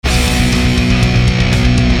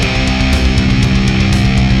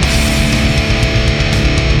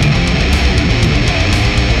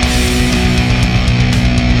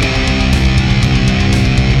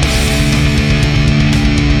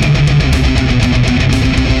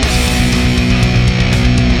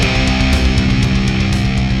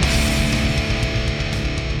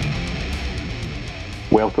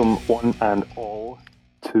welcome one and all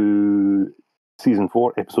to Season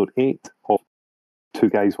 4, Episode 8 of Two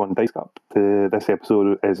Guys, One Dice Cup. This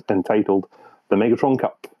episode is entitled The Megatron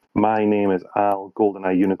Cup. My name is Al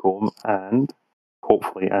GoldenEye Unicomb, and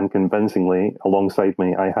hopefully and convincingly, alongside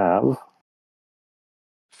me, I have...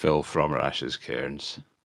 Phil from Ashes Cairns.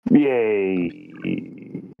 Yay!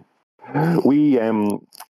 We've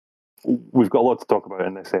got a lot to talk about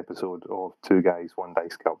in this episode of Two Guys, One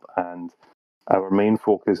Dice Cup, and our main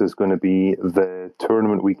focus is going to be the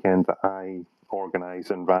tournament weekend that I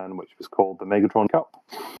organised and ran, which was called the Megatron Cup.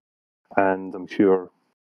 And I'm sure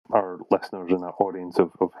our listeners and our audience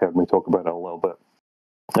have heard me talk about it a little bit.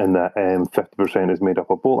 And that 50% is made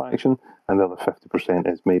up of bolt action, and the other 50%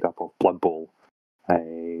 is made up of Blood Bowl.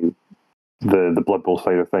 The Blood Bowl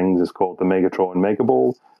side of things is called the Megatron Mega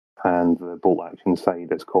Bowl, and the bolt action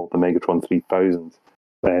side is called the Megatron 3000.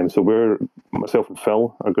 So myself and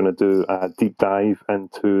Phil are going to do a deep dive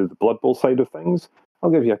into the Blood Bowl side of things.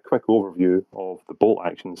 I'll give you a quick overview of the bolt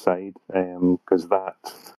action side, because that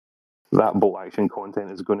bolt action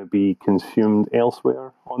content is going to be consumed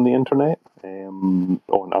elsewhere on the internet, on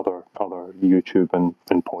other YouTube and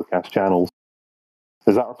podcast channels.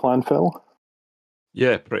 Is that our plan, Phil?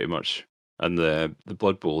 Yeah, pretty much. And the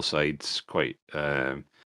Blood Bowl side's quite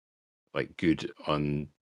good in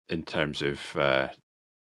terms of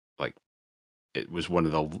it was one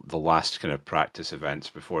of the last kind of practice events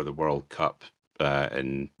before the World Cup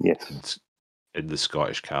in the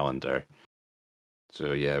Scottish calendar.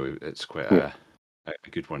 So yeah, it's quite a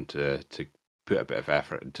good one to put a bit of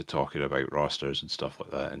effort into talking about rosters and stuff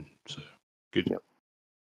like that. And so good. Yep.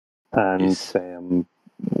 And yes.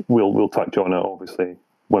 We'll touch on it obviously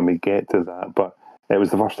when we get to that. But it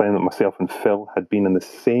was the first time that myself and Phil had been in the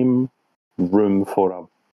same room for a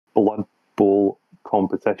Blood Bowl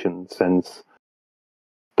competition since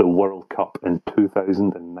the World Cup in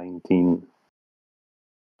 2019.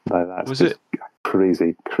 Now that's a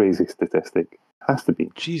crazy statistic. Has to be.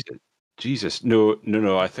 Jesus. No.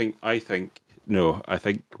 I think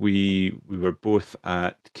we were both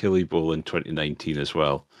at Killy Bowl in 2019 as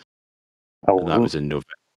well. And that was in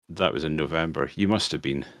November. You must have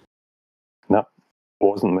been. No,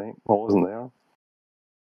 wasn't, mate. I wasn't there.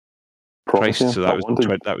 Christ, so that was in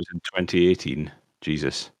 2018.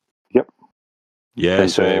 Jesus. Yep. Yeah,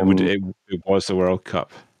 so it was the World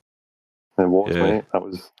Cup. It was, mate. That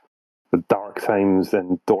was the dark times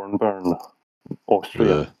in Dornbirn,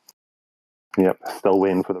 Austria. Yep, still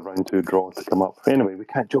waiting for the round 2 draw to come up. Anyway, we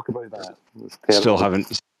can't joke about that.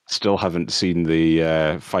 Still haven't seen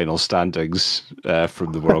the final standings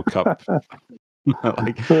from the World Cup.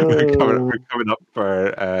 We're coming up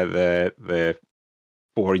for the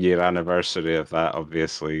 4-year anniversary of that,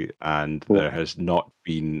 obviously, and there has not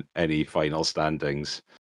been any final standings,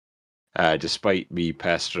 despite me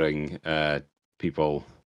pestering people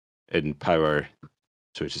in power,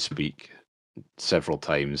 so to speak, several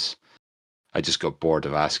times. I just got bored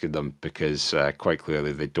of asking them because quite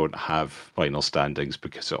clearly they don't have final standings,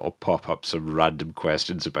 because it'll pop up some random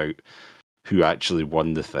questions about who actually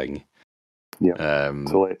won the thing. Yeah.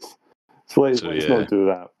 So let's not do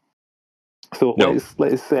that. So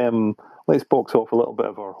let's box off a little bit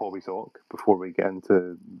of our hobby talk before we get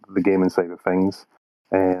into the gaming side of things,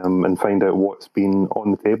 and find out what's been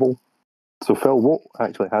on the table. So Phil, what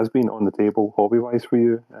actually has been on the table hobby-wise for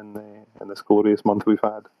you in this glorious month we've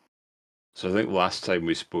had? So I think last time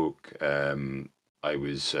we spoke, I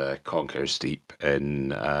was Conqueror's Deep in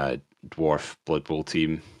Dwarf Blood Bowl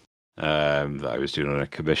team that I was doing on a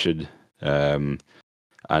commission, and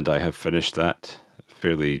I have finished that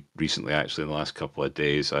fairly recently, actually, in the last couple of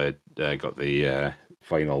days. I got the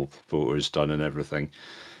final photos done and everything,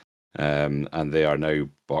 and they are now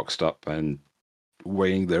boxed up and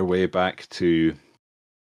weighing their way back to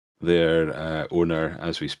their owner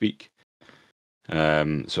as we speak.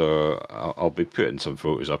 So I'll be putting some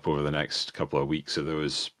photos up over the next couple of weeks of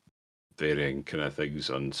those varying kind of things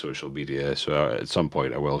on social media. So at some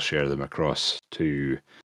point I will share them across to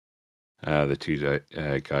the Two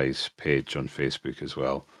Guys page on Facebook as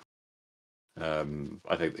well. I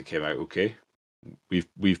think they came out okay.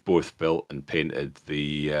 We've both built and painted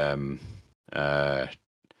the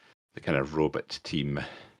kind of robot team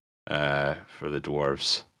for the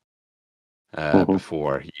dwarves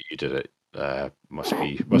before you did it. Must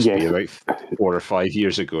be about 4 or 5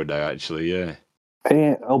 years ago now, actually. Yeah.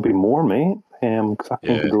 It'll be more, mate. Because I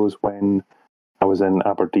painted those when I was in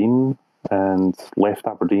Aberdeen and left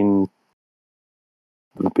Aberdeen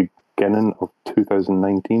at the beginning of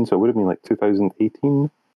 2019, so it would have been like 2018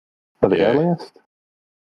 at the earliest.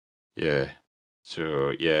 Yeah.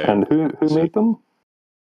 So yeah. And who made them?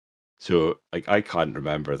 So like I can't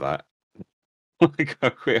remember that. Like,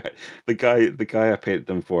 the guy I painted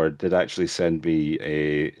them for did actually send me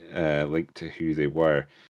a link to who they were.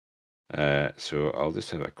 So I'll just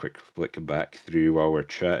have a quick flick back through while we're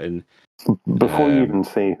chatting. Before you even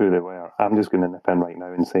say who they were, I'm just going to nip in right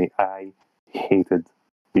now and say I hated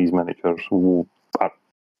these miniatures. I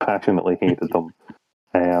passionately hated them.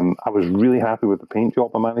 I was really happy with the paint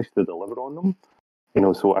job I managed to deliver on them,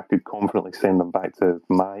 so I could confidently send them back to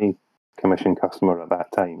my commission customer at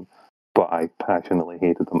that time. But I passionately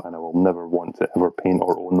hated them, and I will never want to ever paint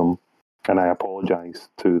or own them. And I apologise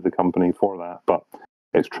to the company for that, but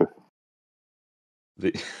it's true.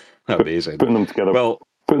 Amazing. Putting them together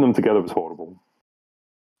was horrible.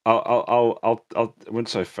 I'll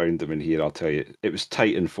once I found them in here, I'll tell you. It was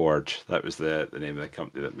Titan Forge. That was the name of the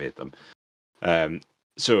company that made them.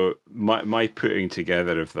 So my putting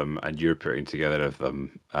together of them and your putting together of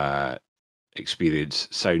them experience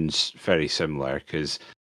sounds very similar because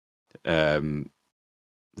they're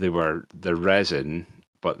resin,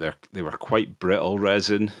 but they were quite brittle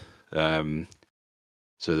resin.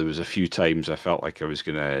 So there was a few times I felt like I was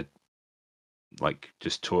gonna like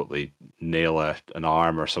just totally nail an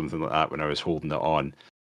arm or something like that when I was holding it on.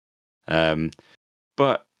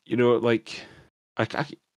 But like I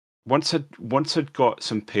once I'd got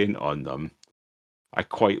some paint on them, I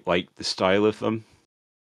quite liked the style of them.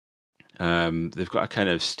 They've got a kind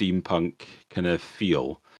of steampunk kind of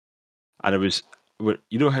feel, and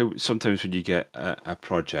how sometimes when you get a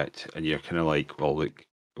project and you're kind of like, well, look,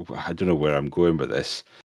 I don't know where I'm going with this.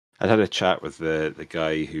 I'd had a chat with the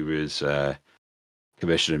guy who was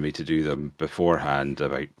commissioning me to do them beforehand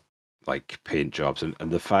about like paint jobs, and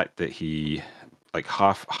the fact that he like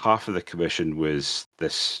half of the commission was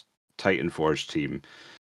this Titan Forge team,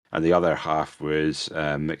 and the other half was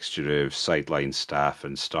a mixture of sideline staff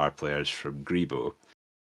and star players from Grebo.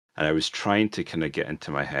 And I was trying to kind of get into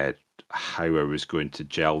my head how I was going to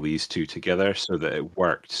gel these two together so that it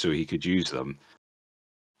worked, so he could use them.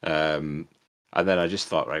 And then I just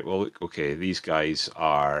thought, right, well, look, okay, these guys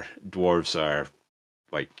are dwarves are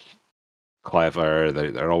like clever.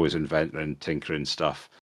 They're always inventing and tinkering stuff.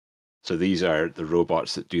 So these are the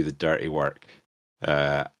robots that do the dirty work,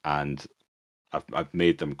 and I've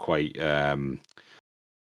made them quite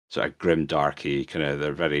sort of grim darky. Kind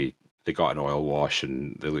of, they got an oil wash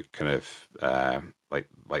and they look kind of like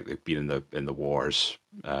they've been in the wars.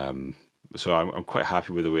 So I'm quite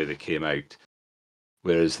happy with the way they came out.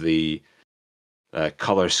 Whereas the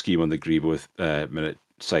color scheme on the Grebo minute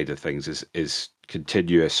side of things is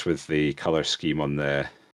continuous with the color scheme on the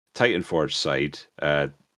Titan Forge side.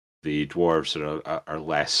 The dwarves are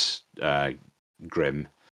less grim.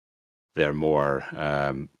 They're more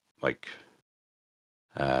like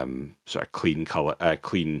sort of clean color,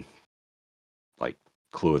 clean like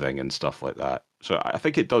clothing and stuff like that. So I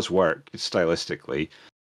think it does work stylistically.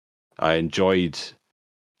 I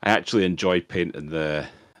actually enjoyed painting the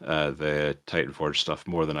Titan Forge stuff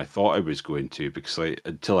more than I thought I was going to, because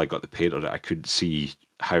until I got the paint on it, I couldn't see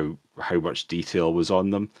how much detail was on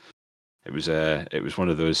them. It was one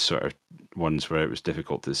of those sort of ones where it was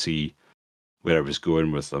difficult to see where I was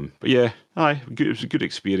going with them. But yeah, it was a good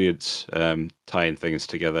experience tying things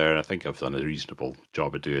together, and I think I've done a reasonable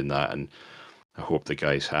job of doing that, and I hope the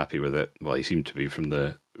guy's happy with it. Well, he seemed to be from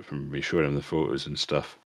me showing him the photos and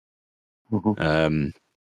stuff. Mm-hmm.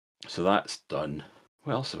 So that's done.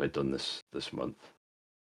 What else have I done this month?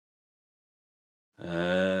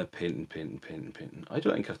 Painting. I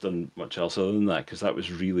don't think I've done much else other than that, because that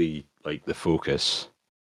was really like the focus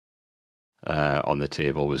on the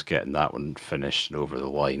table, was getting that one finished and over the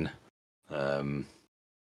line.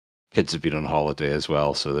 Kids have been on holiday as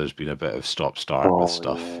well, so there's been a bit of stop-start with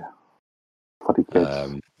stuff. Yeah. Bloody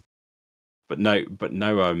kids. But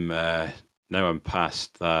now I'm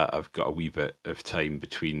past that. I've got a wee bit of time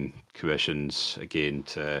between commissions again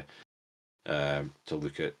to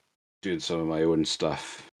look at doing some of my own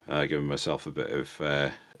stuff, giving myself a bit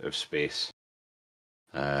of space.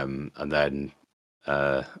 And then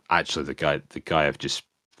actually the guy I've just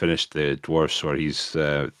finished the dwarfs for, he's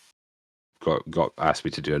got asked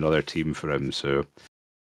me to do another team for him, so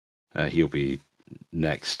he'll be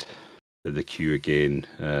next in the queue again.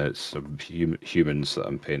 Some humans that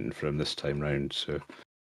I'm painting for him this time round. So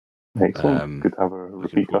Excellent. Good to have a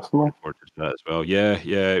repeat customer. To that as well. Yeah.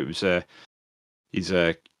 It was.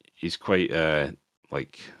 He's quite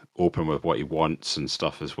like open with what he wants and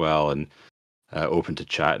stuff as well, and open to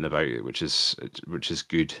chatting about it, which is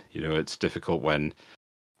good. It's difficult when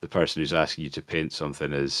the person who's asking you to paint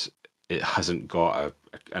something it hasn't got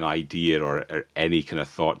an idea or any kind of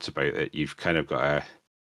thoughts about it. You've kind of got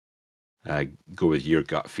go with your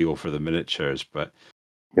gut feel for the miniatures, but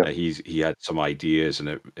Yep. he had some ideas, and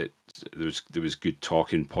there was good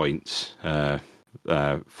talking points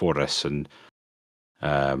for us, and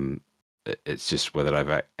it's just whether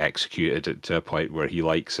I've executed it to a point where he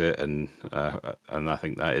likes it, and I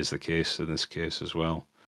think that is the case in this case as well.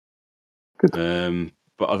 Good.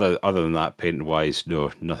 But other than that, painting wise,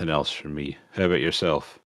 no, nothing else from me. How about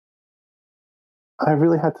yourself? I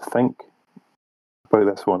really had to think about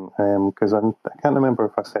this one because I can't remember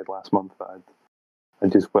if I said last month that I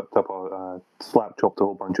just whipped up slap chopped a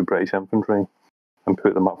whole bunch of British infantry and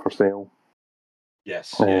put them up for sale.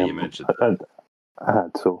 Yes, yeah, you mentioned that. I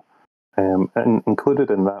had so. And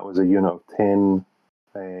included in that was a unit of 10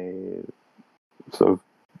 sort of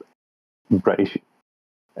British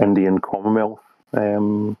Indian Commonwealth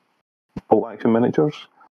bolt action miniatures,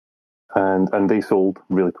 and they sold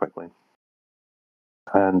really quickly.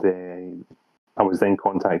 And I was then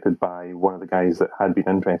contacted by one of the guys that had been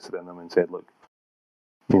interested in them and said, "Look,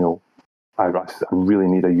 I really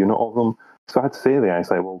need a unit of them." So I had to say to the guy, I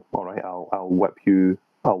said, "Well, all right, I'll whip you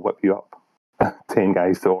up 10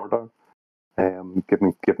 guys to order.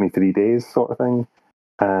 Give me 3 days, sort of thing."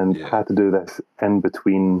 And had to do this in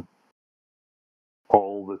between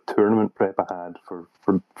all the tournament prep I had for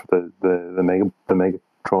the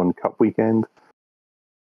Megatron Cup weekend.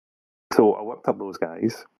 So I whipped up those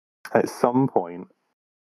guys. At some point,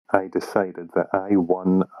 I decided that I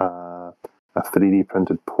won a 3D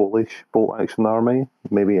printed Polish bolt action army,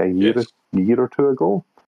 maybe a year or two ago.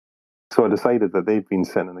 So I decided that they'd been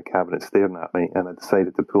sitting in the cabinet staring at me, and I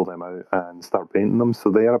decided to pull them out and start painting them. So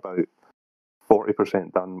they are about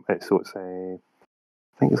 40% done. So it's I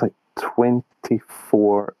think it's like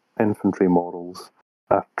 24 infantry models,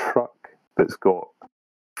 a truck that's got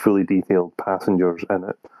fully detailed passengers in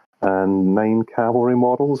it, and 9 cavalry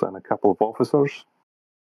models and a couple of officers.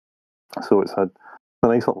 So it's had a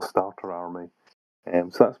nice little starter army.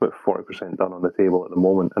 So that's about 40% done on the table at the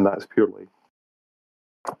moment, and that's purely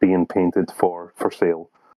being painted for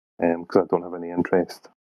sale because I don't have any interest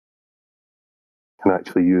in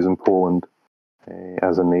actually using Poland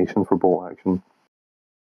as a nation for bolt action.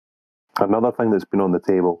 Another thing that's been on the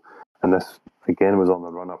table, and this again was on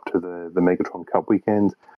the run up to the Megatron Cup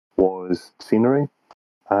weekend, was scenery.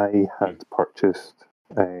 I had purchased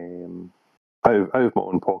out of my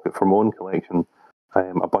own pocket for my own collection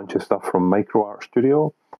a bunch of stuff from Micro Art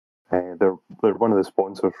Studio. They're one of the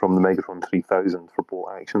sponsors from the Megatron 3000 for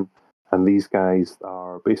bolt action, and these guys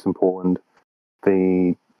are based in Poland.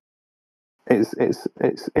 It's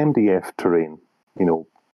MDF terrain,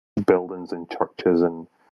 buildings and churches and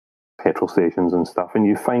petrol stations and stuff, and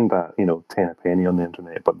you find that 10 a penny on the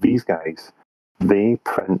internet. But these guys, they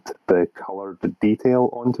print the colour, the detail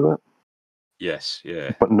onto it. Yes,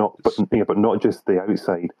 yeah. But not just the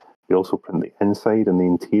outside. They also print the inside and the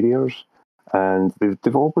interiors, and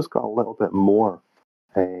they've always got a little bit more.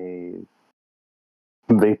 They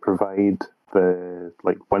provide the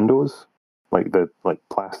windows, the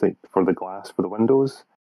plastic for the glass for the windows,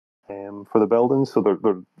 for the buildings. So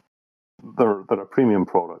they're a premium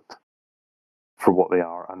product for what they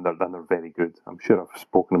are, and they're very good. I'm sure I've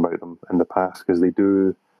spoken about them in the past because they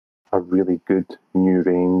do a really good new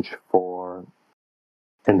range for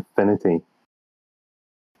Infinity,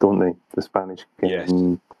 don't they? The Spanish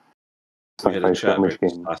game, we had a sci-fi chat about this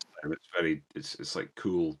game. last time. It's like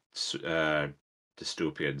cool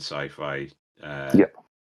dystopian sci-fi stuff.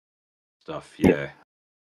 Yeah. Yep.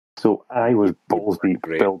 So I was balls deep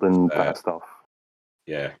building that stuff.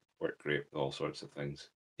 Yeah, worked great with all sorts of things.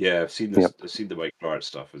 Yeah, I've seen this. Yep. I've seen the micro art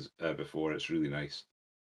stuff before. It's really nice.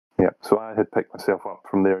 Yeah, so I had picked myself up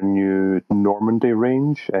from their new Normandy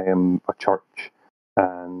range, a church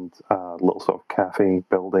and a little sort of cafe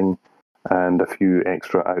building and a few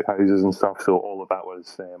extra outhouses and stuff. So all of that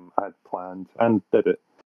was I had planned and did it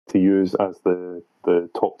to use as the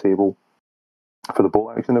top table for the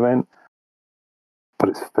bolt action event. But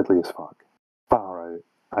it's fiddly as fuck. Far out.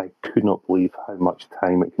 I could not believe how much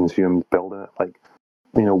time it consumed building it.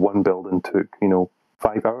 One building took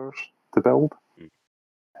 5 hours to build.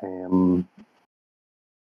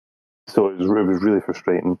 So it was really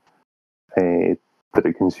frustrating that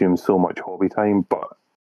it consumes so much hobby time. But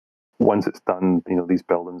once it's done, these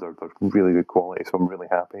buildings are really good quality. So I'm really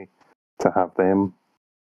happy to have them.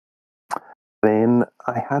 Then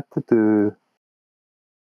I had to do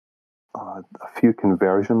a few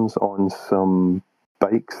conversions on some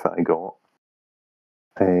bikes that I got.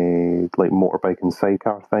 Like motorbike and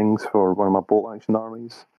sidecar things for one of my bolt action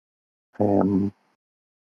armies.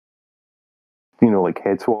 Like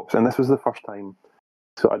head swaps. And this was the first time.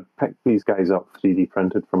 So I'd picked these guys up 3D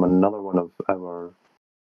printed from another one of our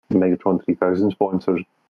Megatron 3000 sponsors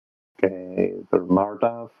their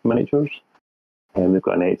Mardav miniatures, and they've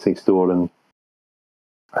got an Etsy store, and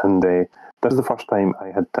this is the first time I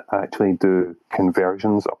had to actually do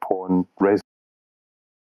conversions upon resin.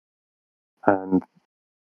 And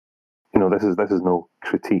this is no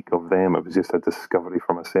critique of them. It was just a discovery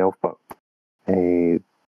for myself. But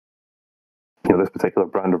this particular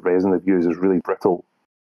brand of resin they've used is really brittle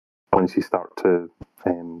once you start to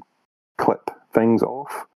clip things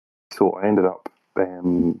off. So I ended up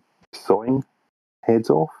sawing heads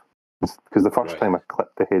off, because the first time I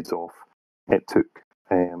clipped the heads off, it took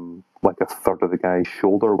like a third of the guy's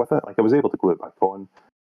shoulder with it. Like, I was able to glue it back on.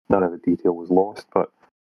 None of the detail was lost, but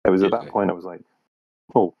it was at that point I was like,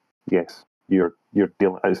 oh yes, you're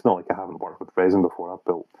dealing. It's not like I haven't worked with resin before. I've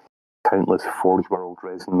built countless Forge World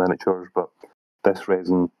resin miniatures, but this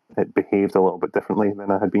resin, it behaved a little bit differently than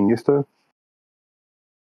I had been used to.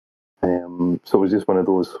 So it was just one of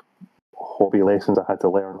those hobby lessons I had to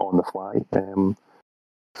learn on the fly.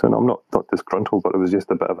 So no, I'm not disgruntled, but it was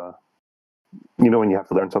just a bit of a, when you have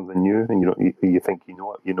to learn something new and you think you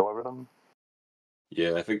know everything.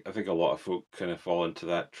 Yeah, I think a lot of folk kind of fall into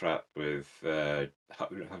that trap with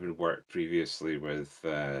having worked previously with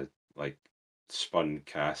like spun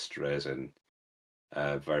cast resin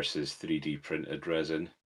versus 3D printed resin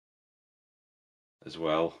as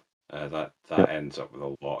well. That ends up with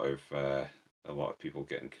a lot of people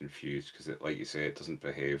getting confused because like you say, it doesn't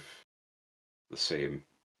behave the same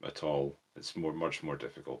at all. It's much more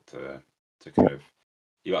difficult to kind of,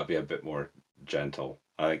 you got to be a bit more gentle.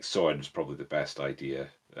 I think sawing is probably the best idea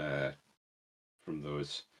from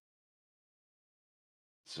those.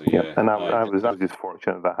 So yeah, and I was just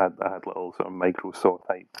fortunate that I had little sort of micro saw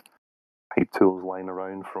type tools lying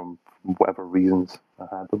around from whatever reasons I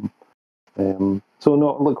had them. So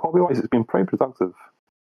no, look, hobby wise, it's been pretty productive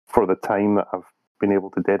for the time that I've been able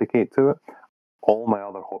to dedicate to it. All my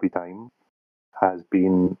other hobby time has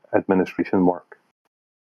been administration work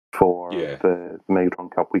for the Megatron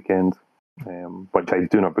Cup weekend, which I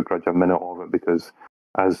do not begrudge a minute of it, because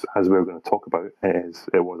as we're going to talk about,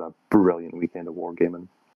 it was a brilliant weekend of wargaming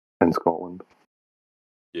in Scotland.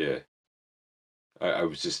 Yeah, I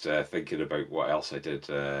was just thinking about what else I did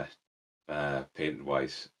paint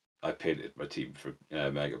wise. I painted my team for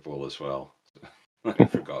Mega Bowl as well. I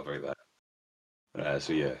forgot about that.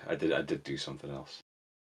 So yeah, I did do something else.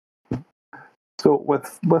 So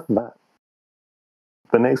with that,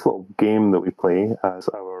 the next little game that we play, as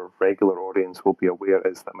our regular audience will be aware,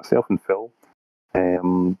 is that myself and Phil,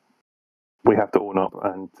 we have to own up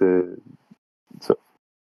and so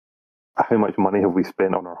how much money have we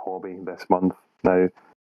spent on our hobby this month. Now,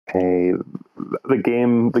 the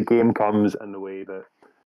game comes in the way that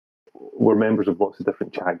we're members of lots of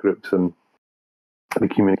different chat groups, and we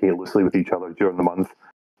communicate loosely with each other during the month,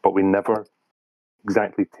 but we never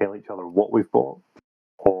exactly tell each other what we've bought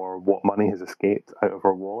or what money has escaped out of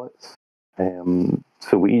our wallets.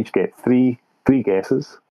 So we each get three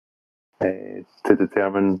guesses to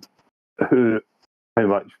determine how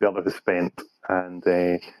much the other has spent, and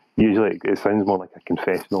usually it sounds more like a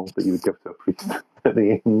confessional that you would give to a priest at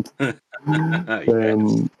the end. And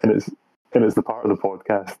it's the part of the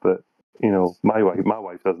podcast that my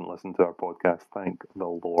wife doesn't listen to our podcast. Thank the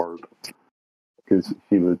Lord, because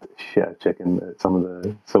she would shit a chicken at some of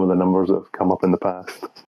the numbers that have come up in the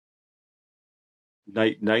past.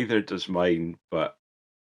 Neither does mine, but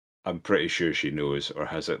I'm pretty sure she knows, or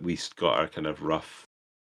has at least got a kind of rough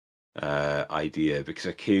idea, because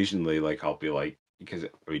occasionally, like, I'll be like, because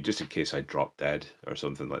I mean, just in case I drop dead or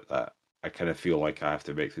something like that, I kind of feel like I have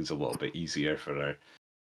to make things a little bit easier for her,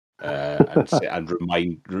 and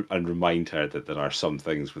remind her that there are some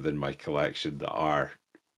things within my collection that are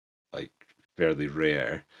like fairly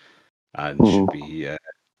rare and should be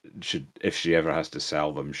should, if she ever has to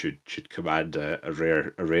sell them, should command a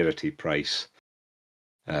rarity price.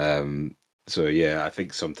 So yeah, I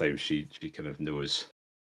think sometimes she kind of knows.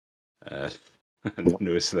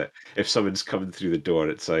 Knows that if someone's coming through the door,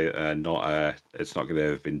 it's not it's not going to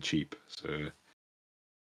have been cheap. So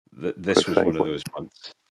this was one of those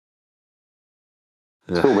months.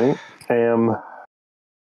 So mate, who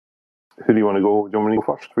do you want to go? Do you want me to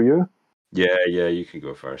go first for you? Yeah, you can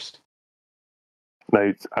go first.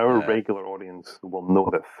 Now, our regular audience will know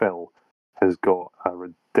that Phil has got a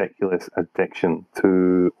ridiculous addiction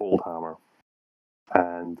to Oldhammer,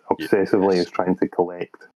 and obsessively is trying to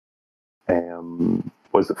collect.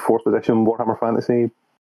 Was it 4th edition Warhammer Fantasy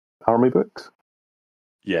Army books?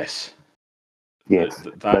 Yes. Yes.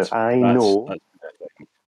 I know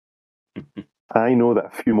that a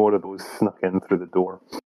few more of those snuck in through the door.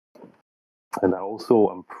 And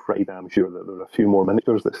I'm pretty damn sure that there are a few more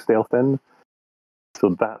miniatures that stealth in. So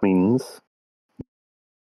that means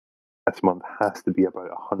this month has to be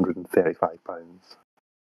about £135.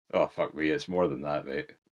 Oh, fuck me, it's more than that,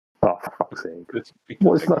 mate. Oh, for fuck's sake. It's been a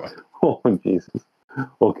What's big one. that? Oh, Jesus.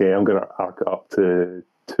 Okay, I'm going to arc it up to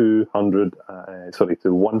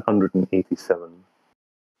 187.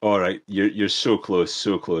 All right, you're so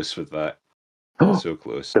close with that. So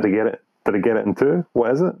close. Did I get it? Did I get it in two?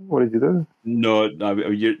 What is it? What did you do? No,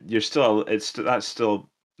 you're still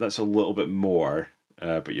that's a little bit more,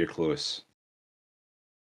 but you're close.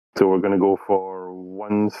 So we're going to go for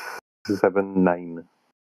 179.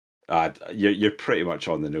 You're pretty much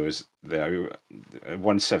on the nose there.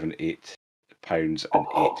 £178 and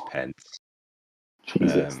 8 pence.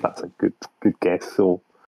 Jesus, that's a good guess. So,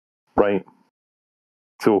 right.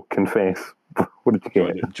 So confess. What did you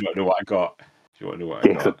get? Do you want to know what I got? Do you want to know what I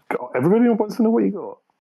Yes, got? everybody wants to know what you got.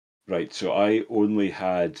 Right, so I only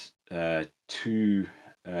had two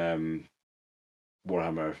Warhammer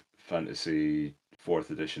Fantasy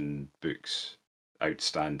 4th edition books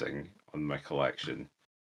outstanding on my collection,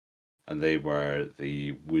 and they were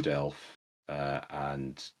the Wood Elf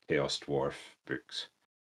and Chaos Dwarf books.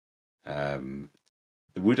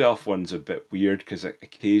 The Wood Elf one's a bit weird because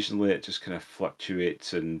occasionally it just kind of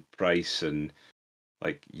fluctuates in price, and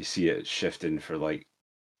like you see it shifting for like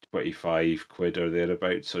 25 quid or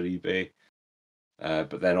thereabouts on eBay.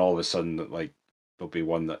 But then all of a sudden, like there'll be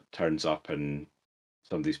one that turns up and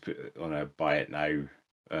somebody's put it on a buy it now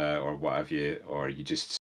or what have you, or you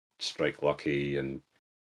just strike lucky and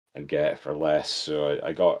get it for less. So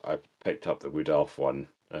I picked up the Wood Elf one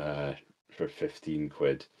for 15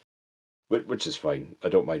 quid, which is fine. I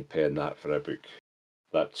don't mind paying that for a book.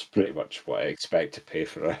 That's pretty much what I expect to pay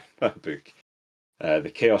for a book.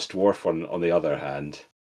 The Chaos Dwarf one, on the other hand,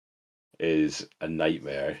 is a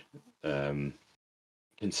nightmare.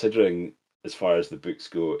 Considering, as far as the books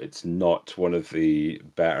go, it's not one of the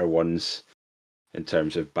better ones in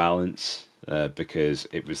terms of balance, because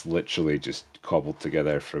it was literally just cobbled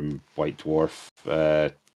together from White Dwarf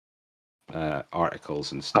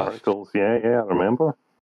articles and stuff. Articles, yeah, I remember.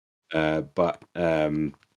 But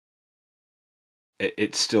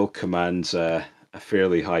it still commands a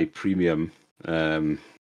fairly high premium on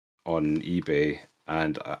eBay,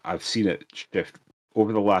 and I've seen it shift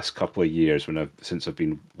over the last couple of years since I've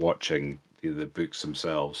been watching the books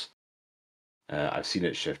themselves. I've seen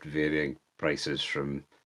it shift varying prices from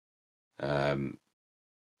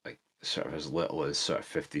like sort of as little as sort of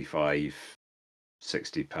 55,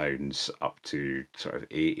 £60 up to sort of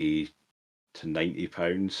 80 to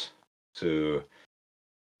 £90. So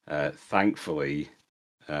thankfully,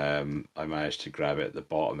 I managed to grab it at the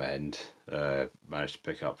bottom end. Managed to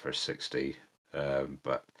pick up for 60,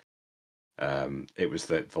 but it was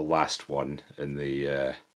the last one in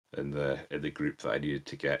the group that I needed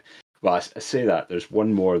to get. Well, I say that there's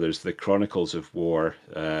one more. There's the Chronicles of War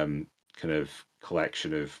kind of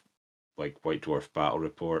collection of like White Dwarf battle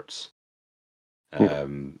reports.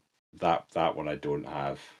 That one I don't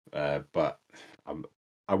have, but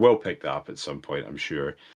I will pick that up at some point, I'm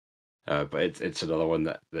sure. But it's another one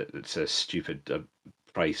that it's a stupid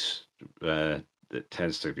price. It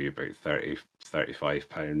tends to be about 35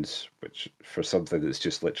 £35, which for something that's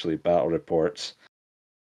just literally battle reports,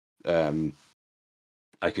 I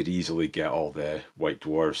could easily get all the White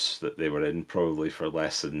Dwarfs that they were in probably for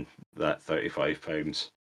less than that £35.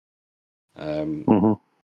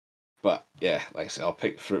 But yeah, like I said, I'll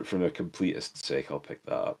pick from a completist sake. I'll pick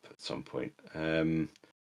that up at some point.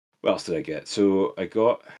 What else did I get? So I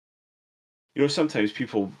got, sometimes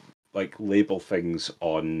people like label things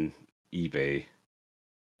on eBay,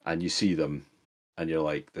 and you see them, and you're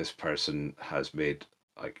like, this person has made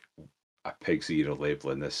like a pig's ear of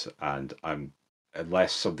labeling this, and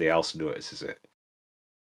unless somebody else notices it,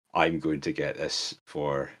 I'm going to get this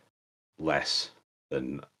for less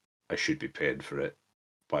than I should be paying for it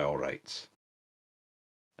by all rights.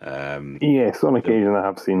 Yes, on occasion I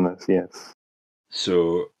have seen this. Yes.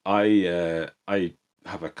 So I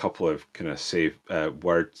have a couple of kind of save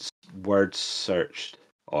words searched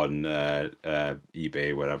on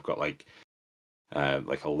eBay where I've got like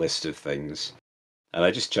a list of things, and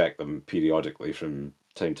I just check them periodically from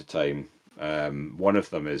time to time. One of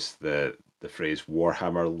them is the phrase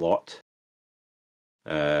Warhammer lot,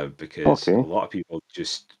 because a lot of people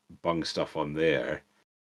just bung stuff on there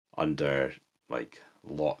under like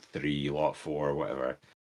lot 3, lot 4, whatever.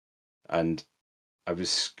 And I was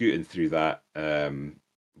scooting through that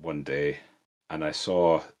one day, and I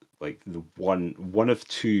saw like the one of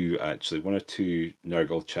two, actually, one of two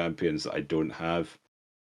Nurgle champions that I don't have,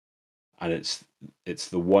 and it's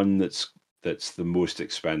the one that's that's the most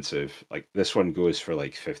expensive. Like this one goes for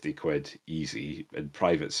like 50 quid easy in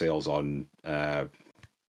private sales on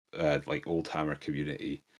like Old Hammer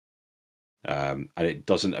Community. And it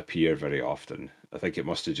doesn't appear very often. I think it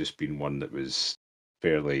must have just been one that was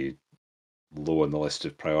fairly low on the list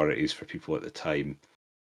of priorities for people at the time.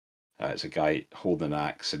 It's a guy holding an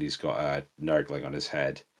axe and he's got a nurgling on his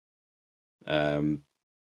head. Um,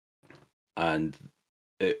 and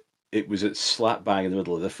it was at slap bang in the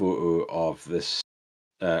middle of the photo of this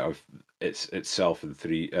of itself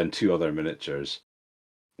and two other miniatures.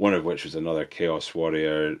 One of which was another Chaos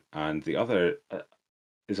Warrior, and the other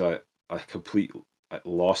is a complete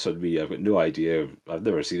loss on me. I've got no idea. I've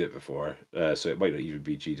never seen it before, so it might not even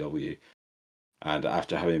be GW. And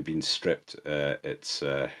after having been stripped, it's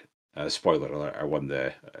spoiler alert. I won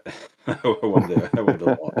the I won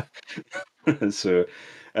the lot. So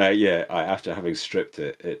yeah, after having stripped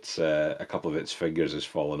it, it's a couple of its fingers has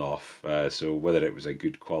fallen off. So whether it was a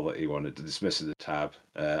good quality one, it dismisses the tab.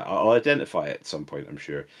 I'll identify it at some point, I'm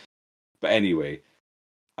sure. But anyway,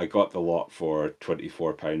 I got the lot for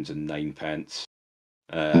 £24.09.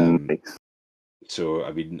 Nice. So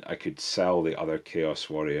I mean, I could sell the other Chaos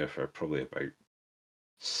Warrior for probably about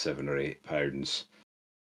 £7 or £8,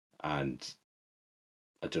 and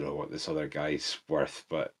I don't know what this other guy's worth,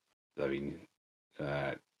 but I mean,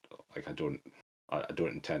 like I don't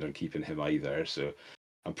intend on keeping him either. So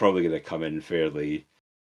I'm probably going to come in fairly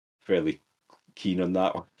keen on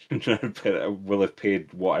that one. I will have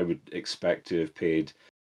paid what I would expect to have paid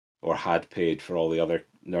or had paid for all the other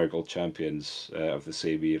Nurgle champions of the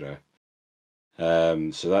same era.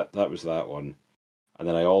 So that was that one, and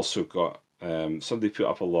then I also got somebody put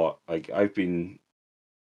up a lot. Like I've been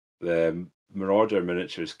the Marauder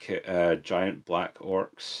miniatures giant black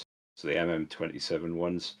orcs, so the MM27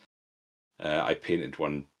 ones. I painted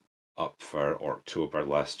one up for October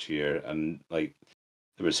last year, and like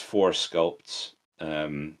there was 4 sculpts,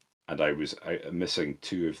 and I was missing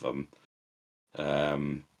 2 of them.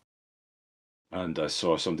 And I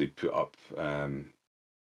saw somebody put up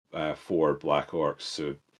 4 black orcs.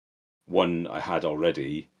 So one I had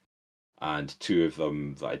already, and 2 of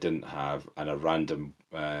them that I didn't have, and a random,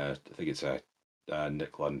 I think it's a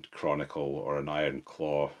Nickland Chronicle or an Iron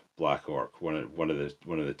Claw Black Orc, one of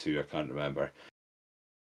the two, I can't remember.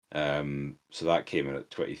 So that came in at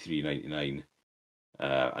 £23.99,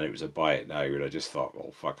 and it was a buy it now. And I just thought,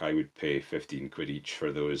 well, fuck, I would pay 15 quid each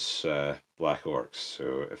for those Black Orcs.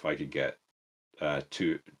 So if I could get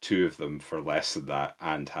two of them for less than that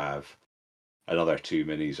and have another 2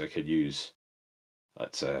 minis I could use,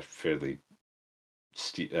 that's a fairly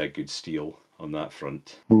good steal on that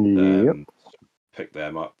front. Yep. Pick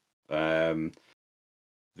them up.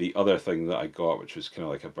 The other thing that I got, which was kind of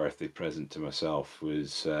like a birthday present to myself,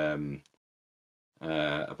 was a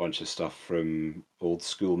bunch of stuff from Old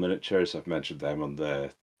School Miniatures. I've mentioned them on the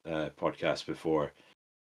podcast before.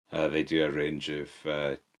 They do a range of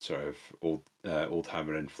sort of old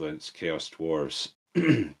Hammer influenced Chaos Dwarves,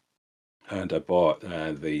 and I bought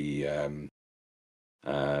the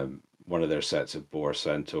one of their sets of Boar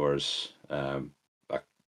Centaurs about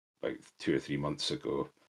 2 or 3 months ago,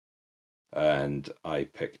 and I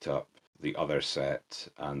picked up the other set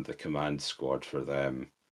and the command squad for them.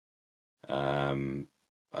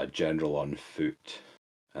 A general on foot,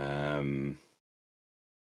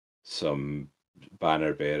 some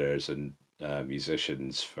banner bearers and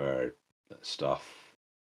musicians for stuff,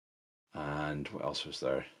 and what else was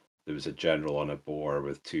there? There was a general on a boar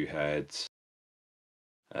with 2 heads,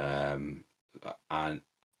 and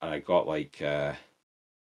I got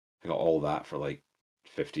I got all that for like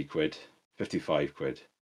 50 quid, 55 quid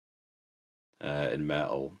in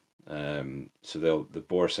metal. So the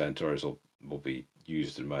boar centaurs will be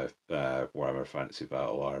used in my Warhammer Fantasy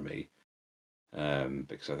Battle army,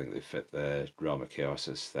 because I think they fit the Realm of Chaos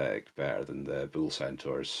aesthetic better than the bull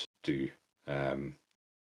centaurs do.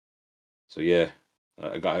 So yeah,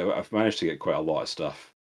 I've managed to get quite a lot of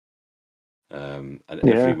stuff, and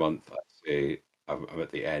every month I say I'm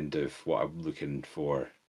at the end of what I'm looking for,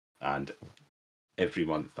 and every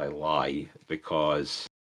month I lie because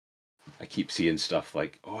I keep seeing stuff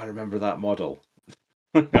like, oh, I remember that model.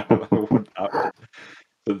 I want that one.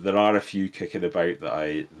 But there are a few kicking about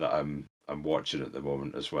that I'm watching at the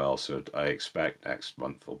moment as well. So I expect next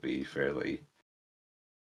month will be fairly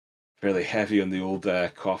heavy on the old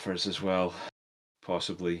coffers as well,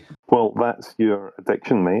 possibly. Well, that's your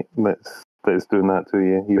addiction, mate. That's doing that to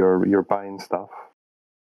you. You're buying stuff,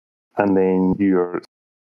 and then you're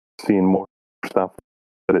seeing more stuff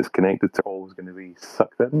that it's connected to. Always going to be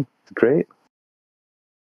sucked in. It's great.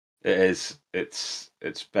 It is. It's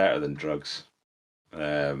better than drugs.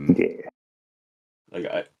 Yeah.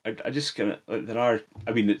 Like I just kind of like, there are.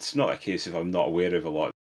 I mean, it's not a case of I'm not aware of a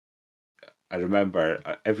lot. I remember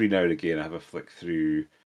every now and again I have a flick through,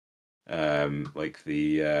 like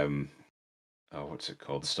the oh, what's it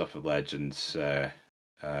called? The Stuff of Legends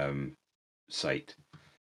um, site,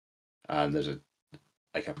 and there's a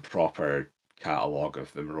proper catalog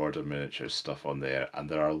of the Marauder miniatures stuff on there, and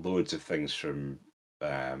there are loads of things from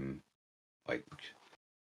um, like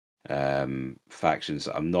factions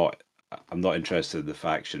that I'm not interested in the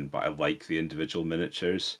faction, but I like the individual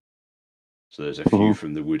miniatures. So there's a few Hmm.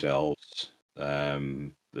 from the Wood Elves.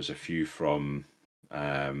 There's a few from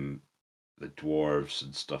um, the dwarves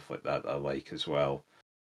and stuff like that I like as well.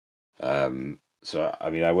 So I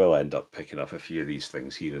mean, I will end up picking up a few of these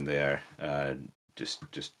things here and there, just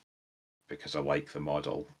because I like the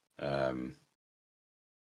model. Um,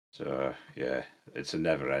 so yeah, it's a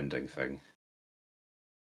never-ending thing.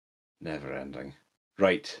 Never ending.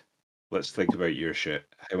 Right. Let's think about your shit.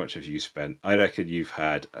 How much have you spent? I reckon you've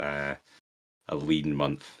had a lean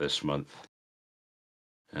month this month.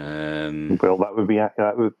 Well, that would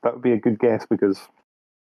be a good guess because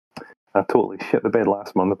I totally shit the bed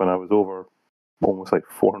last month when I was over almost like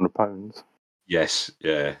 £400. Yes,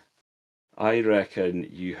 yeah. I reckon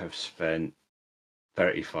you have spent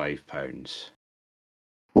 £35.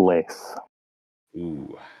 Less.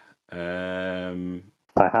 Ooh. Um,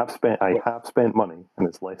 I what? have spent money, and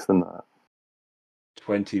it's less than that.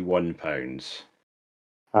 £21.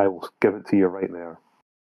 I will give it to you right there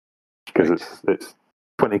because Right. it's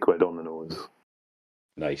 20 quid on the nose.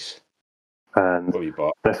 Nice. And What have you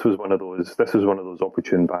bought? this was one of those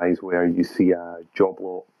opportune buys where you see a job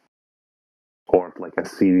lot or like a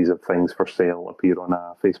series of things for sale appear on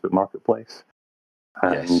a Facebook marketplace,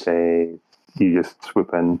 and Yes. you just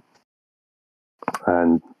swoop in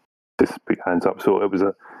and just put your hands up. So it was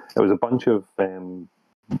a bunch of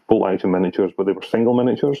bolt action miniatures, but they were single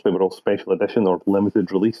miniatures. They were all special edition or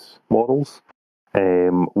limited release models.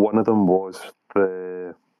 One of them was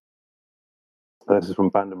the this is from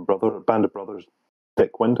Band of Brothers,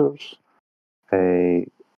 Dick Winters, and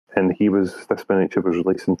this miniature was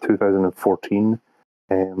released in 2014.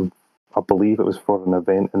 I believe it was for an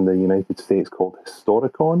event in the United States called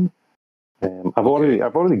Historicon. Okay. I've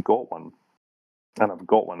already got one, and I've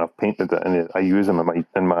got one. I've painted it, and I use them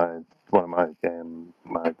in my one of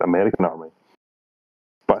my American army.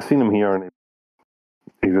 But I seen him here, and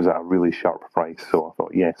he was at a really sharp price, so I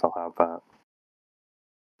thought, yes, I'll have that.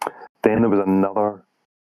 Then there was another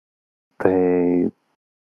the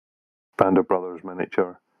Band of Brothers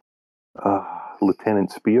miniature,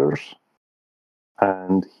 Lieutenant Spears,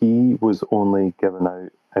 and he was only given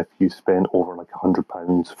out if you spent over like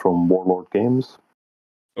 £100 from Warlord Games.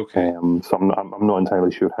 Okay. So I'm not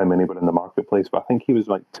entirely sure how many were in the marketplace, but I think he was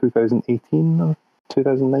like 2018 or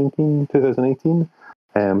 2019, 2018.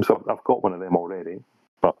 So I've got one of them already,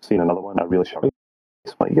 but seen another one, a really sharp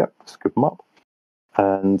price, like, yep, scoop them up.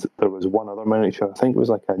 And there was one other miniature, I think it was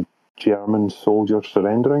like a German soldier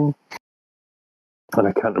surrendering, and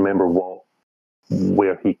I can't remember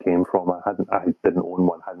where he came from. I didn't own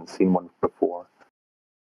one, hadn't seen one before,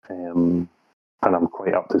 and I'm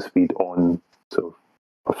quite up to speed on sort of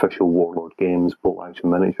official Warlord Games bolt action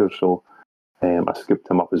miniatures. So I scooped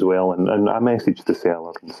him up as well, and I messaged the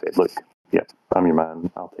seller and said, "Look, yeah, I'm your man.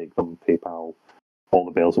 I'll take them. PayPal, all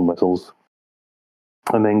the bells and whistles."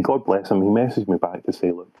 And then God bless him, he messaged me back to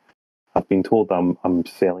say, "Look, I've been told I'm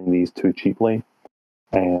selling these too cheaply."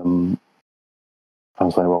 Um, I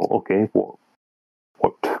was like, "Well, okay,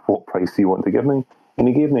 what price do you want to give me?" And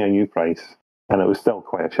he gave me a new price, and it was still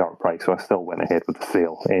quite a sharp price, so I still went ahead with the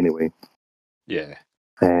sale anyway. Yeah.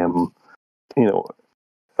 Um, you know,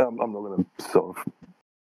 I'm not going to sort of,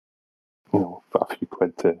 put a few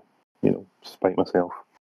quid to, spite myself.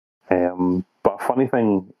 But a funny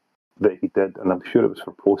thing that he did, and I'm sure it was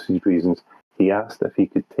for postage reasons, he asked if he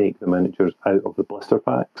could take the miniatures out of the blister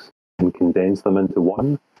packs and condense them into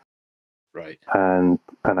one. Right. And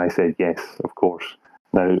I said yes, of course.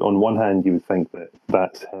 Now, on one hand, you would think that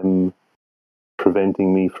that's him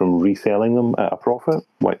preventing me from reselling them at a profit,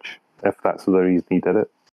 which, if that's the reason he did it,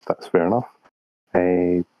 that's fair enough.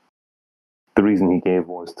 The reason he gave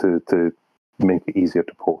was to make it easier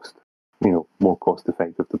to post, more cost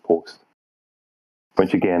effective to post,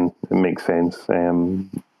 which again, it makes sense.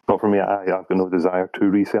 But for me, I've got no desire to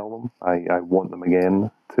resell them. I want them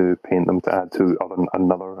again to paint them to add to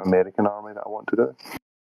another American army that I want to do.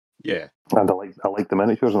 Yeah. And I like the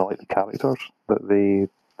miniatures and I like the characters that they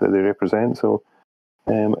represent. So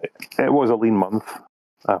it was a lean month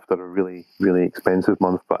after a really really expensive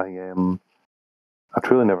month, but I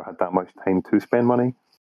truly never had that much time to spend money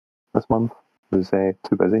this month. I was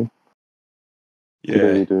too busy. Yeah.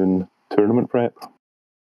 Do they doing tournament prep?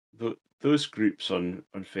 Those groups on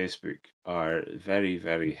Facebook are very,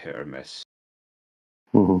 very hit or miss.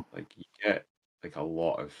 Mm-hmm. Like you get like a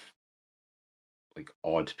lot of like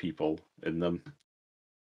odd people in them.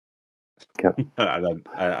 Yeah. And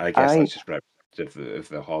I guess that's just representative of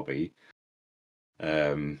the hobby.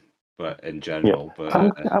 But in general,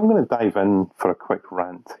 I'm going to dive in for a quick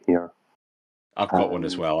rant here. I've got one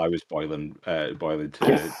as well. I was boiling to rant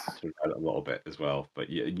a little bit as well. But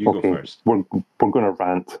you go first. We're going to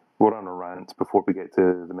rant. We're on a rant before we get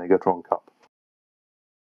to the Megatron Cup.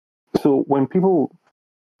 So when people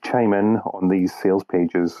chime in on these sales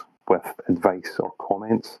pages with advice or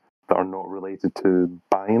comments that are not related to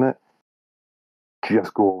buying it,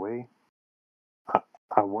 just go away.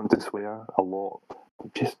 I want to swear a lot.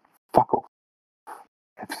 Just fuck off.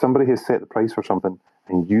 If somebody has set the price for something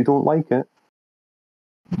and you don't like it,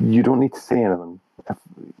 you don't need to say anything. If,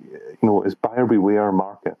 it's buyer beware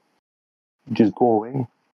market. Just go away.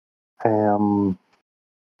 There's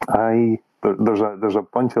a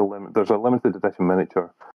bunch of there's a limited edition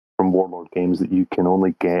miniature from Warlord Games that you can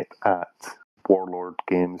only get at Warlord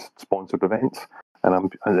Games sponsored events,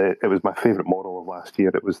 and it was my favourite model of last year.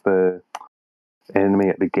 It was the Enemy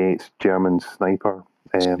at the Gates German sniper.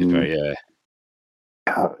 Yeah.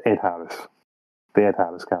 Ed Harris, the Ed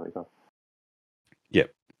Harris character.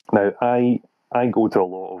 Yep. Now I go to a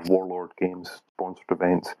lot of Warlord Games sponsored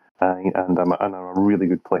events, and I'm a really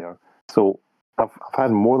good player. So I've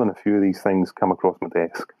had more than a few of these things come across my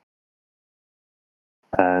desk,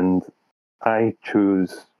 and I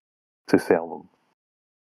choose to sell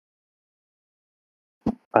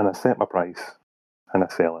them. And I set my price, and I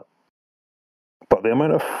sell it. But the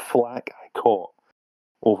amount of flack I caught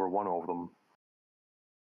over one of them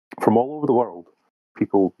from all over the world,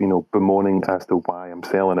 people, bemoaning as to why I'm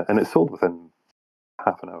selling it, and it sold within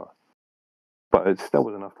half an hour. But it still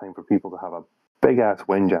was enough time for people to have a big ass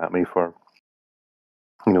whinge at me for,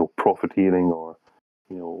 profiteering or,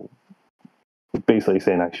 basically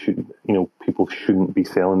saying I should, people shouldn't be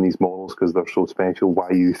selling these models because they're so special. Why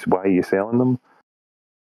are you selling them?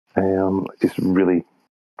 It just really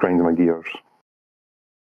grinds my gears.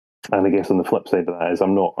 And I guess on the flip side of that is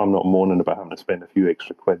I'm not moaning about having to spend a few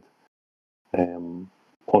extra quid on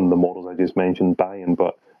the models I just mentioned buying.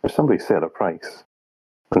 But if somebody set a price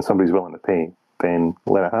and somebody's willing to pay, then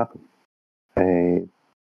let it happen.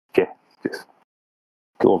 Just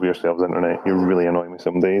go over yourselves, internet. You really annoy me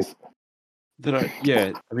some days. There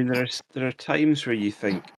are times where you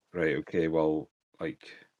think, right, okay, well, like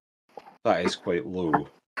that is quite low.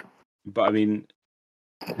 But I mean,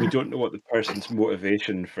 we don't know what the person's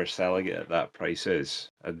motivation for selling it at that price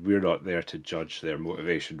is, and we're not there to judge their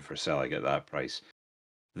motivation for selling at that price.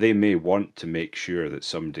 They may want to make sure that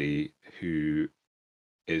somebody who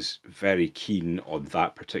is very keen on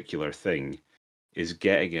that particular thing is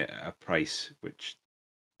getting it at a price which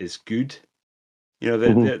is good. They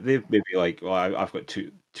may be like, well, I've got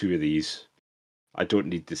two of these. I don't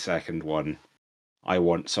need the second one. I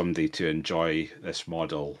want somebody to enjoy this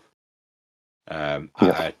model at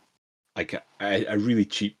a really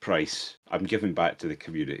cheap price. I'm giving back to the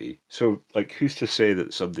community. So, like, who's to say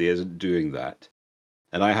that somebody isn't doing that?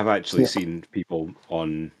 And I have actually seen people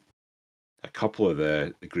on a couple of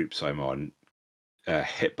the groups I'm on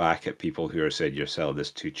hit back at people who are saying you're selling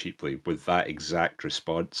this too cheaply with that exact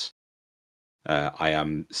response. I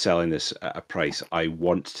am selling this at a price I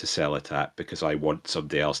want to sell it at because I want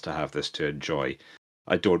somebody else to have this to enjoy.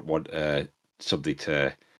 I don't want somebody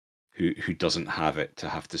who doesn't have it to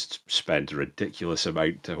have to spend a ridiculous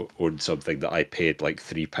amount to own something that I paid like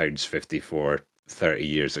 £3.50 for 30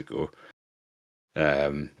 years ago.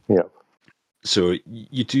 So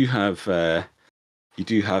you do have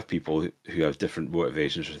people who have different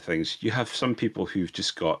motivations for things. You have some people who've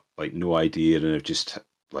just got like no idea and have just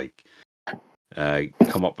like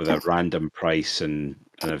come up with a random price and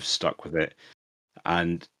have stuck with it.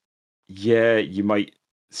 And yeah, you might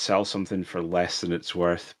sell something for less than it's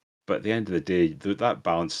worth, but at the end of the day, that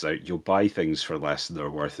balances out. You'll buy things for less than they're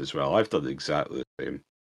worth as well. I've done exactly the same.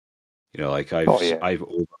 Like I've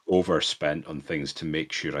overspent on things to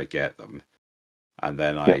make sure I get them, and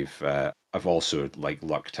then I've also like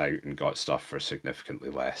lucked out and got stuff for significantly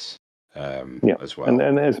less. As well.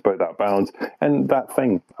 And it's about that balance. And that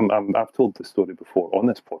thing, I've told the story before on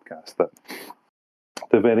this podcast that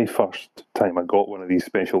the very first time I got one of these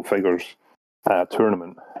special figures at a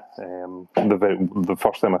tournament, the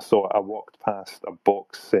first time I saw it, I walked past a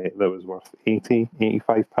box set that was worth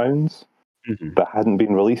 £85 that hadn't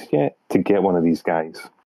been released yet to get one of these guys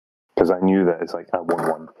because I knew that it's like I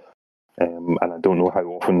want one. And I don't know how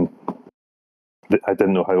often I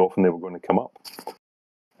didn't know how often they were going to come up.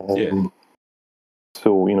 So,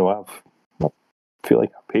 I feel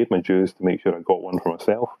like I paid my dues to make sure I got one for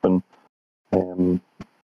myself. And,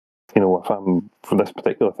 if I'm, for this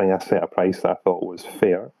particular thing, I set a price that I thought was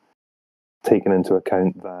fair, taking into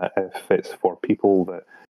account that if it's for people that,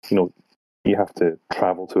 you have to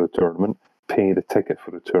travel to a tournament, pay the ticket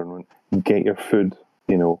for the tournament, get your food,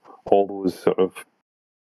 all those sort of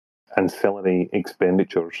ancillary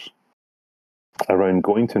expenditures around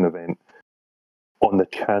going to an event on the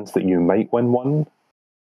chance that you might win one,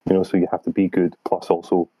 so you have to be good, plus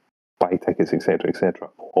also buy tickets, etc., etc.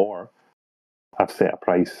 Or I've set a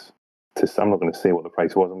price I'm not going to say what the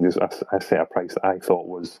price was. I set a price that I thought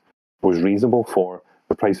was reasonable for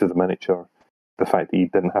the price of the miniature, the fact that you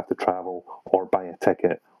didn't have to travel or buy a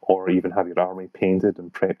ticket or even have your army painted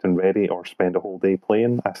and prepped and ready or spend a whole day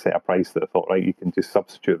playing. I set a price that I thought, right, you can just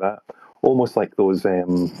substitute that. Almost like those,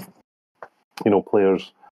 players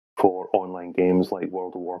for online games like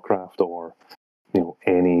World of Warcraft or,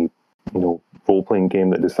 any, role-playing game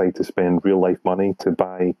that decide to spend real-life money to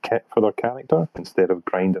buy kit for their character instead of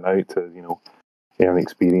grinding out to, earn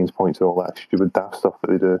experience points and all that stupid daft stuff that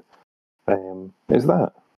they do. Is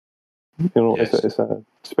that? Yes. It's a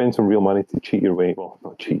spend some real money to cheat your way. Well,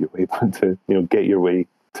 not cheat your way, but to get your way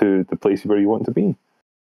to the place where you want to be.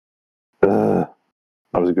 That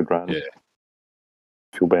was a good rant. Yeah.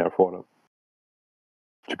 Feel better for it.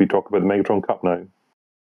 Should we talk about the Megatron Cup now?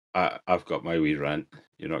 I've got my wee rant.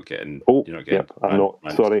 You're not getting. Oh, you're not getting. yep. I'm not.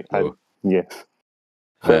 Sorry. Yes.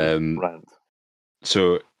 Rant.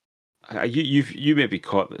 So, you maybe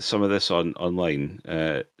caught some of this online.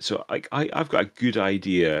 So I've got a good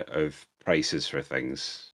idea of prices for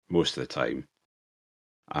things most of the time,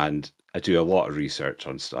 and I do a lot of research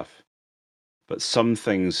on stuff. But some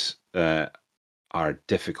things are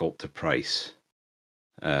difficult to price,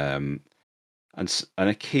 and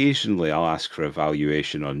occasionally I'll ask for a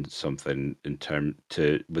valuation on something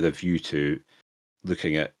with a view to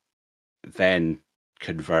looking at then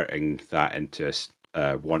converting that into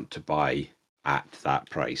want to buy at that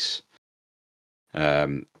price.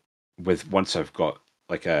 Once I've got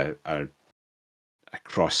like a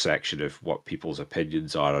cross section of what people's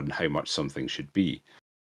opinions are on how much something should be.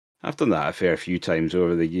 I've done that a fair few times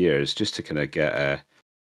over the years just to kind of get a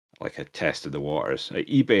test of the waters.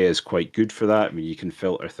 eBay is quite good for that. I mean, you can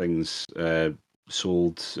filter things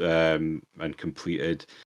sold and completed,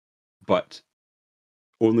 but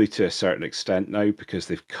only to a certain extent now because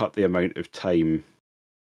they've cut the amount of time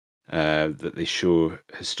that they show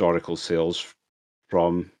historical sales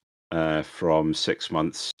from 6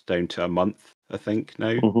 months down to a month, I think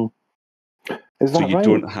now. Mm-hmm. Is that so you right?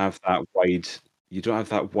 don't have that wide. You don't have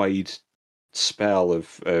that wide spell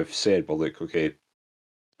of saying, well, look, okay,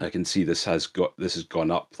 I can see this has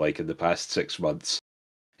gone up like in the past 6 months.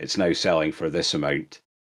 It's now selling for this amount.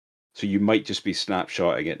 So you might just be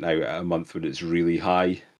snapshotting it now at a month when it's really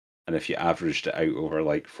high, and if you averaged it out over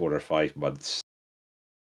like 4 or 5 months,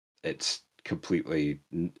 it's completely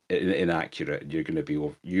inaccurate. You're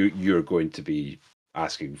going to be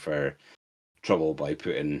asking for trouble by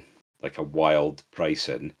putting like a wild price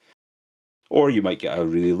in. Or you might get a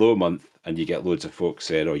really low month and you get loads of folks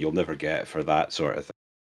saying, oh, you'll never get it for that sort of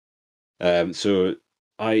thing. So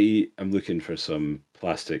I am looking for some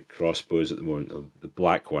plastic crossbows at the moment, the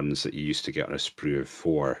black ones that you used to get on a sprue of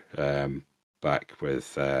 4, back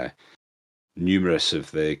with numerous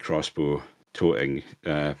of the crossbow toting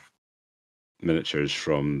miniatures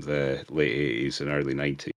from the late 80s and early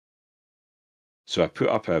 90s. So I put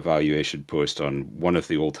up a valuation post on one of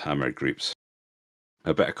the old Hammer groups.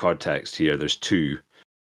 A bit of context here, there's 2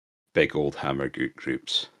 big old Hammer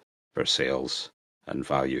groups for sales and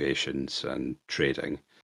valuations and trading.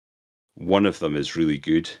 One of them is really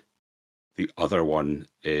good. The other one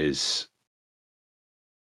is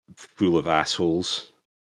full of assholes.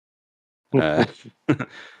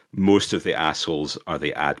 Most of the assholes are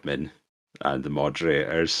the admin and the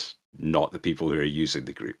moderators, not the people who are using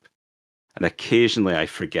the group. And occasionally I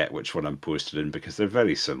forget which one I'm posted in because they're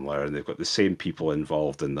very similar and they've got the same people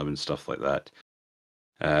involved in them and stuff like that.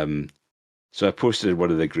 So I posted in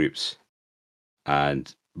one of the groups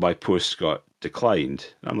and my post got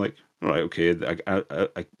declined. I'm like, all right, okay.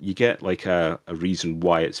 You get like a reason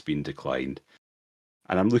why it's been declined.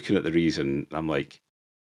 And I'm looking at the reason. I'm like,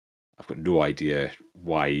 I've got no idea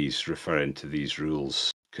why he's referring to these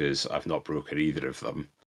rules because I've not broken either of them.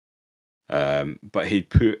 But he'd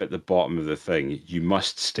put at the bottom of the thing, you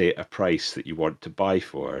must state a price that you want to buy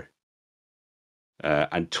for,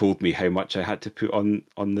 and told me how much I had to put on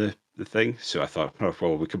the thing. So I thought, oh,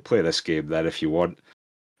 well, we can play this game then if you want.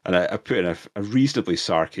 And I put in a reasonably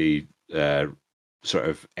sarky sort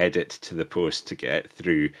of edit to the post to get it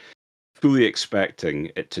through, fully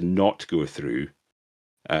expecting it to not go through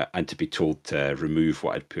and to be told to remove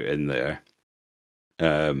what I'd put in there.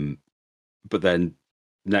 But then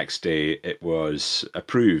next day it was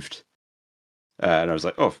approved. And I was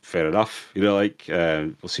like, oh, fair enough. We'll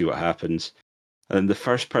see what happens. And the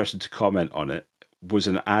first person to comment on it was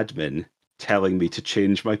an admin telling me to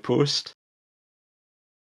change my post.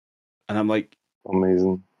 And I'm like,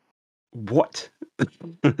 amazing. What?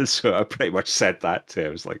 So I pretty much said that to him. I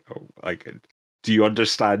was like, oh, do you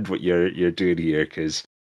understand what you're doing here? Because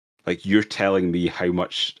you're telling me how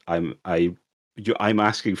much I'm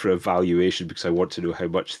asking for a valuation because I want to know how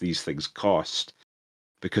much these things cost,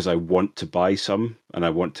 because I want to buy some and I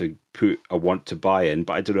want to buy in,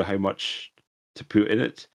 but I don't know how much to put in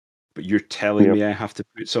it. But you're telling me I have to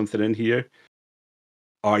put something in here.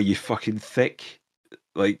 Are you fucking thick?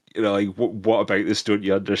 What about this don't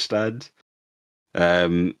you understand?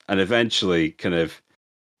 And eventually it kind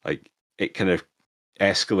of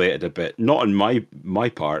escalated a bit. Not on my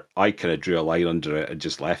part. I kind of drew a line under it and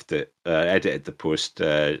just left it, edited the post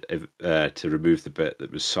to remove the bit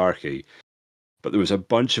that was sarky. But there was a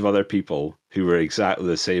bunch of other people who were exactly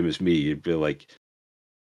the same as me. You'd be like,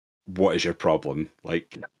 what is your problem? To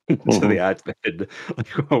the admin,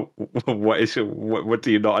 what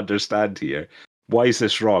do you not understand here? Why is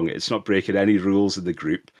this wrong? It's not breaking any rules in the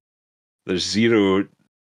group. There's zero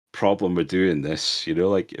problem with doing this.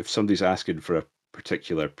 If somebody's asking for a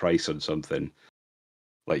particular price on something,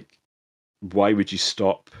 why would you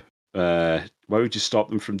stop? Why would you stop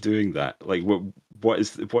them from doing that?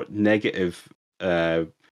 What negative are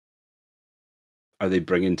they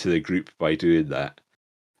bringing to the group by doing that?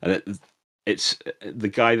 And it's the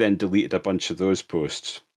guy then deleted a bunch of those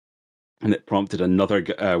posts, and it prompted another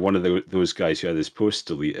one of those guys who had his post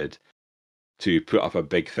deleted to put up a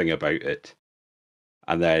big thing about it,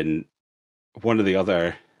 and then one of the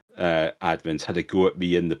other admins had a go at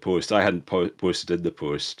me in the post. I hadn't posted in the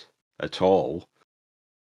post at all,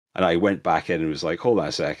 and I went back in and was like, "Hold on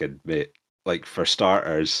a second, mate. For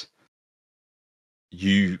starters,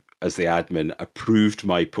 you as the admin approved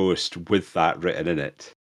my post with that written in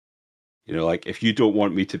it. If you don't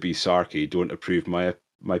want me to be sarky, don't approve my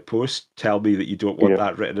post. Tell me that you don't want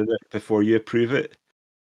that written in it before you approve it.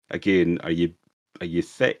 Again, are you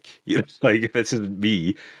thick? This isn't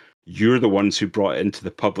me. You're the ones who brought it into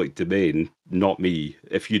the public domain, not me.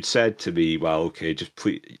 If you'd said to me, well, okay, just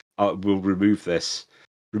please, we'll remove this,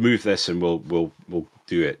 and we'll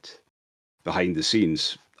do it behind the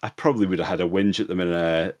scenes, I probably would have had a whinge at them in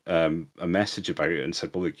a message about it and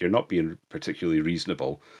said, well, look, you're not being particularly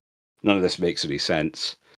reasonable. None of this makes any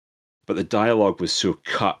sense. But the dialogue was so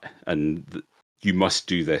cut, and you must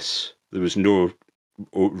do this. There was no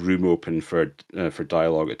room open for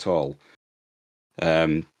dialogue at all.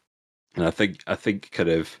 And I think kind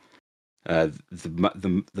of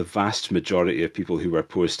the vast majority of people who were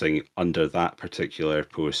posting under that particular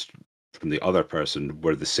post from the other person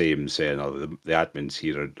were the same, saying, "Oh, the admins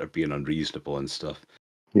here are being unreasonable and stuff."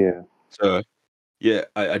 Yeah. So yeah,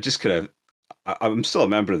 I just kind of I'm still a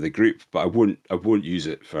member of the group, but I won't use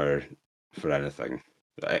it for anything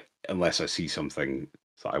unless I see something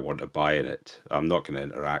that I want to buy in it. I'm not going to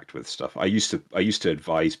interact with stuff. I used to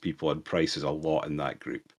advise people on prices a lot in that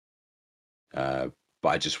group, but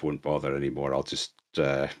I just won't bother anymore. I'll just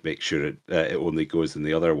make sure it only goes in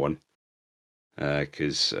the other one,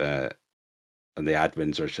 because and the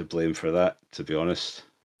admins are to blame for that. To be honest,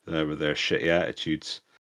 with their shitty attitudes.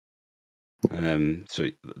 So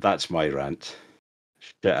that's my rant.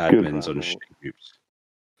 Shit admins on shit groups.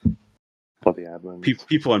 Bloody admins.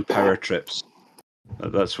 People on power trips.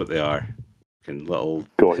 That's what they are. Fucking little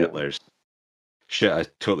Hitlers. Shit, I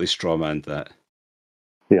totally strawmanned that.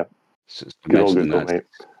 Yeah. Good, mate.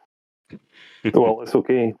 Well, it's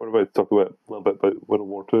okay. We're about to talk a little bit about World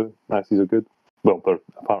War II. Nazis are good. Well, they're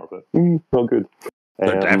a part of it. Not good.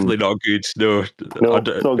 They're definitely not good. No,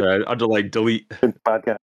 underline delete. Bad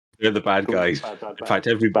guys. They're the bad guys.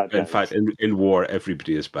 Bad, in fact, in war,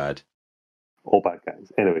 everybody is bad. All bad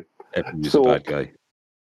guys. Anyway, everybody's a bad guy.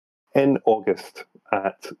 In August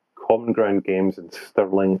at Common Ground Games in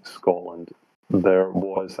Stirling, Scotland, there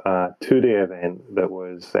was a 2-day event that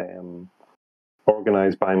was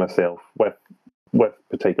organised by myself with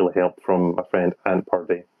particular help from my friend Ant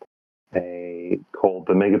Purdy, called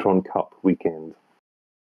the Megatron Cup Weekend.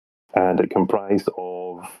 And it comprised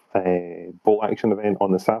of a bowl action event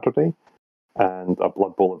on the Saturday and a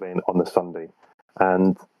Blood Bowl event on the Sunday.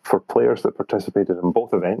 And for players that participated in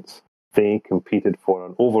both events, they competed for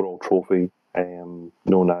an overall trophy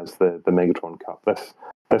known as the Megatron Cup.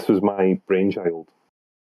 This was my brainchild.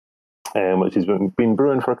 which has been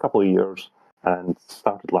brewing for a couple of years and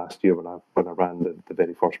started last year when I ran the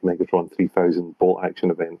very first Megatron 3000 bolt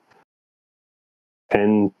action event.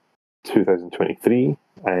 In 2023,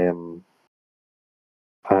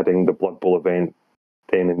 adding the Blood Bowl event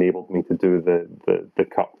then enabled me to do the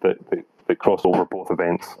cup that crossed over both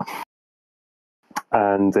events.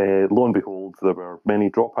 And lo and behold, there were many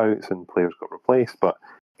dropouts and players got replaced, but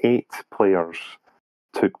 8 players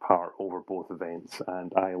took part over both events,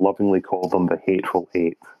 and I lovingly called them the Hateful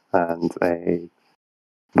Eight. And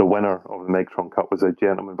the winner of the Megatron Cup was a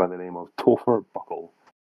gentleman by the name of Topher Buckle,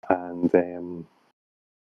 and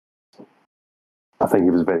I think he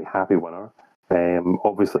was a very happy winner.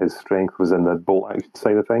 Obviously, his strength was in the bolt action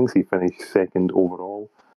side of things. He finished second overall.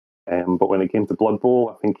 But when it came to Blood Bowl,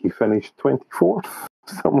 I think he finished 24th,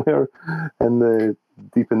 somewhere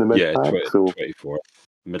deep in the mid pack. Yeah, 24th,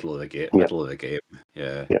 middle of the game.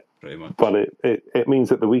 Yeah, pretty much. But it means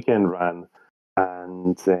that the weekend ran,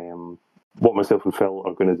 and what myself and Phil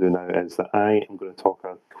are going to do now is that I am going to talk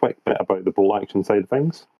a quick bit about the bolt action side of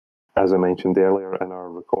things. As I mentioned earlier in our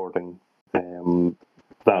recording,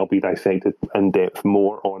 that'll be dissected in depth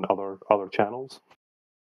more on other channels.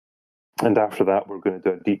 And after that, we're going to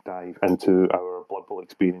do a deep dive into our Blood Bowl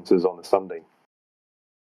experiences on the Sunday.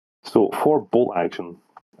 So for bolt action,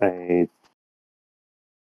 I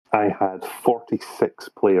had 46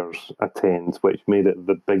 players attend, which made it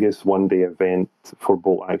the biggest one-day event for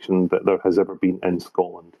bolt action that there has ever been in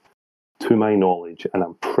Scotland, to my knowledge. And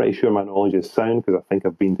I'm pretty sure my knowledge is sound because I think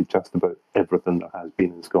I've been to just about everything there has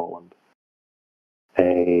been in Scotland.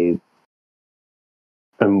 And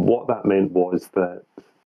what that meant was that,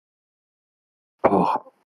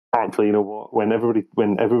 actually, you know what? When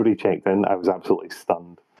everybody checked in, I was absolutely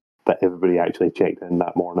stunned that everybody actually checked in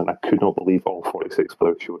that morning. I could not believe all 46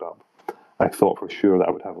 players showed up. I thought for sure that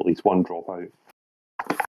I would have at least one dropout,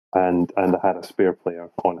 and I had a spare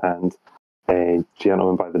player on hand, a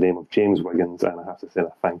gentleman by the name of James Wiggins, and I have to say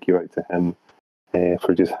a thank you out to him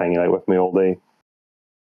for just hanging out with me all day.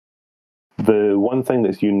 The one thing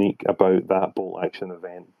that's unique about that bolt action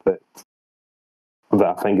event that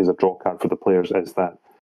I think is a draw card for the players is that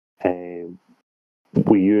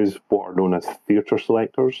we use what are known as theatre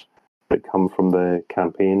selectors that come from the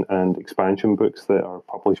campaign and expansion books that are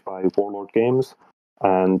published by Warlord Games.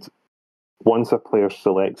 And once a player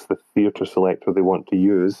selects the theatre selector they want to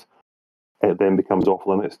use, it then becomes off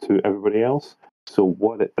limits to everybody else. So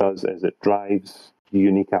what it does is it drives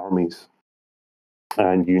unique armies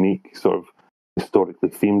and unique sort of historically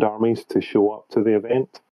themed armies to show up to the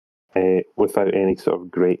event without any sort of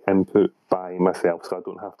great input by myself. So I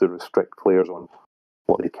don't have to restrict players on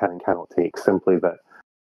what they can and cannot take. Simply that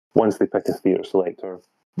once they pick a theatre selector,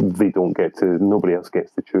 nobody else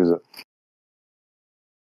gets to choose it.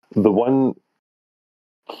 The one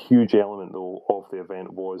huge element, though, of the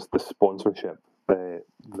event was the sponsorship that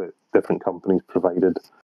different companies provided.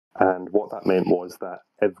 And what that meant was that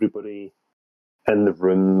everybody in the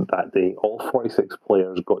room that day, all 46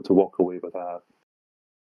 players got to walk away with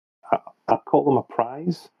I call them a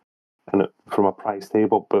prize, from a prize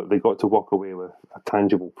table, but they got to walk away with a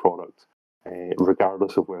tangible product,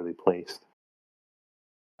 regardless of where they placed.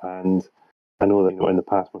 And I know that in the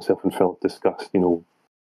past, myself and Phil have discussed,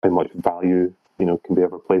 how much value can be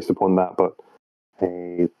ever placed upon that. But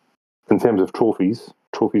in terms of trophies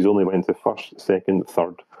only went to first, second,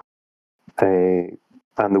 third, and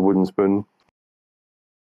the wooden spoon.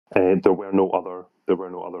 There were no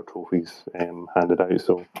other trophies handed out.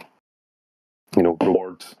 So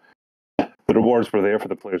rewards. The rewards were there for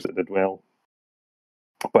the players that did well.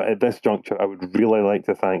 But at this juncture, I would really like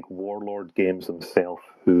to thank Warlord Games themselves,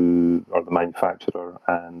 who are the manufacturer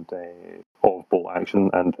and of Bolt Action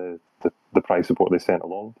and the prize support they sent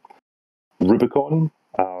along. Rubicon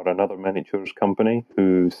are another miniatures company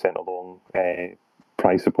who sent along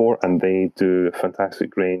prize support, and they do a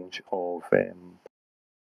fantastic range of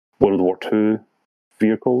World War II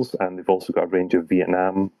vehicles, and they've also got a range of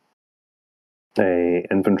Vietnam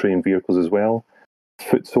infantry and vehicles as well.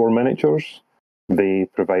 Footsore Miniatures, they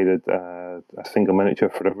provided a single miniature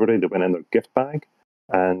for everybody that went in their gift bag,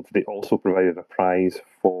 and they also provided a prize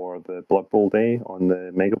for the Blood Bowl day on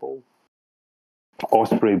the Mega Bowl.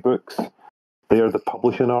 Osprey Books, they are the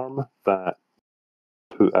publishing arm that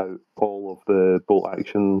put out all of the Bolt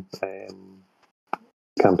Action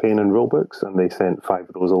campaign and rule books, and they sent 5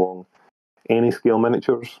 of those along. Any Scale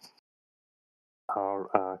Miniatures are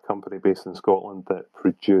a company based in Scotland that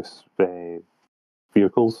produce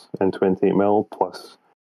vehicles in 28mm plus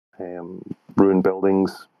ruined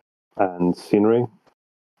buildings and scenery.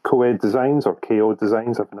 Coed Designs, or KO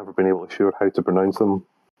Designs, I've never been able to sure how to pronounce them.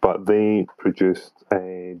 but they produced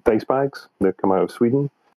dice bags. They've come out of Sweden.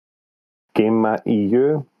 Game Mat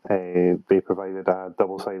EU, they provided a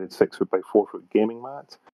double-sided 6 foot by 4 foot gaming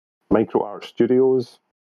mat. Micro Art Studios,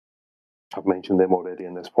 I've mentioned them already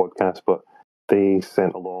in this podcast, but they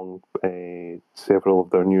sent along several of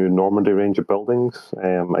their new Normandy range of buildings,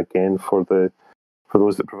 again for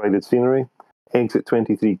those that provided scenery. Exit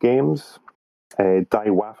 23 Games, Die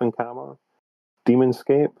Waffenkammer,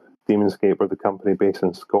 Demonscape. Demonscape are the company based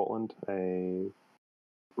in Scotland,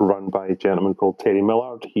 run by a gentleman called Terry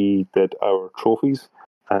Millard. He did our trophies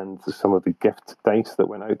and some of the gift dice that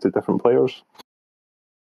went out to different players.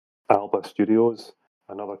 Alba Studios,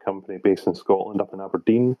 another company based in Scotland up in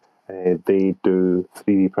Aberdeen. They do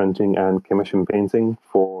 3D printing and commission painting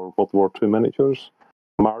for World War II miniatures.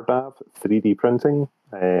 Mardav 3D printing.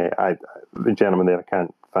 The gentleman there I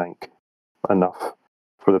can't thank enough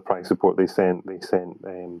for the price support they sent. They sent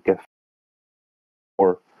gift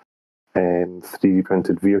for 3D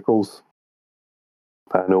printed vehicles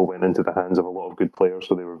that I know went into the hands of a lot of good players,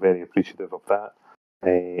 so they were very appreciative of that.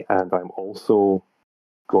 And I'm also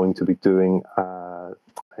going to be doing a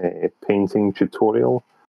painting tutorial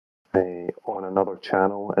on another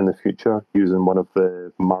channel in the future using one of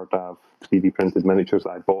the Mardav 3D printed miniatures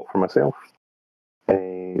that I bought for myself.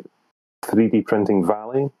 3D Printing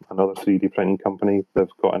Valley, another 3D printing company, they've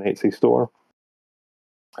got an Etsy store.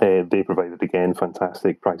 They provided, again,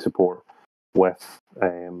 fantastic price support with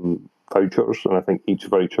vouchers, and I think each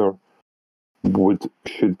voucher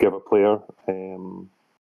should give a player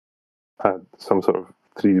some sort of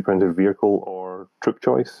 3D printed vehicle or troop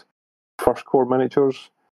choice. First Core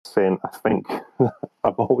Miniatures sent, I think,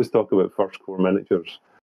 I've always talked about First Core Miniatures.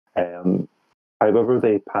 However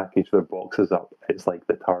they package their boxes up, it's like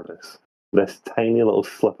the TARDIS. This tiny little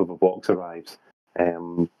slip of a box arrives,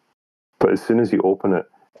 but as soon as you open it,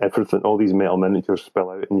 everything, all these metal miniatures spill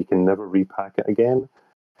out, and you can never repack it again.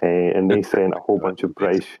 And they sent a whole bunch of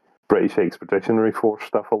British Expeditionary Force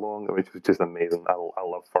stuff along, which was just amazing. I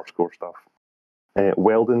love First Core stuff.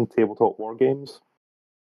 Weldon Tabletop Wargames,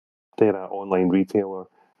 they're an online retailer,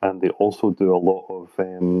 and they also do a lot of,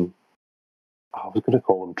 I was going to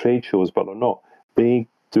call them trade shows, but they're not. They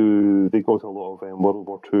go to a lot of World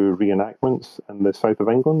War II reenactments in the south of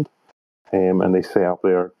England, and they set up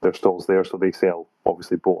their stalls there. So they sell,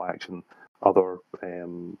 obviously, bolt action, other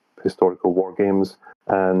historical war games,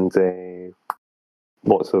 and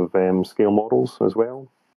lots of scale models as well.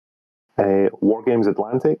 War Games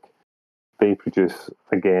Atlantic, they produce,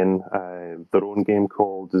 again, their own game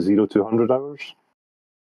called 0200 Hours.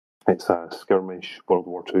 It's a skirmish World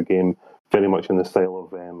War II game, very much in the style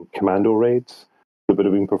of commando raids that would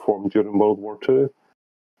have been performed during World War II.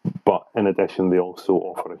 But in addition, they also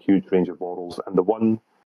offer a huge range of models. And the one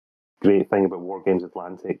great thing about War Games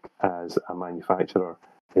Atlantic as a manufacturer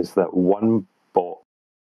is that one bought,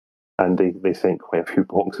 and they sent quite a few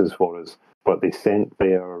boxes for us, but they sent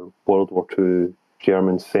their World War II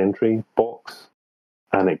German Sentry box,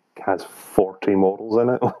 and it has 40 models in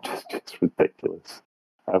it, which is just ridiculous.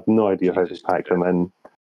 I have no idea how they packed them in.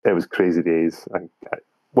 It was crazy days.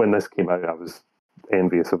 When this came out, I was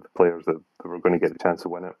envious of the players that were going to get the chance to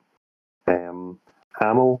win it.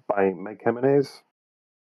 Ammo by Mike Jimenez.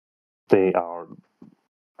 They are,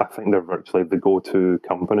 I think they're virtually the go-to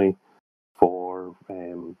company for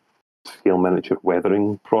scale miniature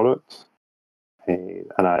weathering products. And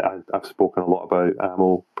I've spoken a lot about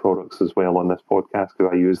ammo products as well on this podcast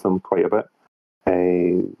because I use them quite a bit.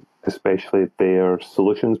 Especially their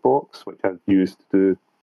solutions box, which I've used to do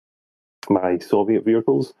my Soviet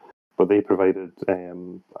vehicles, but they provided a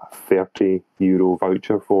 €30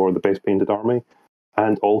 voucher for the best painted army,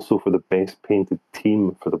 and also for the best painted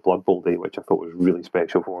team for the Blood Bowl Day, which I thought was really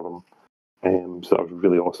special for them. So that was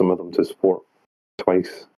really awesome of them to support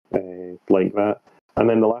twice like that. And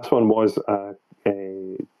then the last one was a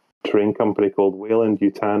terrain company called Wayland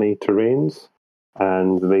Yutani Terrains,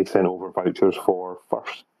 and they sent over vouchers for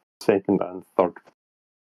first, second, and third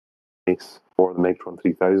place for the Megatron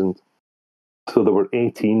 3000. So there were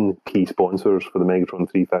 18 key sponsors for the Megatron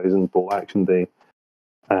 3000 Bolt Action Day,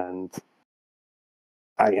 and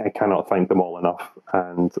I cannot thank them all enough.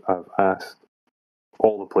 And I've asked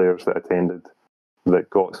all the players that attended that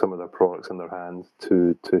got some of their products in their hands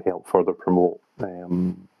to help further promote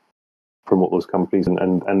those companies,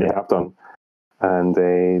 and they have done. And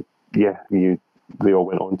they all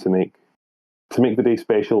went on to make the day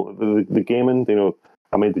special. The gaming,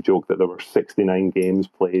 I made the joke that there were 69 games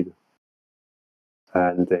played,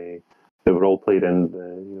 and they were all played in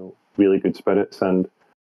the really good spirits, and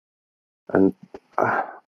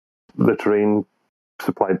the terrain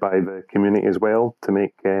supplied by the community as well to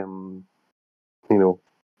make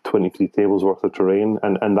 23 tables worth of terrain,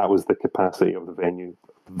 and that was the capacity of the venue.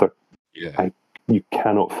 You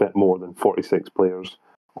cannot fit more than 46 players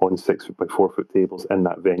on 6 foot by 4 foot tables in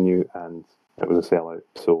that venue, and it was a sellout.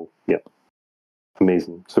 So, yeah,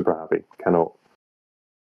 amazing, super happy. Cannot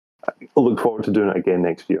look forward to doing it again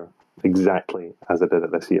next year, exactly as I did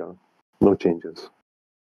it this year. No changes.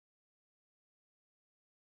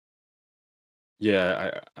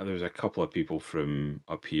 Yeah, there was a couple of people from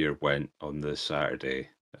up here went on the Saturday,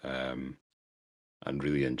 and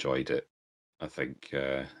really enjoyed it. I think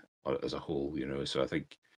as a whole, So I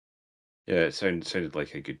think, yeah, it sounded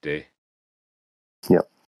like a good day. Yep.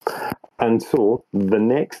 And so the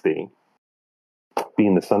next day,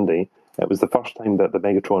 being the Sunday, it was the first time that the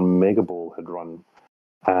Megatron Mega Bowl had run.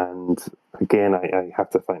 And again, I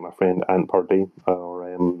have to thank my friend Ant Purdy, or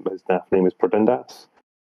his daft name is Perdindas.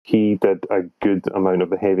 He did a good amount of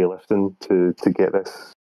the heavy lifting to get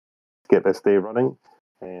this day running.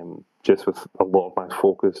 Just with a lot of my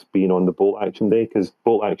focus being on the bolt action day, because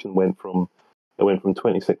bolt action went from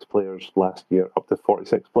 26 players last year up to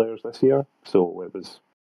 46 players this year. So it was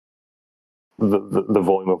the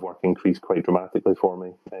volume of work increased quite dramatically for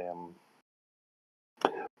me.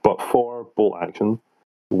 But for bolt action,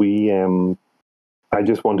 I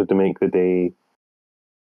just wanted to make the day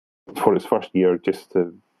for its first year just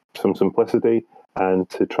to some simplicity and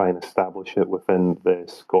to try and establish it within the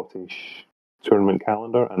Scottish tournament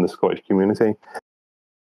calendar and the Scottish community.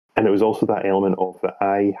 And it was also that element of that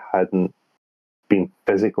I hadn't been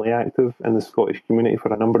physically active in the Scottish community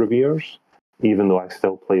for a number of years, even though I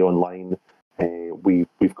still play online.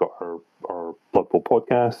 We've got our Blood Bowl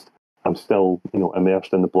podcast. I'm still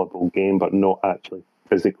immersed in the Blood Bowl game, but not actually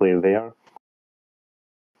physically there.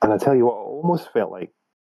 And I tell you what, it almost felt like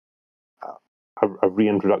a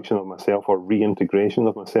reintroduction of myself or reintegration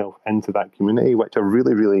of myself into that community, which I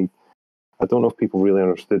really, really, I don't know if people really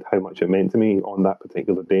understood how much it meant to me on that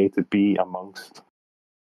particular day to be amongst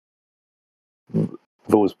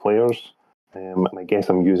those players. And I guess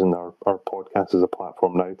I'm using our podcast as a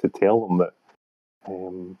platform now to tell them that,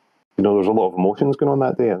 there's a lot of emotions going on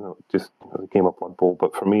that day. And just a game of Blood Bowl.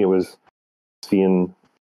 But for me, it was seeing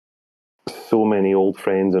so many old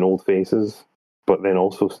friends and old faces, but then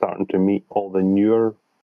also starting to meet all the newer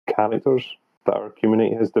characters that our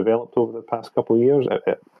community has developed over the past couple of years.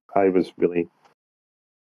 I was really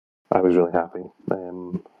happy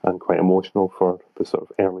and quite emotional for the sort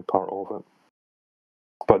of early part of it.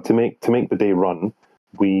 But to make the day run,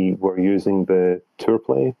 we were using the Tour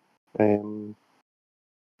Play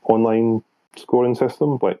online scoring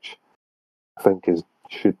system, which I think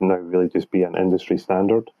should now really just be an industry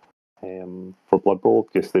standard for Blood Bowl,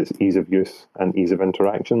 just its ease of use and ease of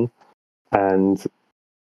interaction. And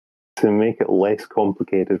to make it less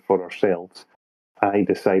complicated for ourselves, I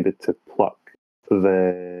decided to pluck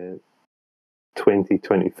the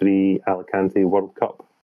 2023 Alicante World Cup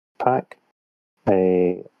pack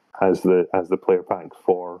as the player pack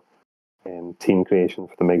for team creation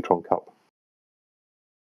for the Megatron Cup.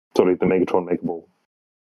 Sorry, the Megatron Mega Bowl.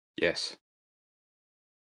 Yes.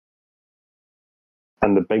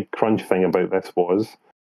 And the big crunch thing about this was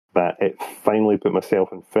that it finally put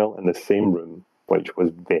myself and Phil in the same room, which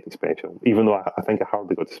was very special. Even though I think I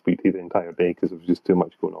hardly got to speak to you the entire day because there was just too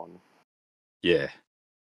much going on. Yeah,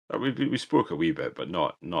 we spoke a wee bit, but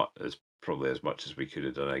not as probably as much as we could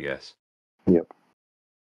have done, I guess. Yep.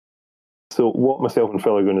 So what myself and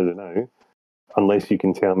Phil are going to do now, unless you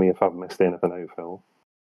can tell me if I've missed anything out, Phil.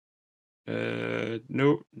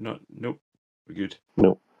 No, nope. We're good.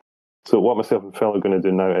 No. So what myself and Phil are going to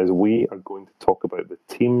do now is we are going to talk about the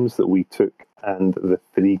teams that we took and the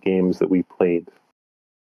 3 games that we played.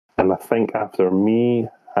 And I think after me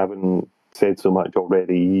having said so much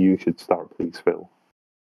already, you should start, please, Phil.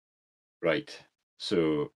 Right.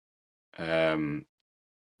 So, do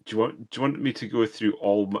you want me to go through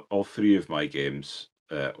all 3 of my games,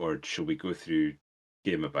 or shall we go through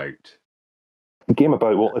game about? Game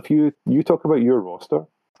about. Well, if you talk about your roster,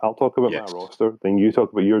 I'll talk about my roster. Then you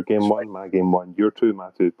talk about your game 1, my game 1, your 2, my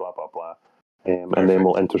 2, blah blah blah, and then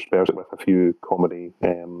we'll intersperse it with a few comedy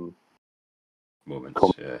moments.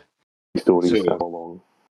 Stories as along.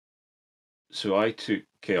 So I took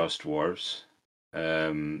Chaos Dwarves.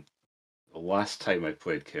 The last time I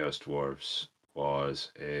played Chaos Dwarves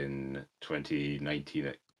was in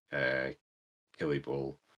 2019 at Killy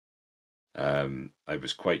Bowl. I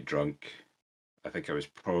was quite drunk. I think I was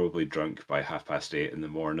probably drunk by 8:30 in the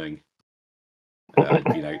morning. I'd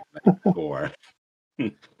been out the night before.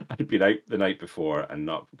 I'd been out the night before and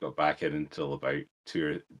not got back in until about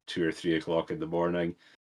 2 or 3 o'clock in the morning,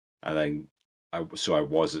 and then I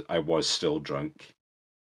was still drunk,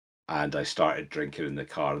 and I started drinking in the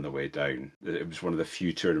car on the way down. It was one of the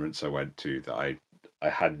few tournaments I went to that I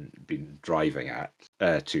hadn't been driving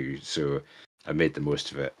to, so I made the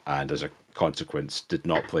most of it, and as a consequence, did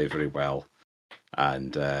not play very well.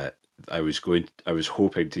 And I was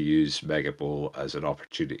hoping to use Mega Bowl as an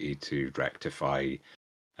opportunity to rectify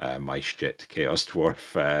my shit Chaos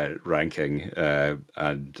Dwarf ranking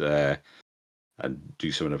and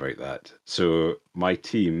do something about that. So my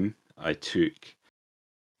team, I took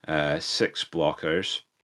 6 blockers,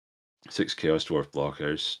 6 Chaos Dwarf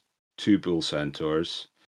blockers, 2 Bull Centaurs,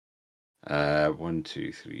 1,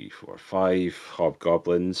 2, 3, 4, 5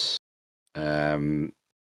 Hobgoblins, 3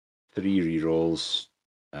 rerolls,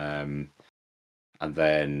 and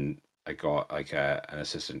then I got like an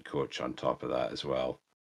assistant coach on top of that as well.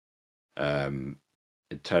 In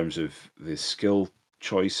terms of the skill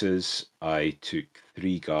choices, I took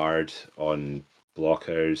 3 guard on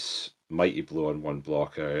blockers, mighty blow on 1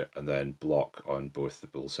 blocker, and then block on both the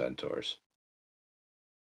bull centaurs.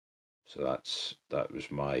 So that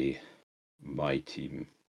was my team.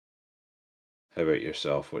 How about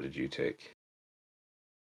yourself? What did you take?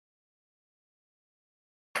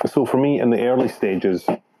 So for me, in the early stages,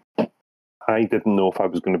 I didn't know if I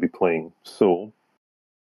was going to be playing. So,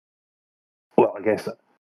 well, I guess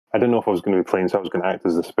I didn't know if I was going to be playing, so I was going to act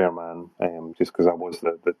as the spare man, just because I was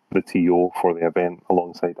the TO for the event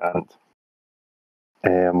alongside Ant.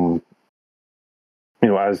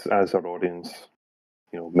 As our audience,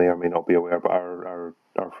 may or may not be aware, but our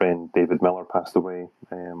friend David Miller passed away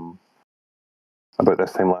about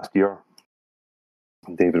this time last year.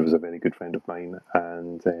 David was a very good friend of mine,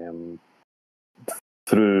 and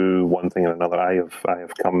through one thing and another, I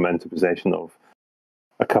have come into possession of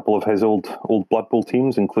a couple of his old Blood Bowl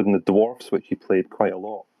teams, including the Dwarfs, which he played quite a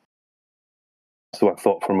lot. So I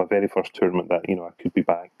thought for my very first tournament that I could be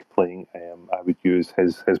back playing, I would use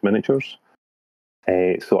his miniatures.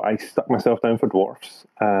 So I stuck myself down for Dwarfs,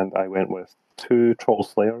 and I went with 2 Troll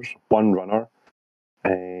Slayers, 1 Runner,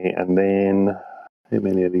 and then how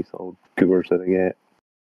many of these little goobers did I get?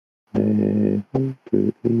 1,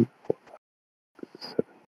 2, 3, 4, 5,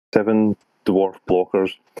 7 Dwarf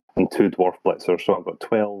Blockers and 2 Dwarf Blitzers. So I've got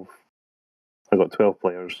 12. I got 12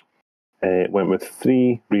 players. Went with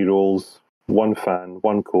 3 rerolls, 1 fan,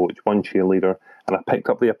 1 coach, 1 cheerleader, and I picked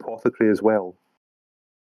up the Apothecary as well.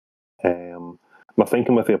 My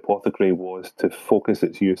thinking with the Apothecary was to focus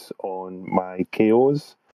its use on my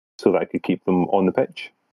KOs so that I could keep them on the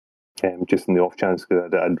pitch, just in the off chance,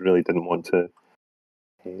 because I really didn't want to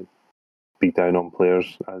be down on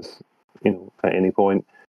players at any point.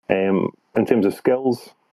 In terms of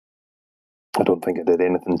skills, I don't think I did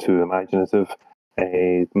anything too imaginative.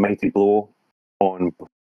 Mighty Blow on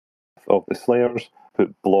of the Slayers,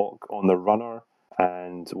 put block on the Runner,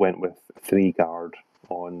 and went with 3 guard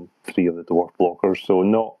on 3 of the Dwarf blockers. So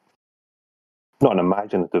not an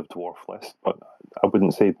imaginative dwarf list, but I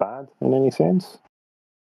wouldn't say bad in any sense.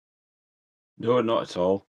 No, not at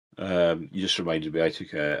all. You just reminded me I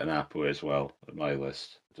took an Apo as well on my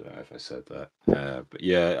list. I don't know if I said that. But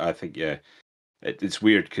yeah, I think, it's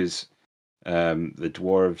weird because the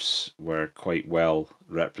dwarves were quite well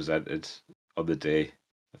represented on the day.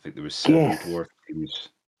 I think there was 7 dwarf teams.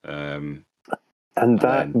 And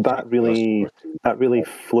that really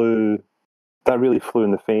flew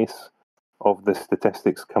in the face of the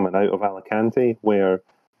statistics coming out of Alicante, where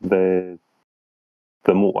I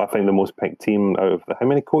think the most picked team out of how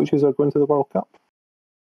many coaches are going to the World Cup?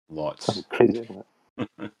 Lots. That's crazy,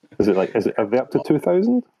 isn't it? Are they up to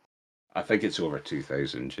 2,000? I think it's over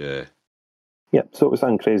 2,000, yeah. Yeah, so it was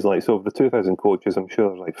sounding crazy. So of the 2,000 coaches, I'm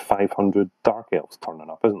sure there's 500 Dark Elves turning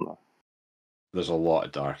up, isn't there? There's a lot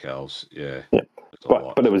of Dark Elves, yeah. Yeah,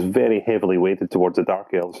 but it was very heavily weighted towards the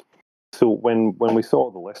Dark Elves. So when we saw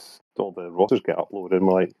the list, all the rosters get uploaded, and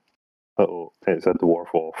we're like, uh-oh, it's a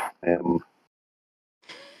dwarf off.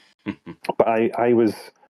 But I was,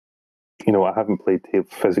 I haven't played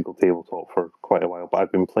physical tabletop for quite a while, but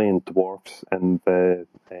I've been playing dwarfs in the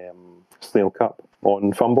Snail Cup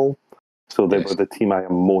on Fumble. So they were the team I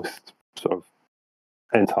am most sort of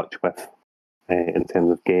in touch with in terms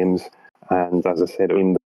of games. And as I said,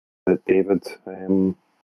 that David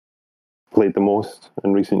played the most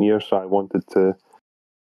in recent years, so I wanted to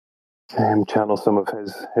channel some of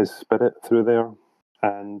his spirit through there.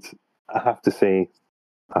 And I have to say,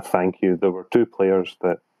 a thank you. There were 2 players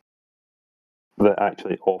that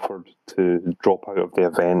actually offered to drop out of the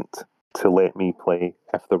event to let me play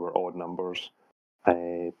if there were odd numbers.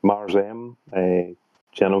 Mars M, a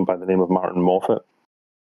gentleman by the name of Martin Moffat,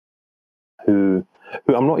 who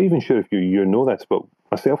I'm not even sure if you know this, but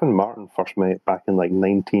myself and Martin first met back in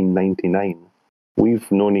 1999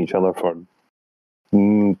 we've known each other for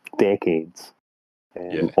decades,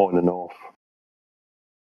 on and off.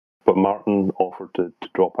 But Martin offered to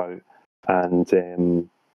drop out, and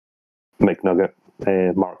McNugget,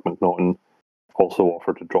 Mark McNaughton, also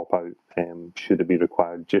offered to drop out. Should it be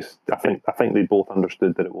required? I think they both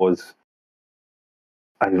understood that it was.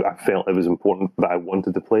 I felt it was important that I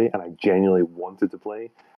wanted to play, and I genuinely wanted to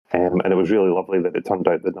play. And it was really lovely that it turned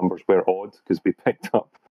out the numbers were odd, because we picked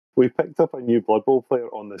up a new Blood Bowl player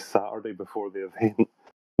on the Saturday before the event.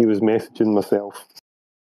 He was messaging myself,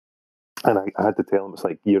 and I had to tell him, it's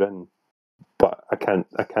like, you're in, but I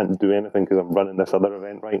can't do anything because I'm running this other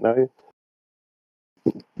event right now.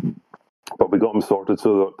 But we got him sorted,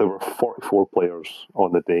 so there were 44 players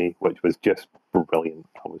on the day, which was just brilliant.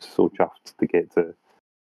 I was so chuffed to get to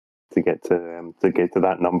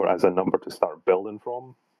that number as a number to start building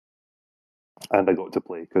from, and I got to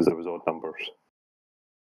play because there was odd numbers.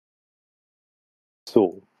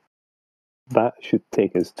 So that should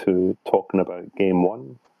take us to talking about game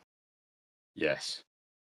one. Yes.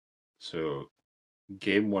 So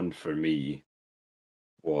game one for me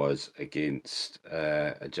was against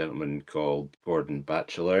a gentleman called Gordon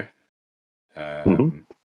Batchelor, who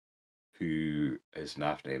his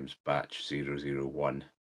NAF name's Batch001.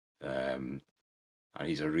 And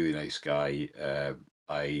he's a really nice guy.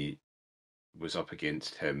 I was up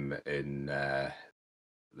against him in the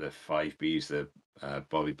 5Bs, the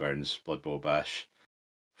Bobby Burns Blood Bowl Bash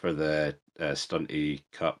for the Stunty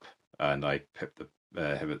Cup, and I pipped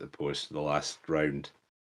him at the post in the last round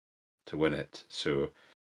to win it. So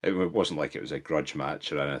it wasn't like it was a grudge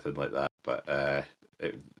match or anything like that, but there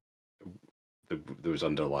was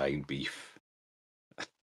underlying beef.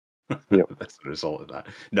 Yep. That's the result of that.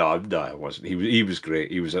 No, it wasn't. He was great.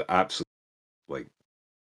 He was absolutely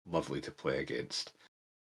lovely to play against.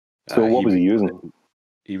 So what was he using?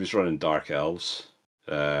 He was running Dark Elves,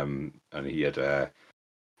 and he had a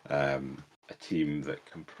team that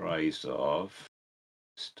comprised of.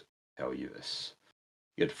 Just tell you this.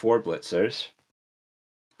 He had 4 blitzers,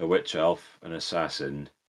 a witch elf, an assassin,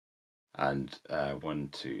 and 1,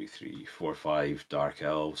 2, 3, 4, 5 dark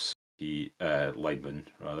elves. Linemen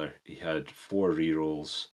rather. He had 4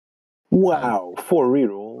 rerolls. Wow, 4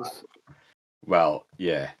 rerolls. Well,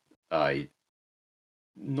 yeah,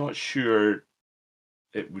 not sure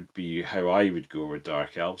it would be how I would go with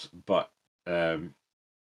dark elves, but to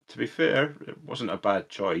be fair, it wasn't a bad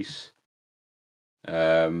choice.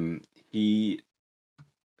 He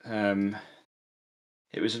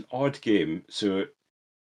it was an odd game, so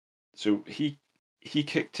he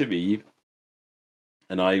kicked to me,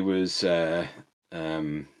 and I was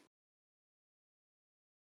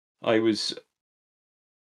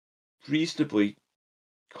reasonably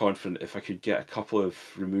confident if I could get a couple of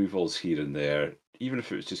removals here and there, even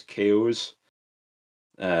if it was just KOs,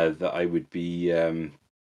 that I would be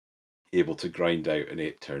able to grind out an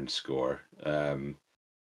 8-turn score.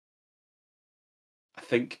 I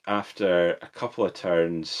think after a couple of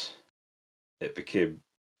turns, it became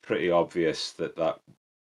pretty obvious that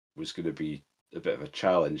was going to be a bit of a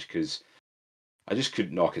challenge, because I just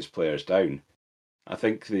couldn't knock his players down. I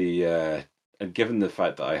think and given the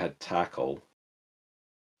fact that I had tackle,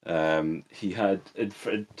 he had in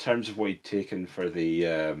terms of what he'd taken for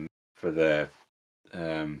the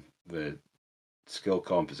skill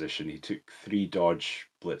composition, he took 3 dodge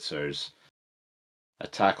blitzers, a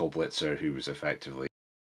tackle blitzer who was effectively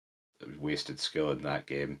wasted skill in that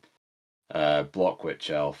game, block witch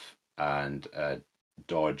elf, and a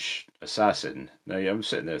dodge assassin. Now I'm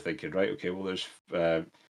sitting there thinking, right, okay, well there's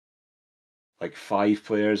like 5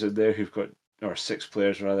 players in there who've got, or 6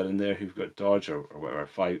 players rather in there who've got dodge, or whatever,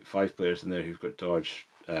 5 players in there who've got dodge.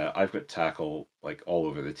 I've got tackle like all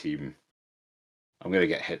over the team. I'm going to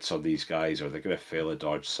get hits on these guys, or they're going to fail a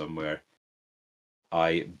dodge somewhere.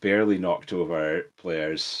 I barely knocked over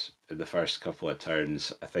players in the first couple of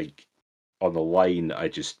turns. I think on the line, I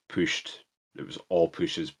just pushed. It was all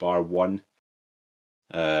pushes, bar 1,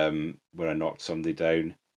 where I knocked somebody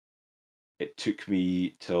down. It took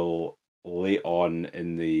me till late on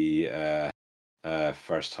in the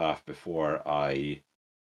first half before I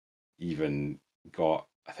even got.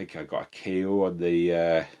 I think I got a KO on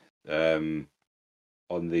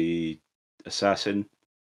the assassin.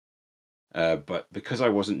 But because I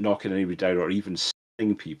wasn't knocking anybody down or even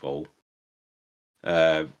stunning people,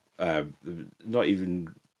 not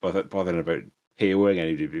even bothering about KOing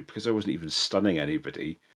anybody, because I wasn't even stunning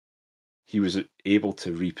anybody, he was able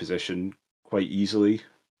to reposition quite easily.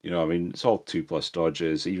 I mean, it's all 2+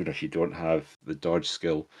 dodges. Even if you don't have the dodge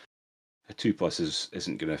skill, a 2+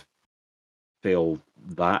 isn't going to fail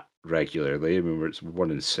that regularly. I mean, it's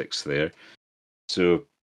 1 in 6 there. So,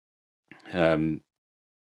 and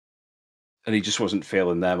he just wasn't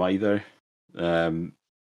failing them either. So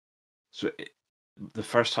the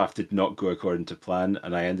first half did not go according to plan,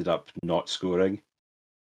 and I ended up not scoring.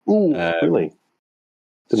 Ooh, really?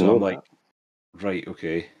 Didn't So know I'm that. like, right,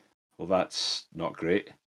 okay, well that's not great.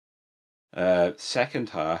 Second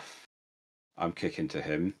half, I'm kicking to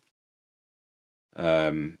him.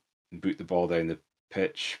 Boot the ball down the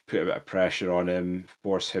pitch, put a bit of pressure on him,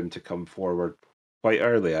 force him to come forward quite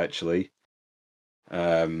early actually.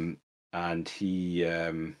 And he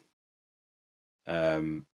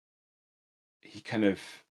kind of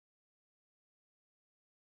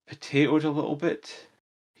potatoed a little bit.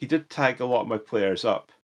 He did tag a lot of my players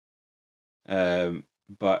up,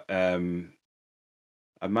 but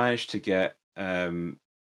I managed to get a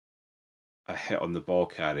hit on the ball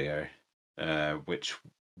carrier, which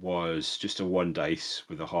was just a 1 dice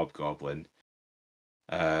with a hobgoblin,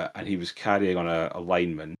 and he was carrying on a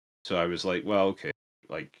lineman. So I was like, well, okay,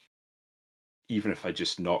 like even if I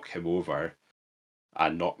just knock him over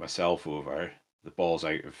and knock myself over, the ball's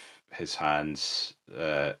out of his hands,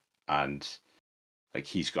 and like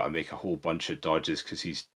he's got to make a whole bunch of dodges because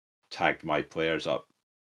he's tagged my players up,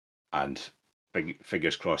 and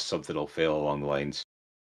fingers crossed something will fail along the lines.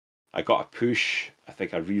 I got a push. I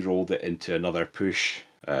think I re-rolled it into another push.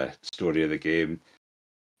 Story of the game.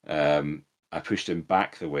 I pushed him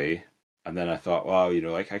back the way, and then I thought, well,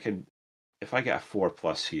 like I can, if I get a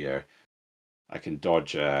 4+ here, I can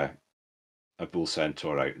dodge a bull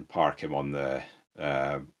centaur out and park him on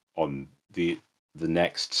on the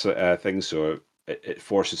next thing. So it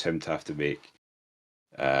forces him to have to make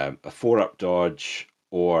a 4-up dodge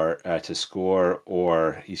or to score,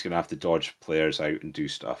 or he's going to have to dodge players out and do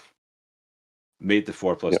stuff. Made the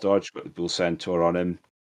 4+ dodge, got the bull centaur on him.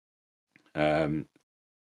 Handed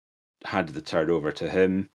the turn over to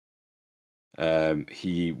him.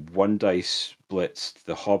 He 1 dice blitzed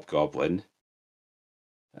the hobgoblin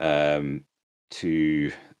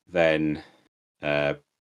to then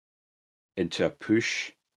into a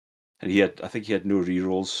push, and I think he had no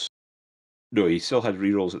rerolls. No, he still had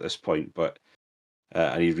rerolls at this point, but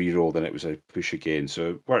and he rerolled and it was a push again.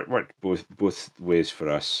 So it worked both ways for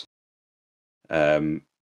us.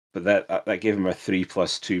 But that gave him a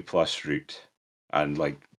 3+2+ route, and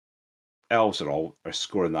like elves are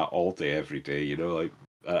scoring that all day, every day. Like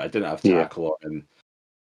I didn't have tackle on him,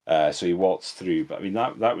 so he waltzed through. But I mean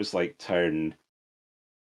that was like turn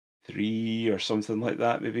 3 or something like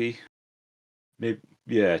that, maybe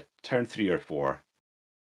yeah, turn 3 or 4.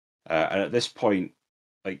 And at this point,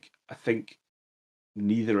 like I think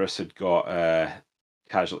neither of us had got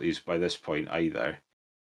casualties by this point either.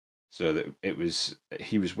 So that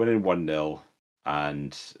he was winning 1-0,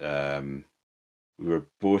 and we were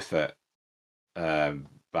both at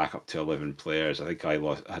back up to 11 players. I think I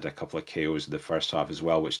had a couple of KOs in the first half as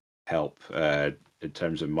well, which helped in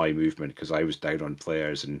terms of my movement because I was down on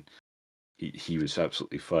players and he was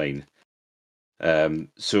absolutely fine.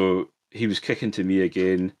 So he was kicking to me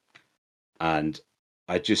again, and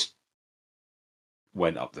I just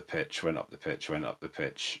went up the pitch.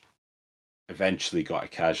 Eventually got a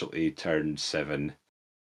casualty, turn 7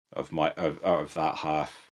 of that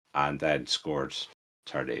half, and then scored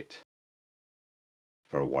turn 8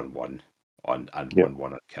 for a 1-1 and 1-1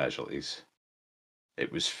 on casualties.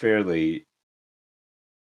 It was fairly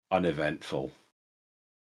uneventful.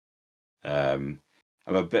 I'm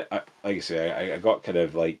a bit, like I say, I got kind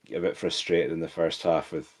of like a bit frustrated in the first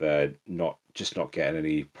half with not getting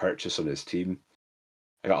any purchase on his team.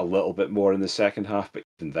 I got a little bit more in the second half, but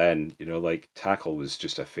even then, like tackle was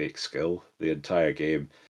just a fake skill the entire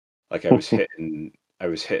game. Like I was hitting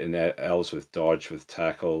elves with dodge with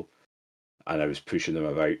tackle, and I was pushing them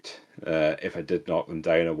about. If I did knock them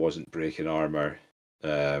down, I wasn't breaking armor.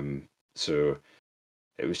 So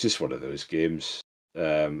it was just one of those games.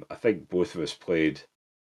 I think both of us played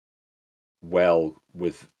well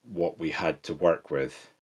with what we had to work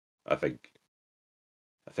with. I think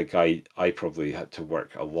I probably had to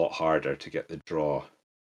work a lot harder to get the draw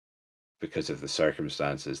because of the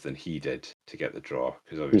circumstances than he did to get the draw,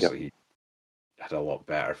 because obviously he had a lot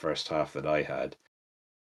better first half than I had.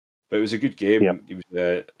 But it was a good game. Yep. He was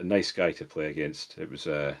a nice guy to play against. It was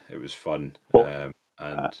fun, Well,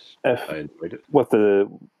 and I enjoyed it. With the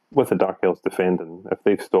Dark Elves defending, if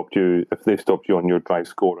they've stopped you on your drive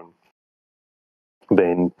scoring,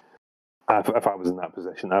 then if I was in that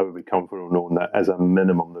position, I would be comfortable knowing that as a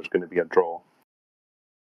minimum there's going to be a draw.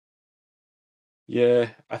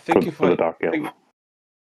 Yeah, I think for the Dark Elf.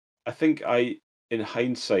 I think in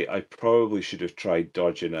hindsight, I probably should have tried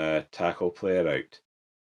dodging a tackle player out.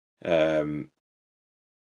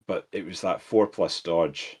 but it was that 4+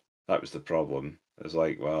 dodge. That was the problem. I was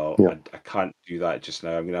like, well, Yeah. I can't do that just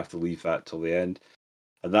now. I'm going to have to leave that till the end.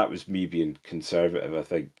 And that was me being conservative, I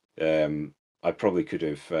think. I probably could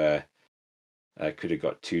have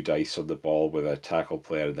got 2 dice on the ball with a tackle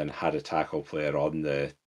player, and then had a tackle player on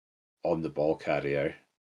the ball carrier,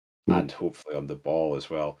 and hopefully on the ball as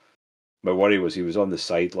well. My worry was he was on the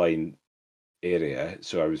sideline area,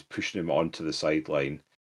 so I was pushing him onto the sideline,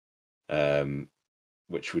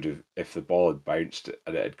 which would have, if the ball had bounced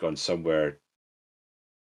and it had gone somewhere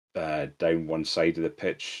down one side of the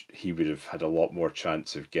pitch, he would have had a lot more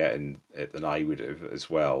chance of getting it than I would have as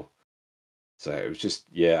well. So it was just,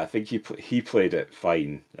 I think he played it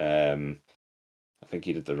fine. I think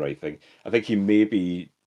he did the right thing. I think he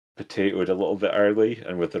maybe potatoed a little bit early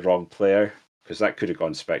and with the wrong player, because that could have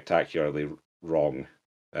gone spectacularly wrong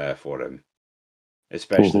for him,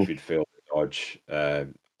 especially if he'd failed to dodge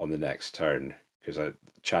on the next turn, because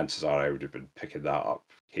chances are I would have been picking that up,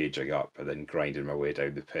 caging up, and then grinding my way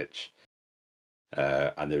down the pitch.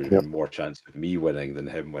 And there would have been more chance of me winning than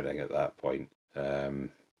him winning at that point.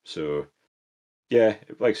 So, yeah,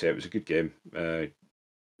 like I say, it was a good game.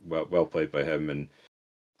 Well played by him, and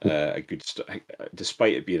a good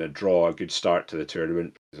despite it being a draw, a good start to the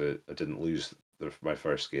tournament, because I didn't lose my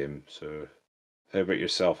first game. So, how about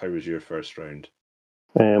yourself? How was your first round?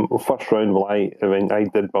 First round, I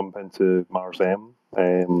did bump into Mars M.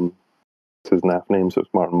 It's his NAF name, so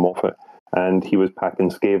it's Martin Moffat, and he was packing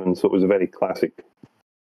Skaven, so it was a very classic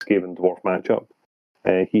Skaven dwarf matchup.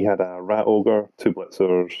 He had a Rat Ogre, 2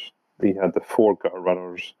 Blitzers, he had the 4 Gutter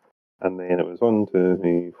Runners, and then it was 1, 2,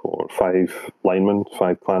 3, 4, 5 linemen,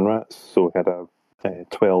 5 clan rats, so he had a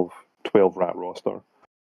 12 rat roster.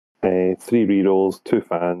 3 rerolls, 2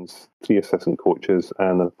 fans, 3 assistant coaches,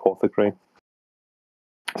 and an apothecary.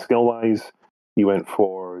 Skill-wise, he went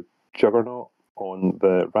for Juggernaut on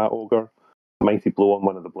the Rat Ogre, Mighty Blow on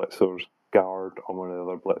one of the Blitzers, Guard on one of the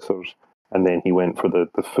other Blitzers, and then he went for the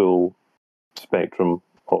full spectrum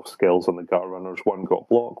of skills on the Gutter Runners. 1 got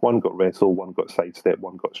Block, 1 got Wrestle, 1 got Sidestep,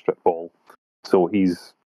 1 got Strip Ball. So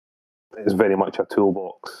it's very much a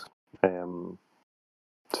toolbox Skaven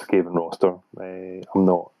roster. I'm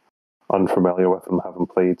not unfamiliar with him, having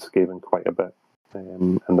played Skaven quite a bit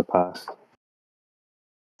in the past.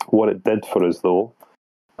 What it did for us, though,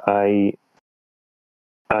 I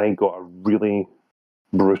got a really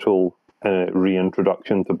brutal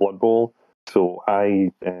reintroduction to Blood Bowl. So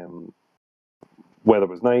weather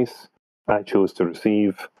was nice. I chose to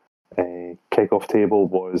receive. Kickoff table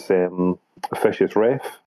was Officious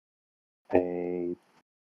Ref. It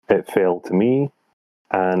fell to me,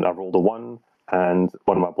 and I rolled a 1, and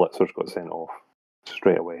one of my blitzers got sent off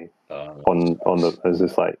straight away. On the, it's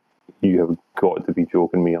just like, you have got to be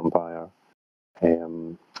joking me, umpire.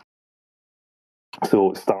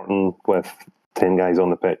 So starting with 10 guys on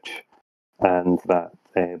the pitch, and that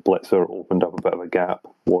blitzer opened up a bit of a gap,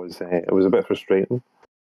 it was a bit frustrating.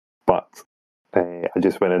 But I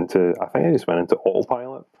just went into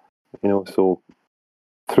autopilot, so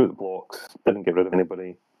through the blocks, didn't get rid of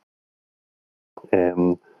anybody.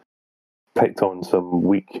 Picked on some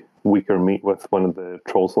weaker meat with one of the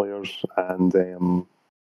troll slayers, and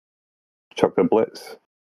chucked a blitz.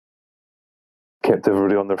 Kept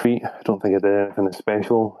everybody on their feet. I don't think I did anything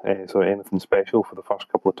special. Anything special for the first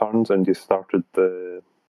couple of turns, and just started the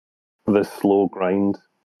slow grind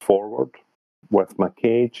forward with my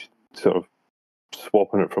cage, sort of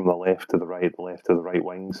swapping it from the left to the right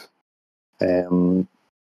wings.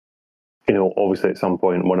 Obviously at some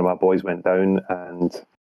point one of my boys went down, and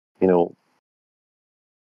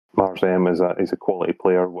Mars M is a quality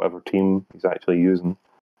player, whatever team he's actually using.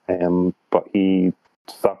 But he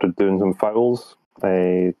started doing some fouls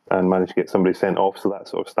and managed to get somebody sent off, so that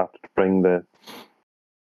sort of started to bring the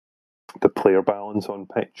player balance on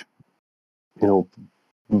pitch,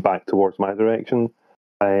 back towards my direction.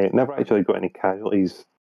 I never actually got any casualties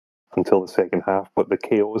until the second half, but the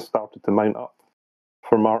KOs started to mount up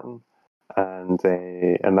for Martin, and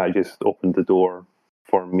that just opened the door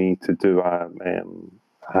for me to do a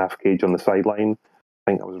half cage on the sideline.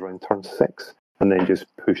 I think that was around turn 6, and then just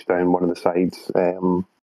push down one of the sides, and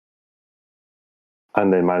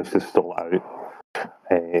then managed to stall it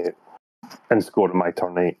out and score on my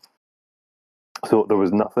turn 8. So there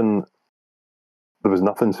was nothing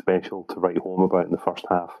special to write home about in the first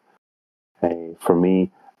half for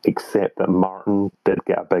me, except that Martin did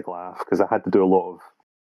get a big laugh, because I had to do a lot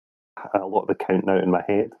of the counting out in my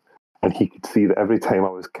head, and he could see that every time I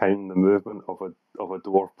was counting the movement of a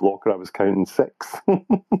dwarf blocker, I was counting 6.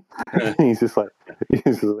 he's just like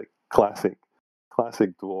classic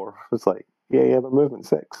dwarf. It's like, yeah, the movement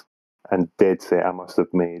 6. and dead set, I must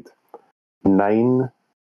have made 9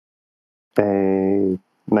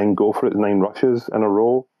 go for it, 9 rushes in a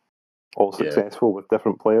row, all successful with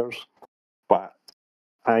different players. But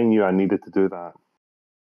I knew I needed to do that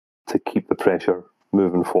to keep the pressure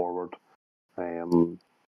moving forward. It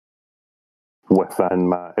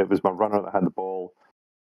was my runner that had the ball.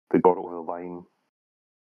 They got it over the line.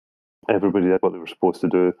 Everybody did what they were supposed to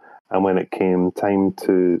do. And when it came time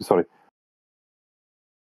to,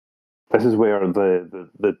 this is where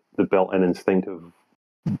the built-in instinctive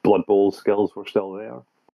Blood Bowl skills were still there.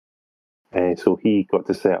 So he got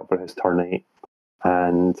to set up for his turn 8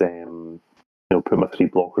 and put my 3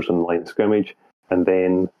 blockers on the line of scrimmage, and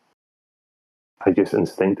then I just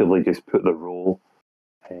instinctively just put the roll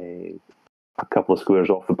a couple of squares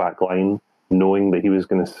off the back line, knowing that he was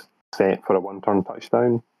going to set for a 1-turn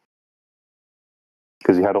touchdown,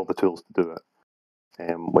 because he had all the tools to do it,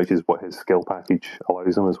 which is what his skill package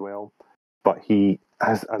allows him as well. But he,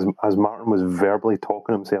 as Martin was verbally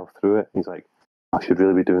talking himself through it, he's like, I should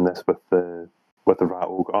really be doing this with the rat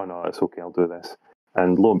ogre. Oh no, it's okay, I'll do this.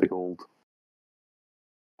 And lo and behold,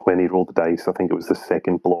 when he rolled the dice, I think it was the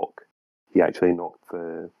second block, he actually knocked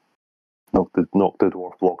the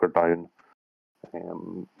dwarf blocker down,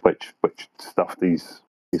 which stuffed his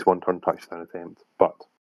 1-turn touchdown attempt. But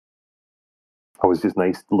I was just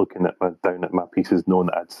nice looking down at my pieces, knowing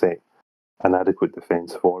that I'd set an adequate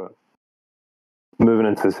defence for it. Moving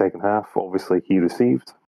into the second half, obviously he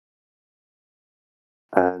received,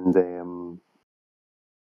 and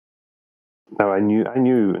now I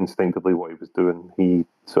knew instinctively what he was doing. He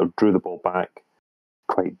sort of drew the ball back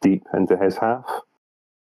quite deep into his half,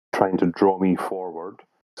 trying to draw me forward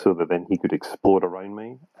so that then he could explode around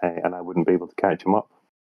me and I wouldn't be able to catch him up.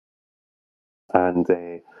 And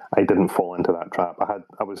I didn't fall into that trap.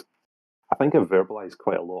 I think I verbalized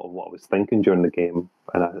quite a lot of what I was thinking during the game,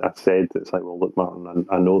 and I said, it's like, well, look, Martin,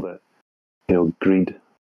 I know that greed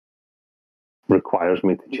requires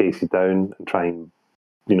me to chase you down and try and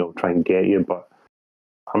get you, but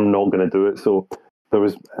I'm not going to do it. So there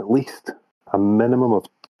was at least a minimum of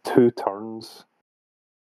 2 turns.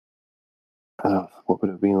 What would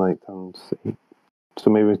it have been like turns? So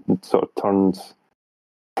maybe sort of turns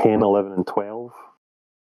 10, 11, and 12,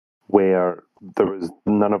 where there was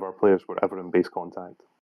none of our players were ever in base contact,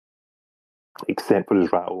 except for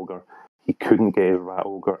his rat ogre. He couldn't get his rat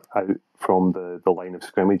ogre out from the line of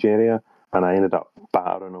scrimmage area, and I ended up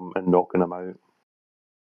battering him and knocking him out.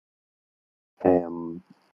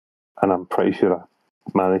 And I'm pretty sure I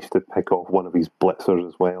managed to pick off one of his blitzers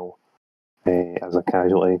as well as a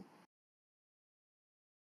casualty.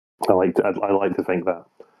 I like to think that.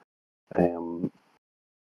 And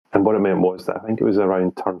what it meant was that I think it was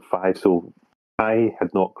around turn 5, so I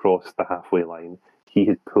had not crossed the halfway line. He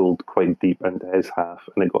had pulled quite deep into his half,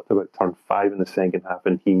 and it got to about turn 5 in the second half,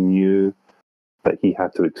 and he knew that he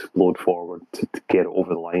had to explode forward to get it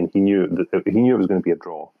over the line. He knew it was going to be a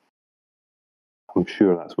draw. I'm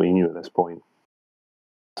sure that's what he knew at this point.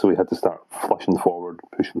 So he had to start flushing forward,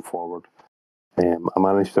 pushing forward. I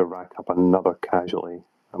managed to rack up another casualty,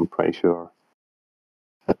 I'm pretty sure,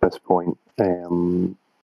 at this point.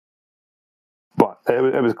 But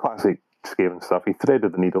it was classic Skaven stuff. He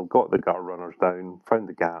threaded the needle, got the guard runners down, found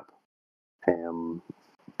the gap.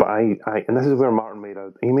 But and this is where Martin made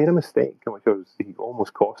a mistake, which he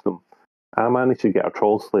almost cost him. I managed to get a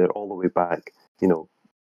Troll Slayer all the way back. He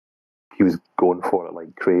was going for it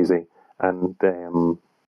like crazy, and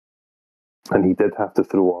he did have to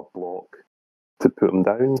throw a block to put him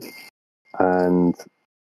down. And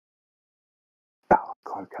oh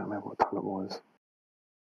god, I can't remember what turn it was.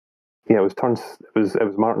 Yeah, it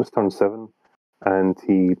was Martin's turn 7, and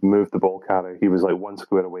he moved the ball carrier. He was like 1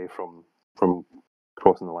 square away from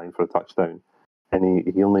crossing the line for a touchdown,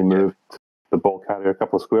 and he only moved the ball carrier a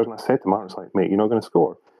couple of squares. And I said to Martin, "It's like, mate, you're not going to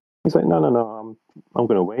score." He's like, "No, I'm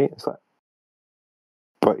going to wait." It's like,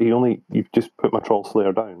 but you've just put my Troll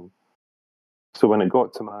Slayer down. So when it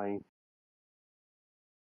got to my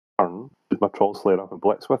turn, my Troll Slayer up and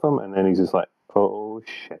blitz with him, and then he's just like, "Oh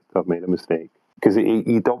shit, I've made a mistake." Because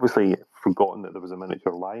he'd obviously forgotten that there was a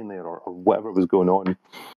miniature line there, or whatever was going on.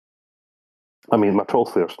 I mean, my Troll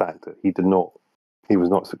Slayer stacked it. He was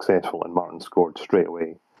not successful, and Martin scored straight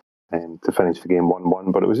away to finish the game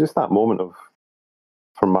 1-1. But it was just that moment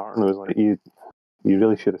for Martin, it was like, you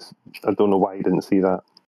really should have. I don't know why he didn't see that.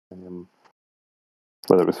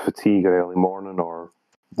 Whether it was fatigue or early morning or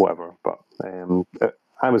whatever, but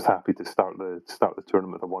I was happy to start the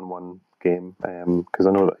tournament with a 1-1 game, because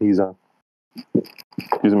I know that he's a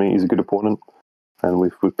good opponent, and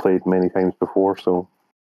we've played many times before, so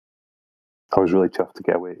I was really chuffed to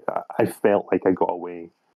get away. I felt like I got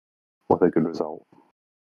away with a good result.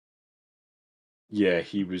 Yeah,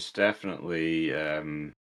 he was definitely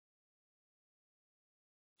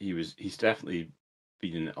he's definitely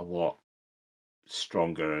been a lot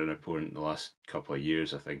stronger an opponent the last couple of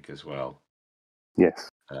years, I think, as well. Yes.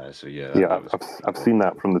 So yeah, Yeah, that was I've seen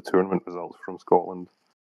that from the tournament results from Scotland.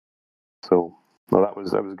 So no, that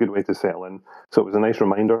was a good way to settle in. So it was a nice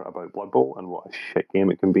reminder about Blood Bowl and what a shit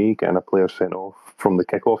game it can be, getting a player sent off from the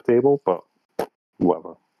kickoff table. But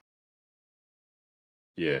whatever.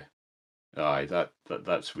 Yeah. Aye,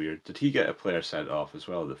 that's weird. Did he get a player sent off as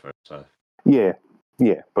well the first half? Yeah,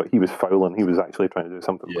 but he was fouling. He was actually trying to do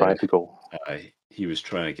something Yeah. practical. Aye, he was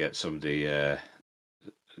trying to get somebody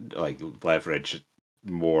like leverage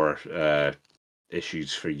more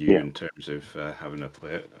issues for you in terms of having a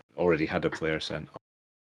player already had a player sent off.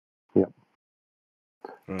 Yeah.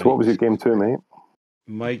 Right. So what was your game 2, mate?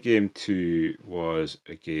 My game 2 was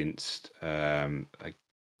against a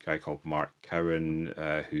guy called Mark Cowan,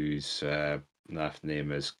 whose last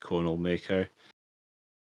name is Conal Maker.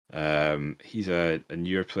 He's a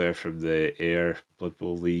newer player from the Air Blood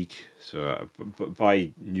Bowl League. So, but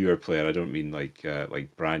by newer player, I don't mean like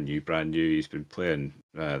brand new. Brand new. He's been playing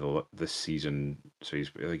this season, so I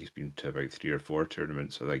think he's been to about 3 or 4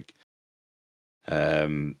 tournaments. I think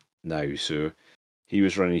now. So he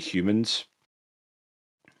was running humans.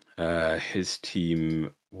 His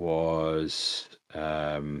team was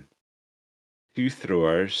 2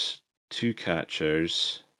 throwers, 2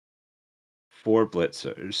 catchers, 4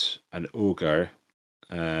 blitzers, an ogre,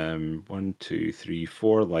 1, 2, 3,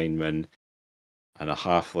 4 linemen, and a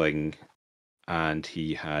halfling, and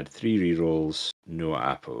he had 3 rerolls, no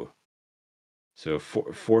Apo. So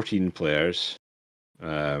 14 players,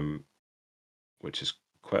 which is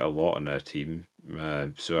quite a lot on a team.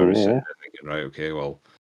 So I was sitting there thinking, right, okay, well,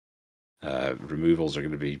 removals are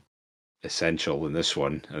going to be essential in this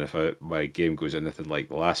one, and if my game goes anything like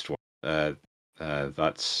the last one,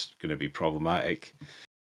 that's going to be problematic.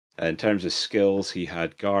 In terms of skills, he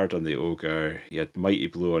had guard on the ogre, he had mighty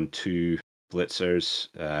blow on 2 blitzers,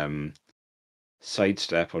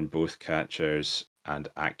 sidestep on both catchers, and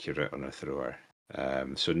accurate on a thrower.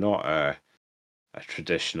 So not a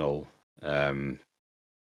traditional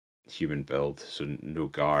human build, so no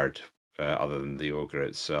guard other than the ogre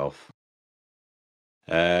itself.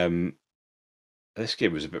 This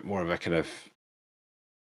game was a bit more of a kind of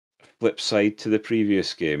flip side to the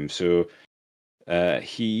previous game. So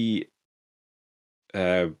he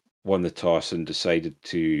won the toss and decided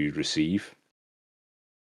to receive.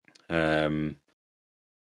 We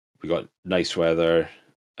got nice weather.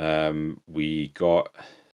 We got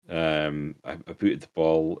I booted the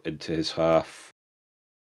ball into his half.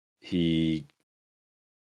 He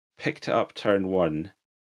picked it up turn 1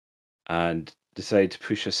 and decided to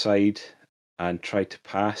push aside and tried to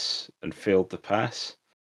pass and failed the pass.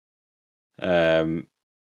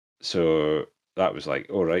 So that was like,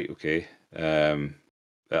 all right, okay. It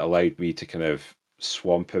allowed me to kind of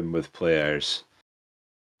swamp him with players,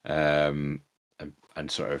 and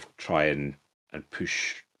sort of try and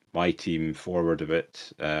push my team forward a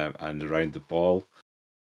bit and around the ball.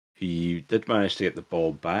 He did manage to get the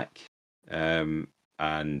ball back, and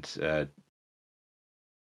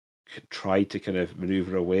tried to kind of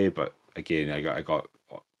maneuver away, but again, I got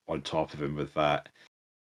on top of him with that.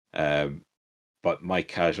 But my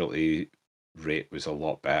casualty rate was a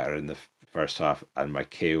lot better in the first half, and my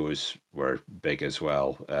KOs were big as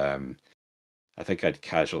well. I think I'd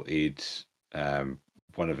casualtied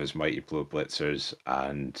one of his mighty blow blitzers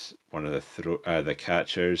and one of the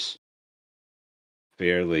catchers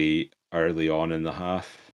fairly early on in the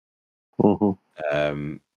half.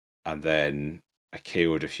 And then I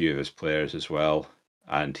KO'd a few of his players as well,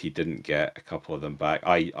 and he didn't get a couple of them back.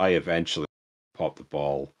 I eventually popped the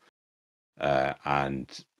ball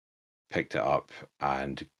and picked it up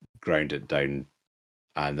and ground it down,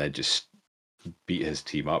 and then just beat his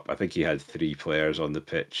team up. I think he had 3 players on the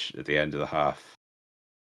pitch at the end of the half,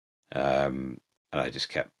 and I just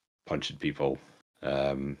kept punching people.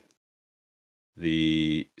 So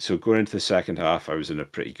going into the second half, I was in a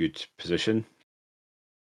pretty good position.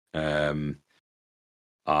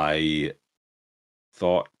 I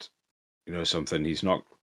thought, something. He's not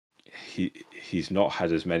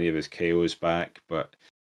had as many of his KOs back, but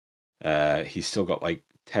he's still got like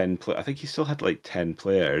 10. I think he still had like 10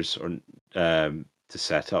 players or to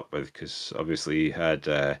set up with, because obviously he had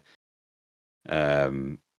the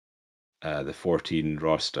 14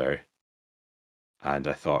 roster, and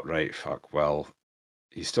I thought, right, fuck, well,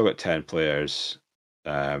 he's still got 10 players.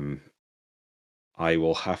 I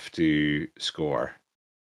will have to score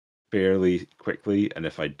fairly quickly, and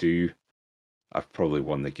if I do, I've probably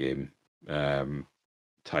won the game.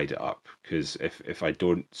 tied it up, because if I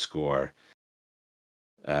don't score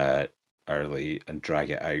early and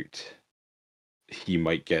drag it out, he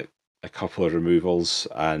might get a couple of removals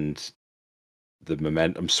and the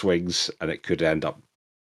momentum swings, and it could ended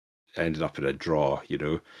up in a draw,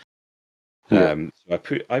 So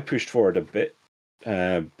I pushed forward a bit,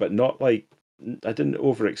 but not like I didn't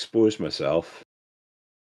overexpose myself.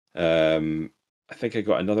 I think I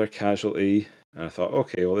got another casualty, and I thought,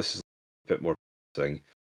 okay, well, this is a bit more thing.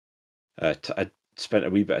 I spent a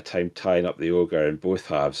wee bit of time tying up the ogre in both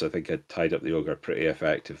halves. I think I tied up the ogre pretty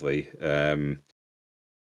effectively.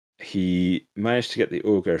 He managed to get the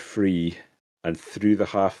ogre free and threw the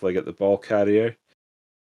halfling at the ball carrier.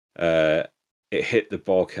 It hit the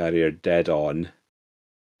ball carrier dead on,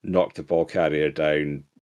 knocked the ball carrier down,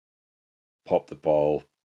 popped the ball.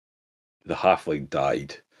 The halfling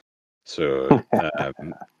died. So,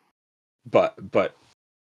 but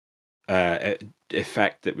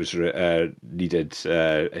effect that was needed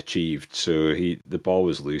achieved. So the ball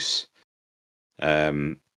was loose.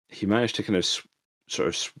 He managed to kind of sort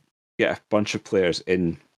of get a bunch of players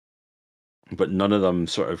in, but none of them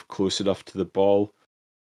sort of close enough to the ball.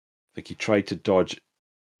 Like, he tried to dodge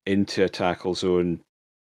into a tackle zone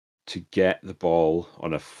to get the ball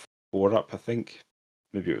on a 4-up, I think.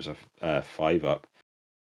 Maybe it was a 5-up.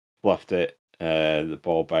 Fluffed it. The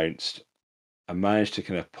ball bounced. I managed to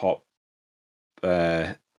kind of pop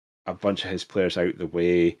a bunch of his players out the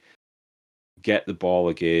way, get the ball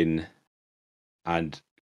again, and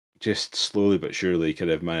just slowly but surely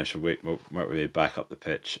kind of managed to work my way back up the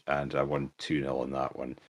pitch, and I won 2-0 on that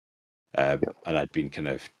one. And I'd been kind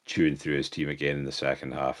of chewing through his team again in the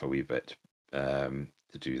second half a wee bit to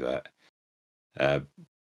do that.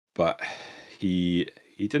 But he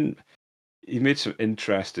didn't. He made some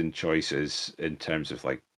interesting choices in terms of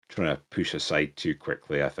like trying to push aside too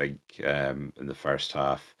quickly, I think, in the first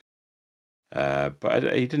half. But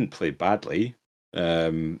he didn't play badly.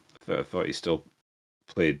 I thought he still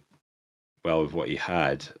played well with what he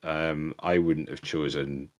had. I wouldn't have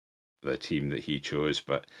chosen the team that he chose,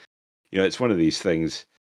 but it's one of these things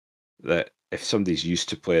that if somebody's used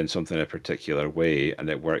to playing something a particular way and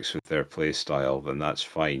it works with their play style, then that's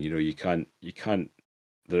fine. You can't.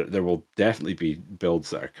 There will definitely be builds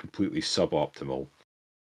that are completely suboptimal.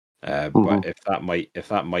 But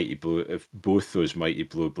if both those mighty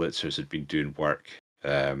blow blitzers had been doing work,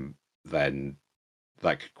 then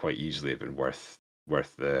that could quite easily have been worth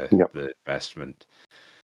the investment.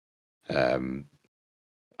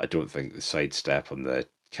 I don't think the sidestep on the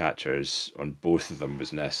catchers on both of them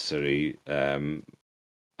was necessary, and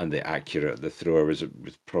the accurate the thrower was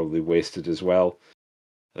probably wasted as well.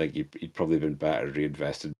 I think he'd probably been better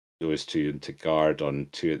reinvested those two into guard on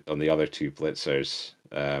the other two blitzers,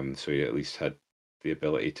 so he at least had the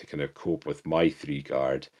ability to kind of cope with my 3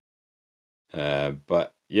 guard.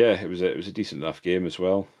 But yeah, it was a decent enough game as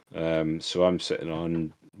well. So I'm sitting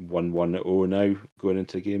on 1-1-0 now, going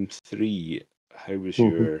into game 3. How was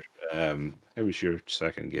your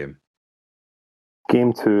second game?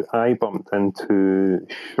 Game 2, I bumped into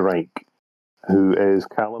Shrike, who is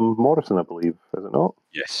Callum Morrison, I believe, is it not?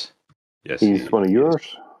 Yes. He's one of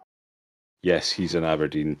yours? Yes, he's an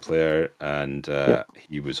Aberdeen player, and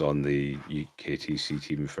he was on the UKTC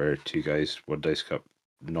team for Two Guys One Dice Cup,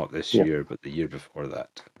 not this year, but the year before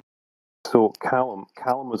that. So Callum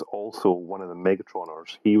was also one of the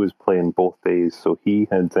Megatroners. He was playing both days, so he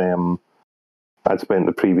had I'd spent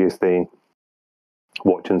the previous day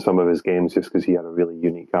watching some of his games just because he had a really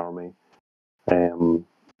unique army, and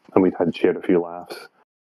we'd had shared a few laughs.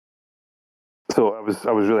 So I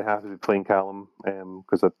was really happy to be playing Callum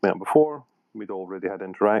because I'd met him before. We'd already had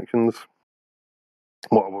interactions.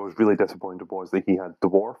 What I was really disappointed was that he had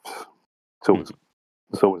dwarfs, so it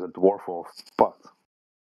was a dwarf off. But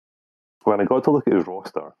when I got to look at his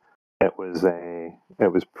roster, it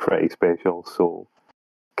was pretty special. So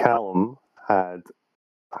Callum had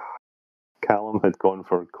gone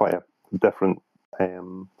for quite a different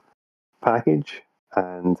package,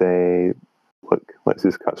 and look, let's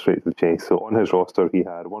just cut straight to the chase. So on his roster, he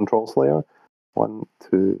had 1 Troll Slayer, 1,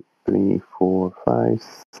 2, 3, 4, 5,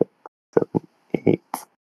 6, 7,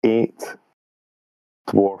 8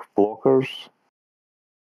 dwarf blockers,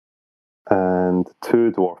 and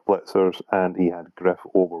 2 dwarf blitzers, and he had Griff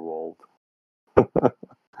overwalled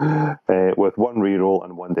with 1 reroll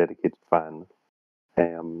and 1 dedicated fan.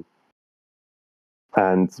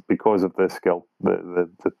 And because of the skill, the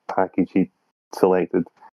package he selected,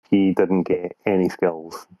 he didn't get any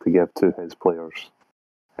skills to give to his players.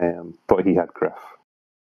 But he had Griff,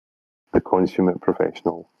 the consummate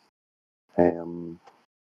professional.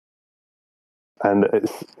 And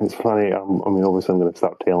it's funny. I mean, obviously, I'm going to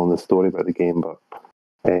start telling the story about the game, but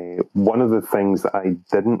one of the things that I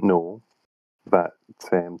didn't know that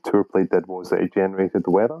Tourplay did was that it generated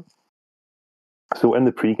the weather. So in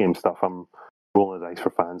the pre-game stuff, I'm rolling the dice for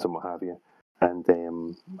fans and what have you. And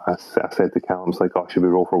I said to Callum, it's like, oh, should we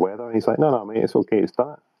roll for weather? And he's like, no, mate, it's okay, it's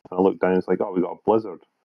that. And I looked down, it's like, oh, we got a blizzard.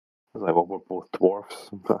 I was like, well, we're both dwarfs.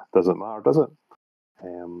 Doesn't matter, does it?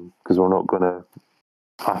 Because we're not going to...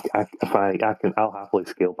 I'll happily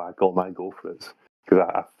scale back all my go for it. Because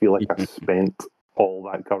I feel like I spent all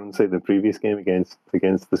that currency the previous game against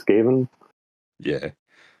the Skaven. Yeah.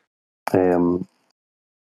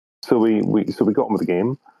 So we got on with the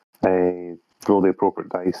game, rolled the appropriate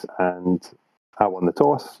dice, and I won the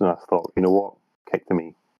toss. And I thought, you know what, kick to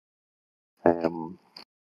me.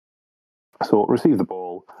 So received the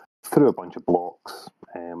ball, threw a bunch of blocks.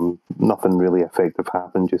 Nothing really effective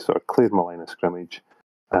happened. Just sort of cleared my line of scrimmage,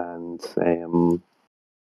 and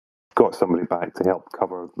got somebody back to help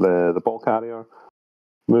cover the ball carrier.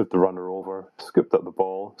 Moved the runner over, scooped up the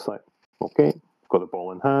ball. It's like, okay, got the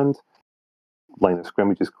ball in hand. Line of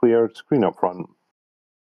scrimmage is cleared. Screen up front.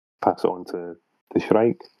 Pass it on to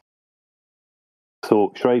Shrike.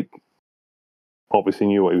 So Shrike obviously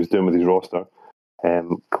knew what he was doing with his roster.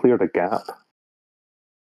 Cleared a gap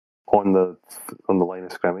on the line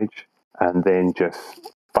of scrimmage, and then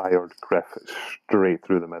just fired Griff straight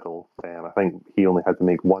through the middle. I think he only had to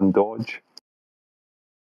make one dodge,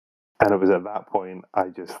 and it was at that point I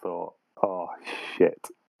just thought, oh shit,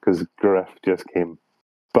 because Griff just came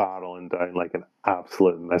barreling down like an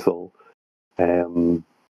absolute missile.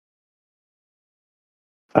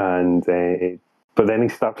 But then he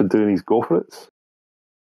started doing his go for it,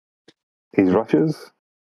 his rushes.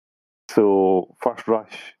 So first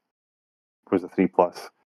rush was a 3+,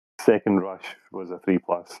 second rush was a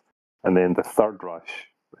 3+, and then the third rush,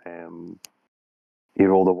 he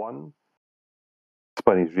rolled a 1,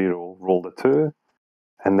 spun his reroll, rolled a 2,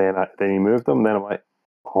 and then he moved them. Then I'm like,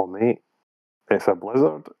 oh mate, it's a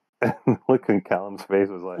blizzard. And look on Callum's face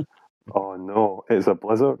was like, oh no, it's a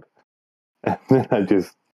blizzard. And then I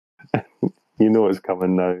just, you know it's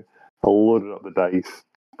coming now. I loaded up the dice,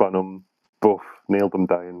 spun them, both nailed them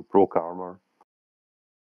down, broke armor.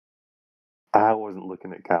 I wasn't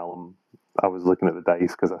looking at Callum. I was looking at the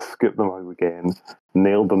dice because I scooped them out again,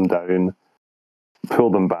 nailed them down,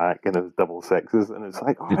 pulled them back, and it was double sixes. And it's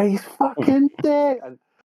like, oh, he's fucking dead.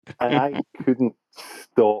 And I couldn't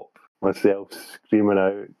stop myself screaming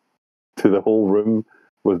out to the whole room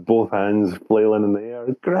with both hands flailing in the air.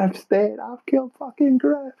 Griff's dead. I've killed fucking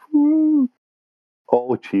Griff. Woo!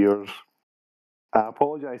 All cheers. I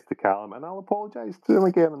apologise to Callum, and I'll apologise to him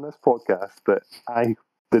again on this podcast that I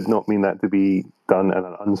did not mean that to be done in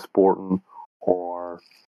an unsporting or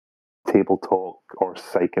table talk or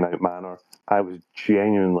psyching out manner. I was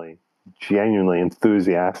genuinely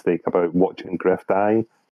enthusiastic about watching Griff die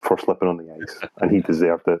for slipping on the ice, and he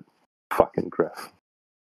deserved it. Fucking Griff.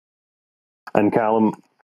 And Callum,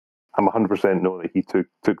 I'm 100% know that he took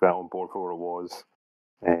that on board for what it was,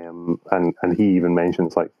 and he even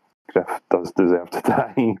mentions like Griff does deserve to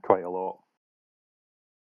die quite a lot.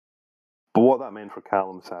 But what that meant for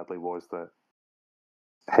Callum, sadly, was that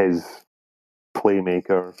his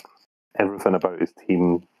playmaker, everything about his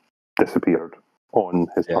team disappeared on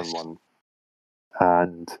his turn one.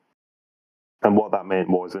 And what that meant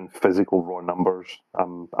was in physical raw numbers,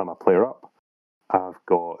 I'm a player up. I've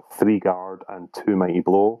got 3 guard and 2 mighty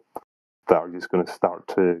blow that are just going to start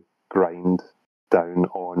to grind down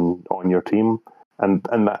on your team. And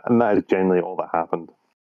that is generally all that happened.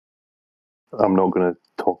 I'm not going to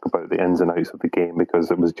talk about the ins and outs of the game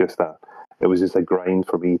because it was just a grind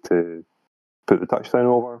for me to put the touchdown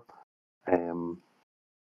over.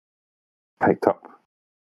 Picked up.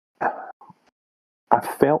 I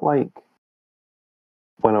felt like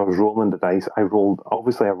when I was rolling the dice, I rolled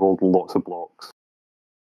lots of blocks.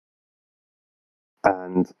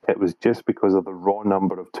 And it was just because of the raw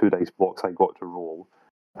number of 2 dice blocks I got to roll.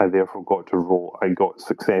 I therefore got to roll. I got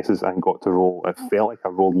successes and got to roll. It felt like I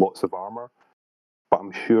rolled lots of armor. But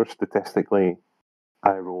I'm sure statistically,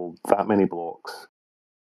 I rolled that many blocks.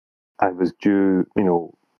 I was due,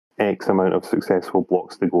 X amount of successful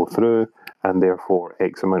blocks to go through, and therefore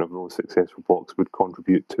X amount of those successful blocks would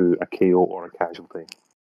contribute to a KO or a casualty,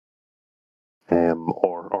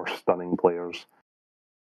 or stunning players.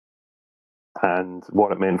 And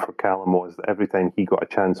what it meant for Callum was that every time he got a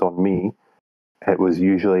chance on me, there was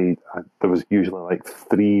usually like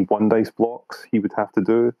 3 1 dice blocks he would have to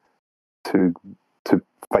do to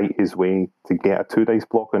fight his way to get a 2 dice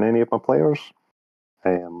block on any of my players.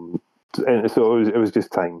 And so it was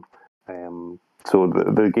just time. So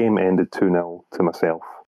the game ended 2-0 to myself.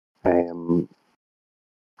 I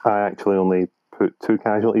actually only put 2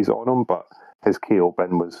 casualties on him, but his KO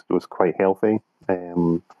bin was quite healthy.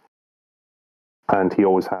 And he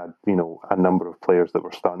always had, a number of players that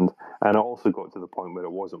were stunned. And it also got to the point where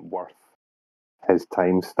it wasn't worth his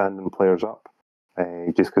time standing players up,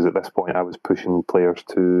 just because at this point I was pushing players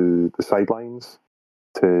to the sidelines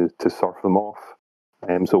to surf them off.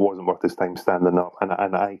 So it wasn't worth his time standing up.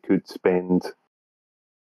 And I could spend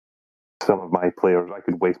some of my players, I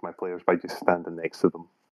could waste my players by just standing next to them,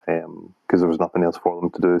 because there was nothing else for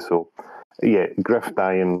them to do. So, yeah, Griff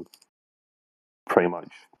dying pretty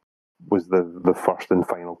much was the first and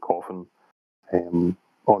final coffin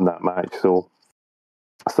on that match. So,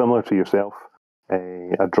 similar to yourself,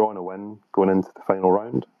 a draw and a win going into the final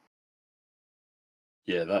round.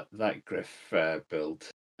 Yeah, that Griff build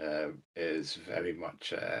is very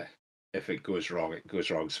much, if it goes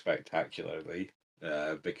wrong spectacularly,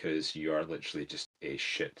 because you are literally just a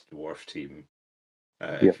shit dwarf team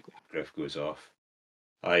if Griff goes off.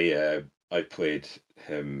 I played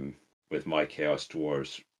him with my Chaos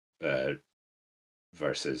Dwarves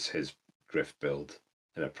versus his Griff build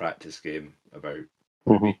in a practice game about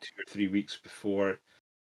maybe 2 or 3 weeks before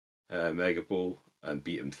Mega Bowl, and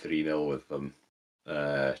beat him 3-0 with them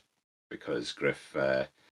because Griff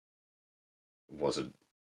wasn't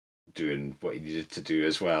doing what he needed to do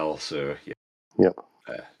as well. So yeah,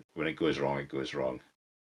 when it goes wrong,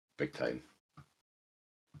 big time.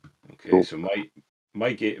 Okay, cool. so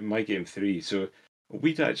my game 3. So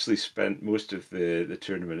we'd actually spent most of the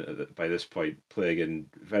tournament by this point playing in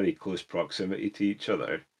very close proximity to each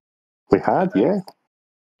other. We had, yeah.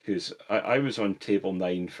 Because I was on table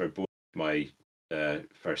 9 for both my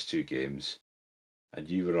first 2 games, and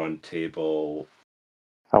you were on table.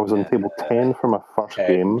 I was on table 10 for my first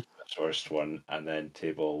game. The first one, and then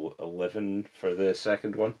table 11 for the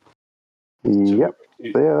second one. Yep.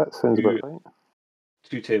 So that sounds about right.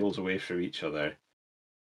 2 tables away from each other,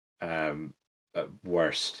 at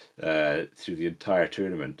worst, through the entire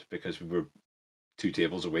tournament, because we were 2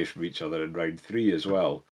 tables away from each other in round 3 as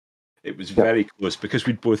well. It was very close because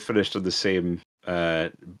we'd both finished on the same, by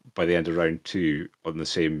the end of round 2, on the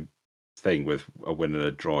same thing with a win and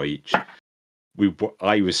a draw each.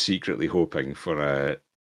 I was secretly hoping for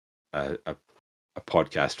a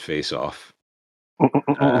podcast face-off,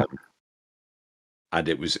 and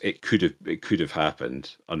it could have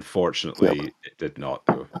happened. Unfortunately, it did not,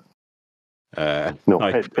 though. No,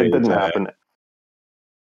 it didn't happen.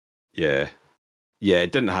 Yeah,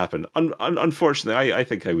 it didn't happen. Unfortunately, I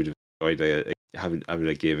think I would have enjoyed having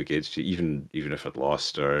a game against you, even if I'd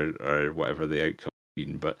lost or whatever the outcome had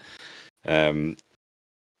been. But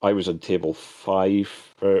I was on table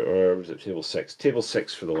 5, or was it table 6? Table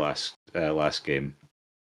 6 for the last game,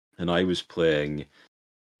 and I was playing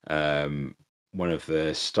one of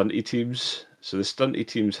the stunty teams. So the stunty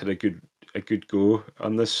teams had a good go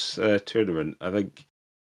on this tournament. I think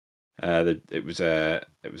it was the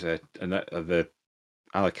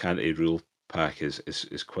Alicante rule pack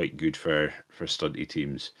is quite good for stunty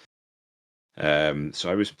teams. So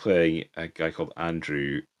I was playing a guy called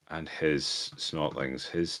Andrew and his Snotlings.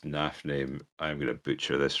 His NAF name, I'm going to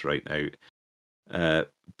butcher this right now.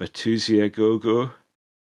 Batuzia Gogo.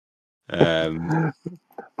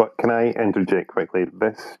 But can I interject quickly?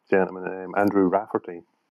 This gentleman, Andrew Rafferty.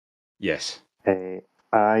 Yes.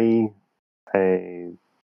 I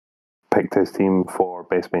picked his team for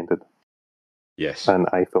best painted. Yes. And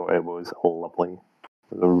I thought it was lovely. It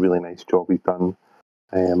was a really nice job he's done.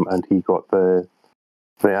 And he got the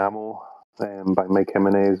ammo by Mike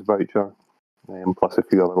Jimenez voucher, plus a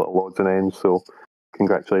few other little odds and ends. So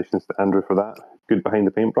congratulations to Andrew for that. Good behind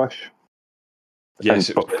the paintbrush. Yes,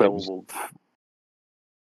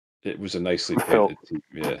 it was a nicely painted team.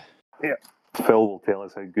 Yeah. Phil will tell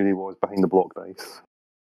us how good he was behind the block dice.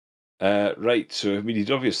 Right. So I mean, he'd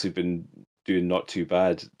obviously been doing not too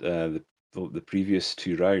bad the previous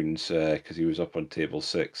 2 rounds, because he was up on table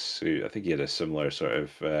 6. So I think he had a similar sort of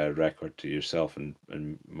record to yourself and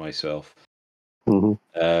myself.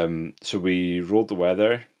 Mm-hmm. So we rolled the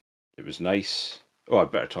weather. It was nice. Oh, I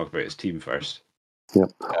better talk about his team first.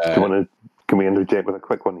 Yep. Can we interject with a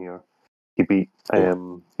quick one here? He beat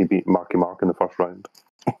Marky Mark in the first round.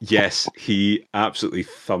 Yes, he absolutely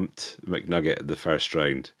thumped McNugget in the first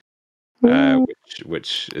round,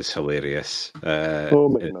 which is hilarious.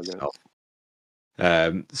 McNugget.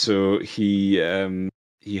 So he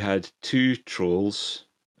had 2 trolls,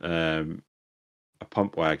 a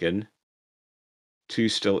pump wagon, 2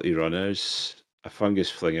 stilty runners, a fungus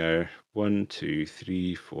flinger, 1, 2,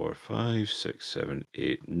 3, 4, 5, 6, 7,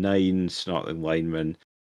 8, 9 snotling linemen,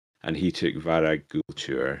 and he took Varag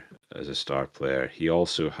Gulchur as a star player. He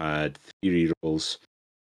also had 3 rerolls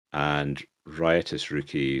and riotous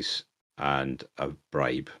rookies and a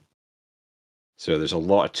bribe. So there's a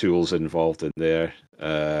lot of tools involved in there.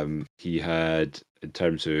 He had, in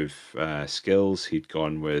terms of skills, he'd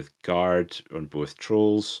gone with guard on both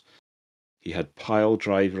trolls. He had pile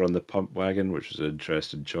driver on the pump wagon, which was an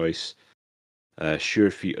interesting choice. Sure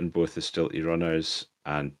feet on both the stilty runners,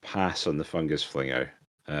 and pass on the fungus flinger,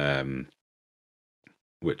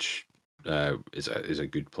 which is a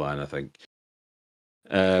good plan, I think.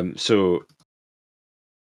 So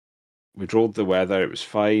we rolled the weather; it was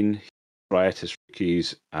fine. Riotous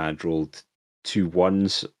rookies and rolled 2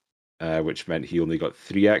 1s, which meant he only got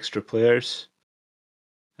 3 extra players,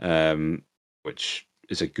 which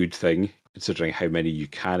is a good thing considering how many you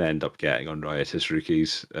can end up getting on riotous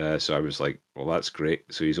rookies. So I was like, well, that's great.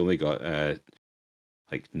 So he's only got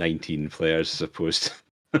like 19 players as opposed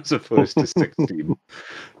to 16.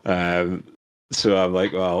 So I'm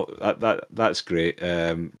like, well, that's great.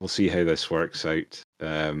 We'll see how this works out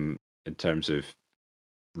in terms of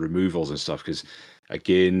removals and stuff. Because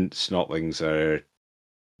again, snotlings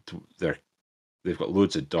they've got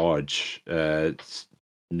loads of dodge,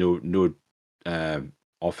 no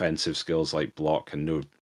offensive skills like block, and no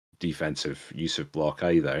defensive use of block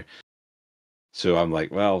either. So I'm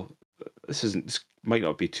like, well, this might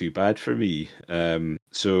not be too bad for me.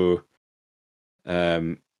 So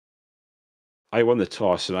I won the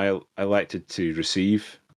toss and I elected to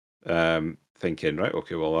receive, thinking, right,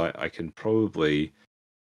 okay, well, I can probably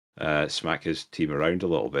smack his team around a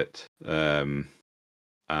little bit, and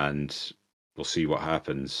we'll see what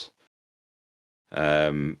happens.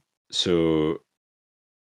 So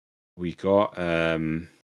we got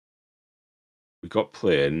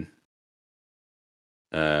playing.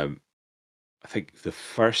 I think the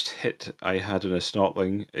first hit I had on a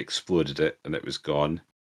snotling exploded it, and it was gone.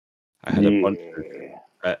 I had a bunch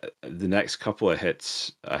of the next couple of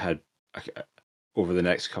hits. I had over the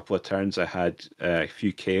next couple of turns. I had a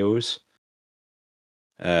few KOs.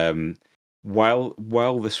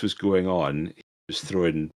 While this was going on, he was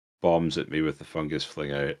throwing bombs at me with the fungus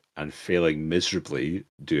flinger and failing miserably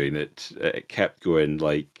doing it. It kept going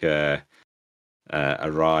like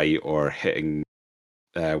awry or hitting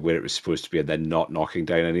where it was supposed to be and then not knocking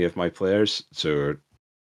down any of my players. So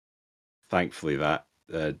thankfully that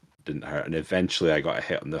didn't hurt. And eventually I got a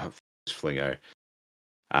hit on the fungus flinger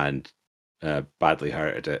and badly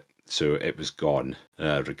hurted it. So it was gone,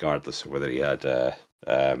 regardless of whether he had a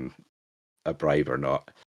bribe or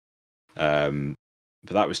not.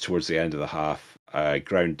 But that was towards the end of the half. I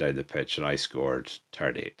ground down the pitch and I scored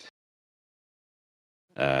turn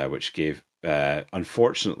 8, which gave.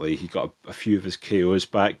 Unfortunately, he got a few of his KOs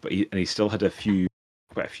back, but he still had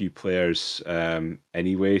quite a few players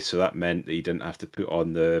anyway. So that meant that he didn't have to put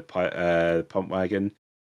on the pump wagon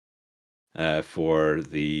for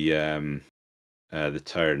the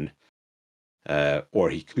turn, or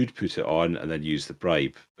he could put it on and then use the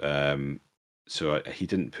bribe. So he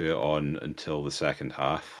didn't put it on until the second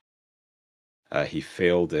half. He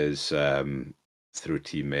failed his through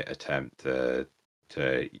teammate attempt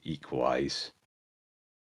to equalise.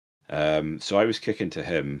 So I was kicking to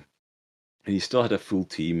him, and he still had a full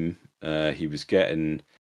team. He was getting,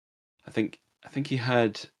 I think he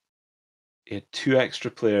had 2 extra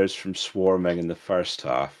players from swarming in the first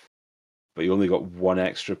half, but he only got 1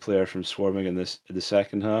 extra player from swarming in the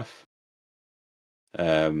second half.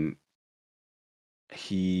 The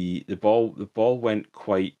ball went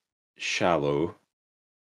quite shallow.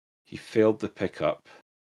 He failed the pickup,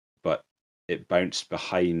 but it bounced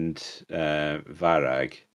behind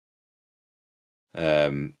Varag.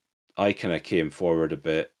 I kind of came forward a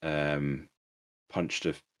bit, punched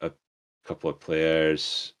a couple of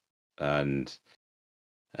players, and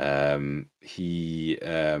he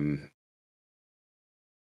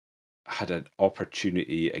had an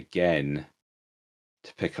opportunity again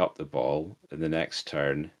to pick up the ball in the next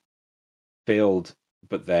turn. Failed,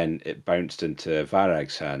 but then it bounced into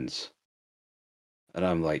Varag's hands. And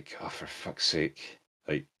I'm like, oh, for fuck's sake.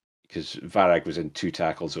 Like, because Varag was in 2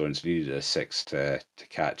 tackle zones, needed a 6 to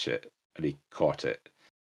catch it, and he caught it.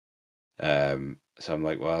 So I'm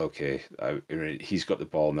like, well, okay, he's got the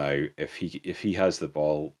ball now. If he has the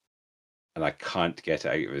ball, and I can't get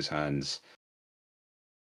it out of his hands,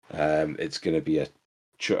 it's going to be a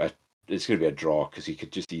draw because he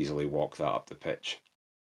could just easily walk that up the pitch.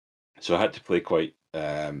 So I had to play quite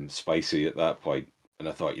spicy at that point, and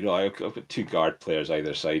I thought, I've got 2 guard players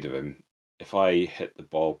either side of him. If I hit the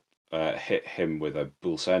ball, hit him with a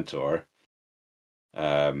bull centaur,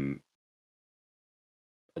 and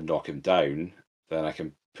knock him down, then I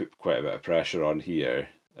can put quite a bit of pressure on here.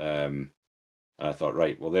 And I thought,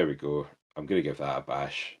 right, well, there we go. I'm going to give that a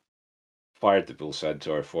bash. Fired the Bull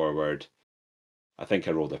Centaur forward. I think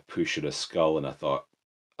I rolled a push and a skull, and I thought,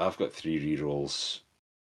 I've got 3 rerolls.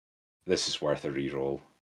 This is worth a reroll.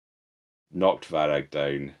 Knocked Varag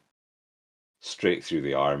down, straight through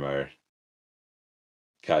the armor,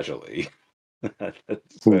 casualty.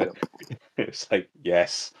 So it's like,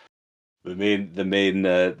 yes, the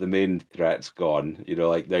main threat's gone.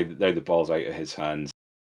 Like now the ball's out of his hands,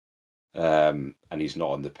 and he's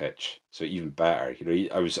not on the pitch. So even better.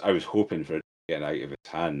 I was hoping for it getting out of his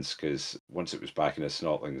hands, because once it was back in his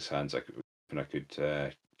Snotling's hands, I could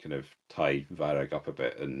kind of tie Varag up a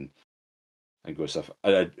bit and go stuff.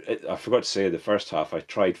 I forgot to say, the first half I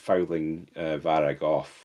tried fouling Varag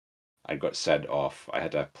off and got sent off. I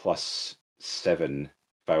had a +7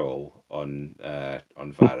 foul on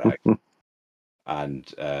Varag,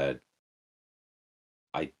 and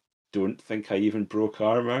I don't think I even broke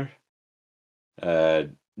armor.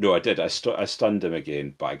 No, I did. I stunned him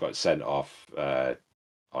again, but I got sent off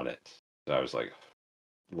on it. So I was like,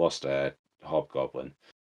 lost a hobgoblin.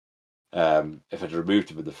 If I'd removed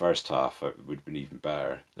him in the first half, it would have been even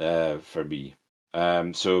better for me.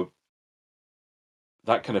 So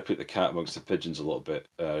that kind of put the cat amongst the pigeons a little bit,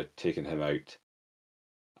 taking him out,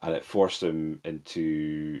 and it forced Andrew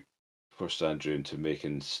into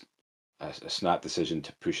making a snap decision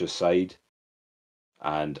to push aside,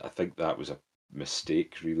 and I think that was a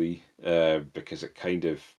mistake, really, because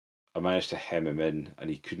I managed to hem him in, and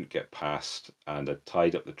he couldn't get past, and I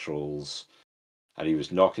tied up the trolls, and he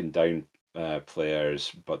was knocking down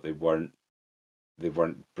players, but they weren't.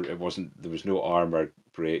 It wasn't. There was no armor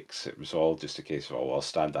breaks. It was all just a case of, I'll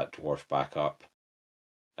stand that dwarf back up.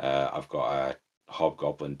 I've got a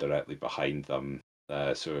hobgoblin directly behind them,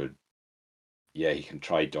 so yeah, he can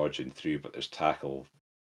try dodging through, but there's tackle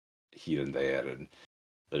here and there, and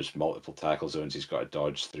there's multiple tackle zones he's got to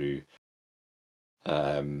dodge through.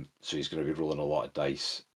 So he's going to be rolling a lot of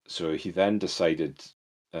dice. So he then decided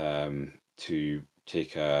to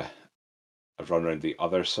take a run around the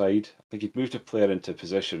other side. I think he'd moved a player into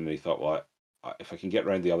position, and he thought, well, if I can get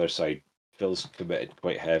around the other side, Phil's committed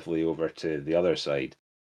quite heavily over to the other side.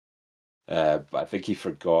 But I think he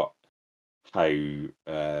forgot how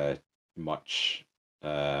much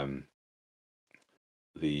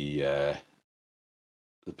the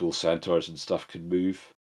bull centaurs and stuff could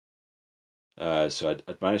move. So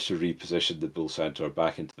I'd managed to reposition the bull centaur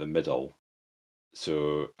back into the middle.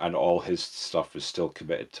 So, and all his stuff was still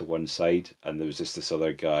committed to one side, and there was just this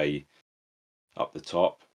other guy up the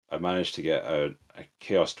top. I managed to get a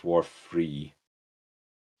Chaos Dwarf free,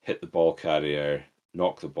 hit the ball carrier,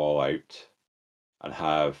 knock the ball out, and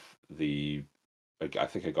have I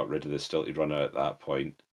think I got rid of the Stilty Runner at that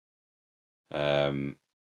point. I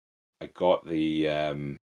got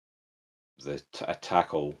a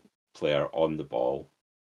tackle player on the ball.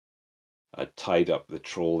 I tied up the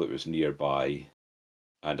troll that was nearby,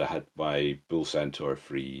 and I had my Bull Centaur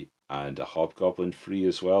free and a Hobgoblin free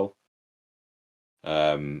as well.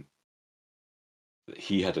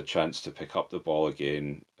 He had a chance to pick up the ball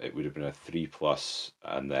again. It would have been a 3+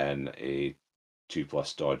 and then a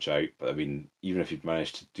 2+ dodge out. But I mean, even if he'd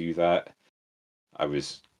managed to do that, I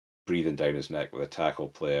was breathing down his neck with a tackle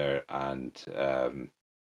player, and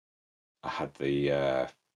I had the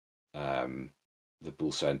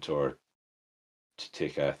Bull Centaur to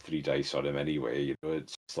take a 3 dice on him anyway.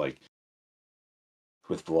 It's like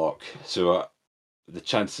with block. So the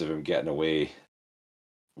chances of him getting away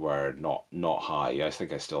were not high. I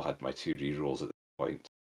think I still had my 2 rerolls at this point.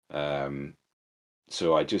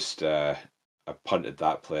 So I just I punted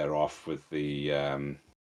that player off with the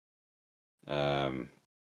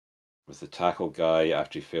tackle guy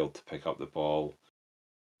after he failed to pick up the ball.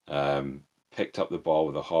 Picked up the ball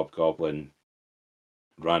with a hobgoblin,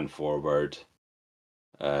 ran forward,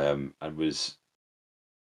 and was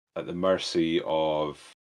at the mercy of.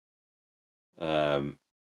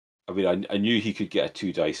 I mean, I knew he could get a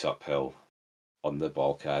 2 dice uphill on the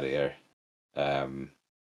ball carrier,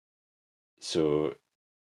 so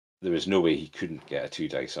there was no way he couldn't get a 2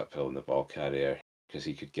 dice uphill on the ball carrier, because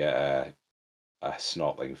he could get a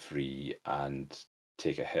Snotling free and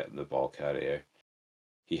take a hit on the ball carrier.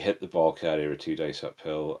 He hit the ball carrier a 2 dice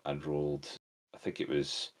uphill and rolled, I think it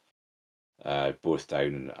was both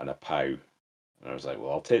down and a pow. And I was like,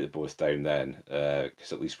 well, I'll take the both down then,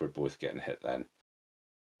 because at least we're both getting hit then.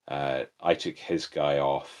 I took his guy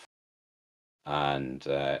off, and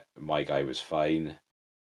my guy was fine.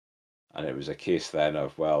 And it was a case then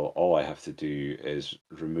of, well, all I have to do is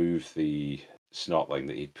remove the Snotling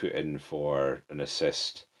that he'd put in for an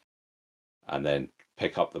assist, and then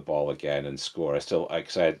pick up the ball again and score.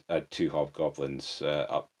 Because I had two hobgoblins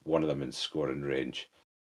up, one of them in scoring range.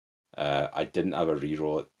 I didn't have a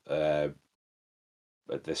reroll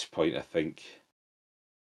at this point. I think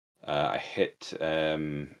I hit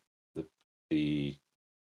the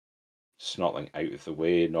snotling out of the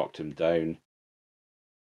way, knocked him down.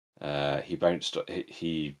 He bounced.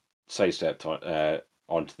 He sidestepped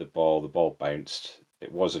onto the ball. The ball bounced.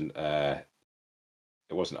 It wasn't a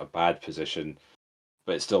bad position,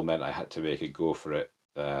 but it still meant I had to make a go for it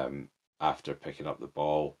after picking up the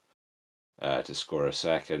ball to score a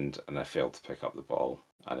second, and I failed to pick up the ball,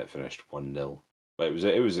 and it finished 1-0. But it was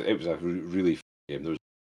a really fun game. There was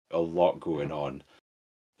a lot going on.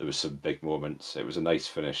 There was some big moments. It was a nice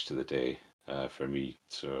finish to the day for me.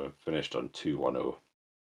 So finished on 2-1-0.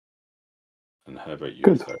 And how about your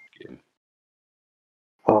Good. third game?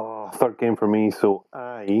 Third game for me. So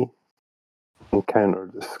I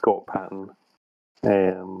encountered Scott Patton,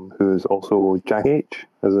 who is also Jack H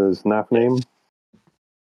as his NAF name.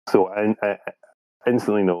 So I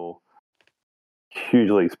instantly know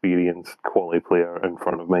hugely experienced quality player in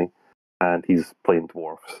front of me, and he's playing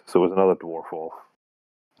dwarfs. So it was another dwarf off,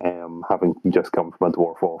 having just come from a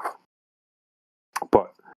dwarf off.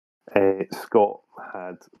 But Scott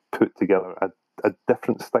had put together a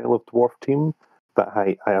different style of dwarf team that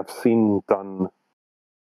I have seen done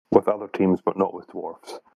with other teams, but not with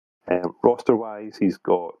dwarfs. Roster-wise, he's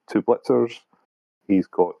got 2 blitzers, he's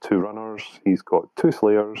got 2 runners, he's got 2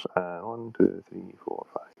 slayers, and 1, 2, 3, 4,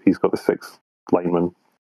 5. He's got the 6 linemen.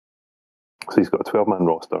 So he's got a 12-man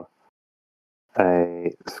roster.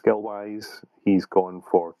 Skill-wise, he's gone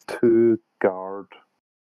for 2 guard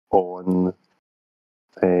on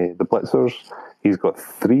the blitzers. He's got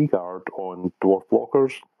 3 guard on dwarf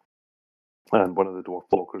blockers, and one of the dwarf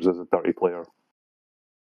blockers is a dirty player.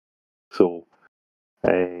 So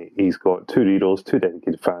he's got 2 rerolls, 2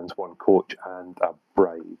 dedicated fans, 1 coach, and a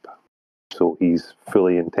bribe. So he's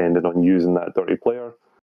fully intended on using that dirty player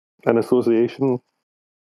in association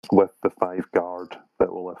with the 5 guard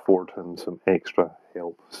that will afford him some extra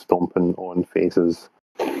help stomping on faces.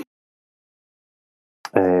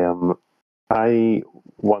 I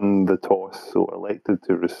won the toss, so elected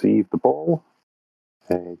to receive the ball.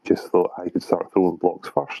 Just thought I could start throwing blocks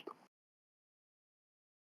first.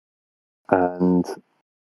 And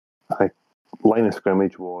line of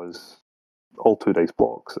scrimmage was all 2 dice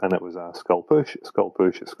blocks, and it was a skull push, skull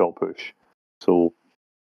push, skull push. So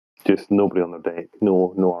just nobody on their deck,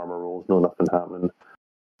 no armor rolls, no nothing happening.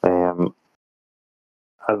 And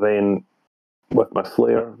then with my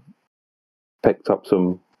Slayer, picked a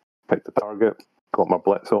target, got my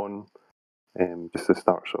blitz on, just to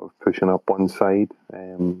start sort of pushing up one side.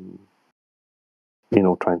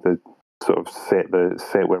 Trying to sort of set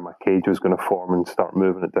where my cage was going to form and start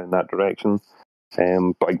moving it down that direction.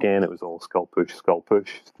 But again, it was all skull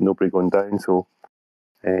push, nobody going down. So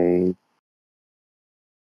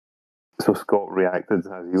Scott reacted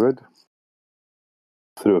as he would,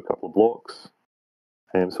 threw a couple of blocks.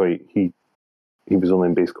 So he was only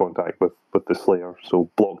in base contact with the Slayer,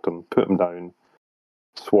 so blocked him, put him down,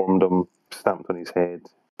 swarmed him, stamped on his head,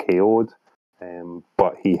 KO'd.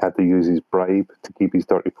 But he had to use his bribe to keep his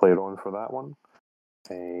dirty player on for that one.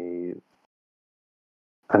 And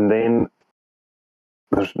then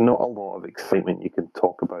there's not a lot of excitement you can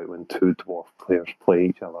talk about when 2 dwarf players play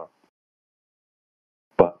each other.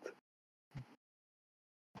 But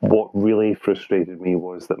what really frustrated me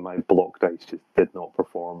was that my block dice just did not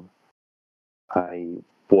perform. I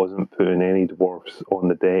wasn't putting any dwarfs on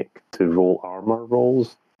the deck to roll armor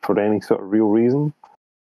rolls for any sort of real reason.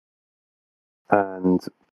 And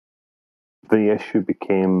the issue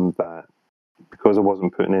became that because I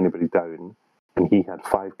wasn't putting anybody down, and he had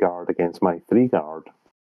 5 guard against my 3 guard,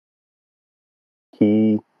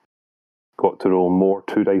 he got to roll more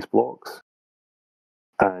 2 dice blocks,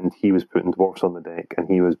 and he was putting dwarfs on the deck, and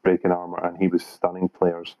he was breaking armor, and he was stunning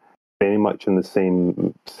players, very much in the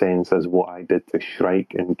same sense as what I did to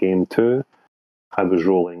Shrike in game 2. I was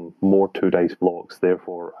rolling more 2 dice blocks,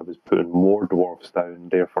 therefore I was putting more dwarfs down,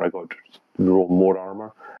 therefore I got to roll more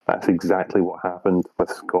armor. That's exactly what happened with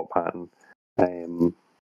Scott Patton.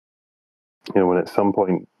 When at some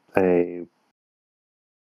point I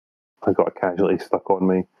got a casualty stuck on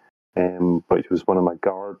me, which was one of my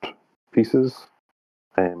guard pieces.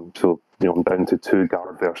 So I'm down to 2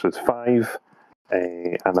 guard versus 5,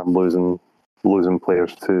 and I'm losing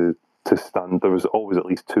players to stun. There was always at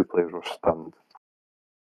least 2 players were stunned.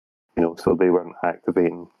 So they weren't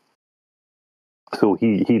activating. So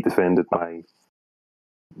he defended my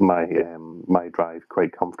drive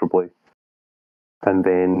quite comfortably, and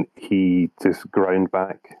then he just ground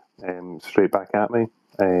back straight back at me.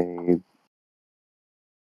 I'm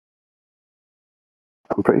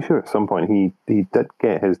pretty sure at some point he did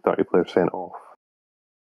get his dirty player sent off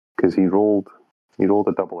because he rolled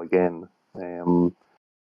a double again.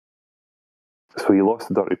 So he lost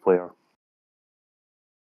the dirty player,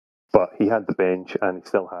 but he had the bench and he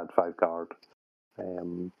still had 5 guard.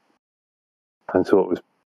 And so it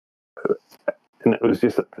was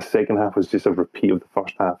just the second half was just a repeat of the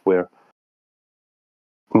first half where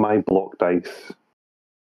my block dice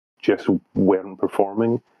just weren't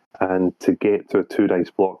performing, and to get to a 2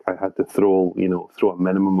 dice block, I had to throw a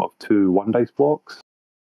minimum of 2 1 dice blocks,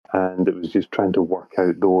 and it was just trying to work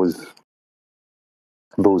out those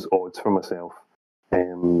odds for myself. I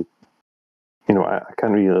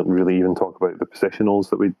can't really even talk about the positionals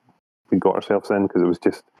that we got ourselves in because it was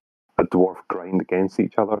just a dwarf grind against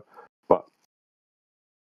each other. But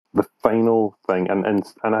the final thing, and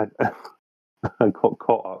I I got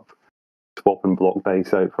caught up swapping block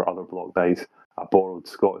dice out for other block dice. I borrowed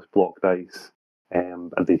Scott's block dice,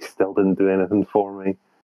 and they still didn't do anything for me.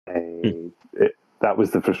 That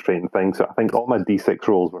was the frustrating thing. So I think all my D6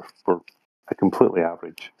 rolls were completely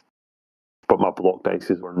average, but my block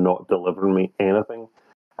dices were not delivering me anything.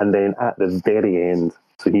 And then at the very end,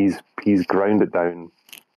 so he's ground it down,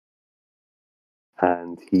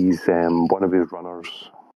 and he's one of his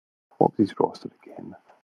runners. What was his roster again?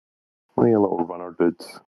 One of your little runner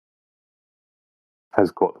dudes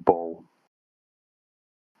has got the ball,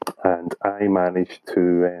 and I managed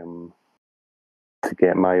to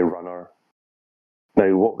get my runner.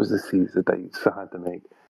 Now, what was the series of dice I had to make?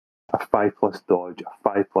 A 5+ dodge, a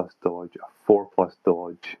 5+ dodge, a 4+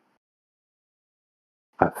 dodge,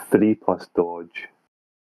 a 3+ dodge.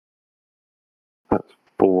 That's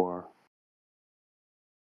 4.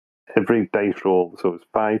 Every dice roll, so it's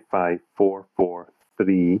 5, 5, 4, 4,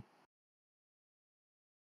 3.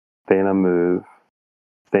 Then a move.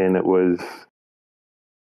 Then it was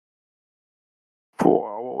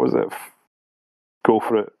 4. What was it? Go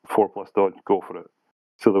for it. 4+ dodge. Go for it.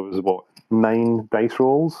 So there was 9 dice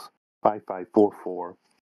rolls. 5, 5, 4, 4.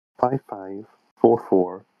 5, 5, 4,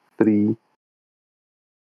 4, 3,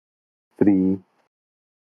 3,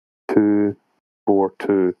 2, 4,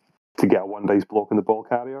 2 to get a 1 dice block in the ball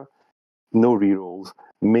carrier. No rerolls.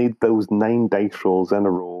 Made those 9 dice rolls in a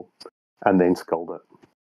row, and then sculled it.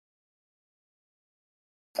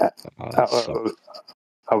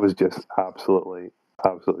 I was just absolutely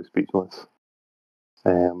speechless.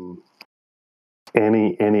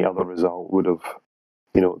 Any other result would have,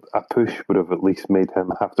 a push would have at least made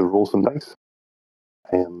him have to roll some dice.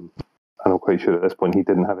 And I'm quite sure at this point he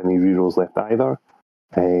didn't have any rerolls left either.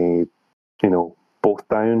 Both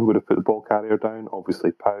down would have put the ball carrier down.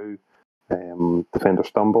 Obviously, POW, defender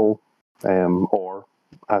stumble, or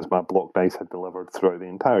as my block dice had delivered throughout the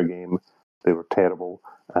entire game, they were terrible,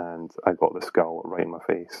 and I got the skull right in my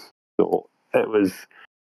face. So it was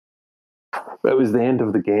the end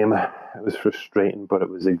of the game. It was frustrating, but it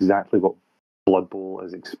was exactly what Blood Bowl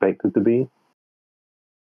is expected to be.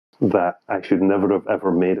 That I should never have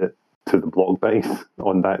ever made it to the block dice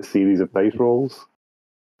on that series of dice rolls.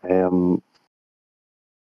 And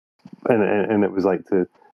it was like to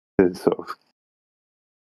sort of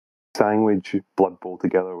sandwich Blood Bowl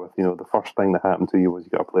together with, the first thing that happened to you was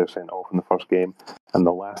you got a player sent off in the first game, and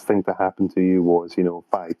the last thing to happen to you was, 5,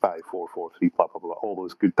 5, 4, 4, 3, blah, blah, blah, all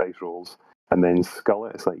those good dice rolls, and then skull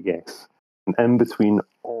it. It's like, yes. And in between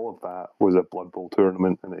all of that was a Blood Bowl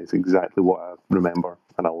tournament, and it's exactly what I remember,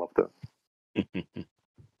 and I loved it.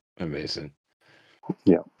 Amazing.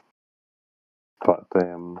 Yeah. But,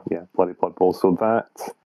 bloody Blood Bowl. So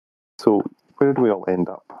where do we all end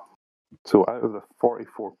up? So out of the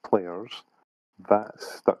 44 players, that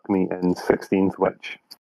stuck me in 16th, which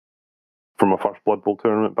from a first Blood Bowl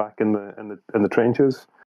tournament back in the trenches,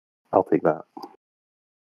 I'll take that.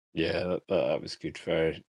 Yeah, that was good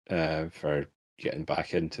for getting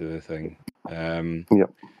back into the thing.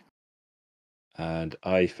 Yep. And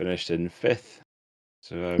I finished in 5th,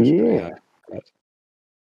 so I was pretty happy with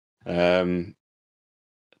that.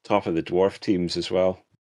 Top of the dwarf teams as well.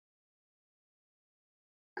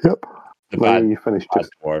 Yep. You finished bad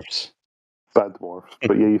dwarfs. Bad dwarfs,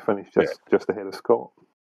 but you finished just ahead of Scott.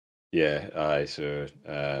 Yeah, aye. So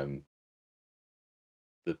the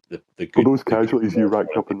good. Well, those casualties you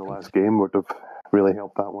racked up in the last game would have really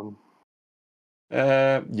helped that one.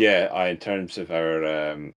 In terms of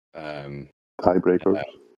our tiebreakers.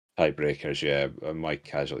 Tiebreakers, yeah. My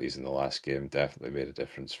casualties in the last game definitely made a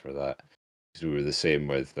difference for that. Because we were the same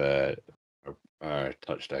with our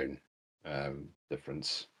touchdown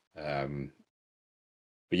difference.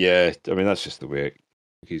 But yeah, I mean that's just the way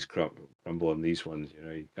cookies crumble on these ones.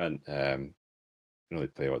 You can't really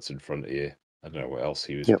play what's in front of you. I don't know what else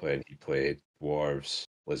he was playing. He played Dwarves,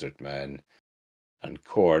 Lizardmen, and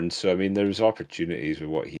Khorne. So I mean, there was opportunities with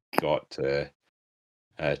what he got to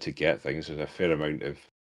get things. There's a fair amount of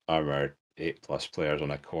armor 8+ players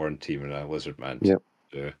on a Khorne team and a Lizardman team.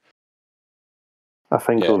 So, I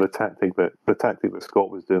think though the tactic that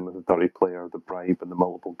Scott was doing with the dirty player, the bribe, and the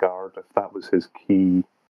multiple guard, if that was his key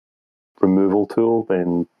removal tool,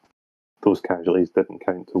 then those casualties didn't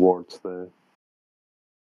count towards the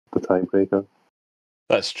tiebreaker.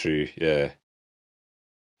 That's true. Yeah.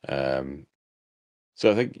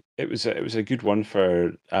 So I think it was a good one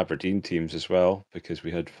for Aberdeen teams as well, because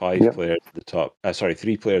we had 5 players at the top.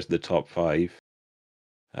 3 players at the top 5.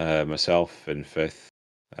 Myself in 5th.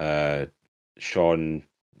 Sean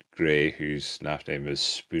Gray, whose NAF name is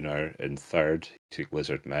Spooner, in 3rd. He took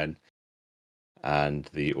Lizardmen. And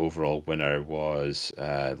the overall winner was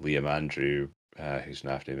Liam Andrew, whose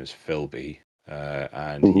NAF name is Philby,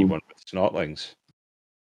 and he won with Snotlings.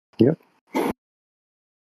 Yep.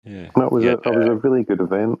 Yeah. That was a really good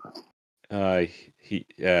event. He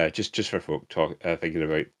just for folk thinking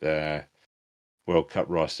about the World Cup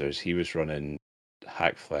rosters, he was running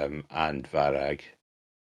Hackflem and Varag,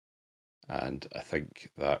 and I think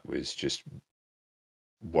that was just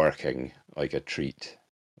working like a treat,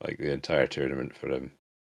 like the entire tournament for him.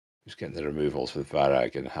 He was getting the removals with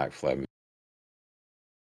Varag and Hackflem.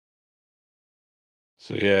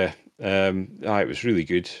 So yeah, it was really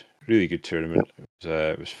good tournament.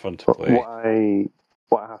 It was fun to play.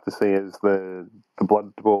 What I have to say is the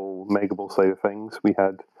Blood Bowl, Mega Bowl side of things, we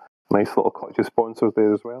had nice little clutch of sponsors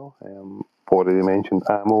there as well. Already mentioned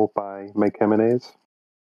Ammo by Mike Jimenez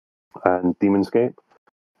and Demonscape.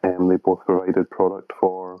 They both provided product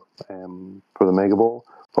for the Mega Bowl.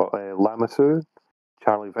 But Lamasu,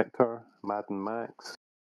 Charlie Victor, Madden Max,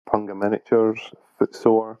 Punga Miniatures,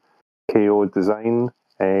 Footsore, KO Design,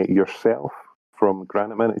 yourself from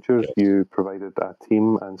Granite Miniatures, you provided a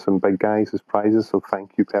team and some big guys as prizes, so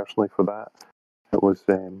thank you personally for that. It was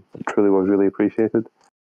it truly was really appreciated.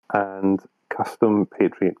 And Custom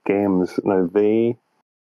Patriot Games, now they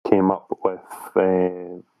came up with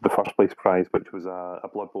the first place prize, which was a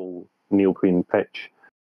Blood Bowl neoprene pitch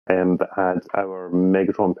that had our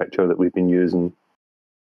Megatron picture that we've been using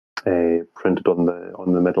printed on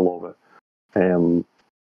the middle of it,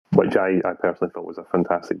 which I personally thought was a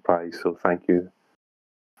fantastic prize. So thank you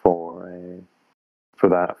for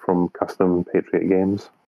that from Custom Patriot Games.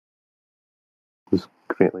 It was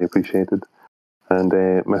greatly appreciated. And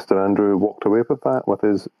Mr. Andrew walked away with that with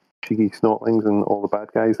his cheeky snotlings and all the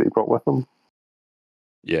bad guys that he brought with him.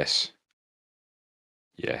 Yes.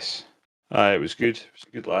 It was good. It was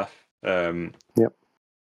a good laugh. Yep.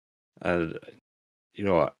 And you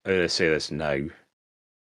know what? I'm going to say this now.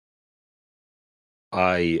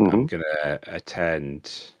 I am going to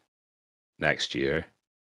attend next year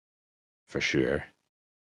for sure.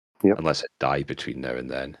 Yep. Unless I die between now and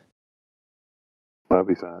then. That'd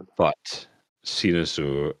be sad. But seeing as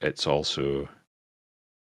though it's also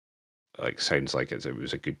sounds like it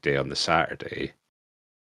was a good day on the Saturday,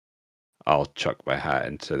 I'll chuck my hat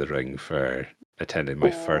into the ring for attending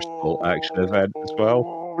my first Bolt Action event as well.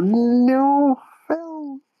 Oh no,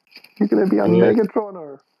 Phil! You're going to be on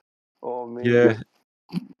Megatroner. Oh man. Yeah.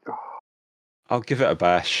 I'll give it a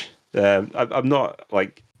bash. I'm not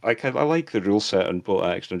I like the rule set on Bolt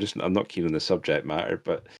Action. I'm not keen on the subject matter,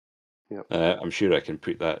 but I'm sure I can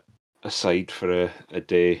put that aside for a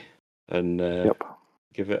day and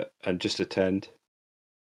give it and just attend.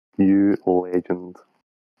 You legend.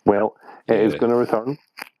 Well, it is going to return.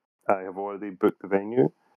 I have already booked the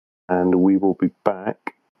venue, and we will be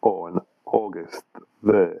back on August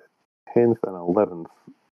the 10th and 11th,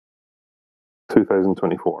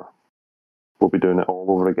 2024. We'll be doing it all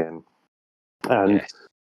over again.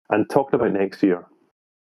 And talking about next year,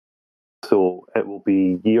 so it will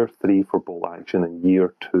be year 3 for Bolt Action and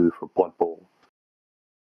year 2 for Blood Bowl.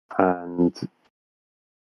 And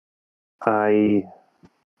I've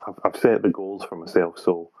set the goals for myself.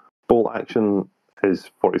 So Bolt Action is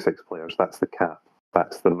 46 players. That's the cap.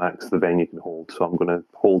 That's the max the venue can hold. So I'm going to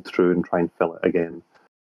hold true and try and fill it again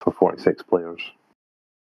for 46 players.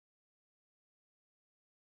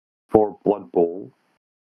 For Blood Bowl,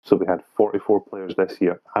 so we had 44 players this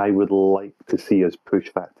year. I would like to see us push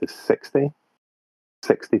that to 60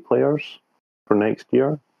 players for next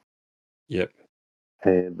year. Yep.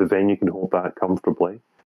 The venue can hold that comfortably.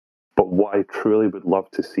 But what I truly would love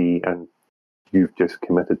to see, and you've just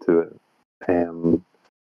committed to it,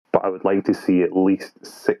 but I would like to see at least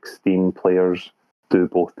 16 players do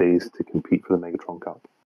both days to compete for the Megatron Cup.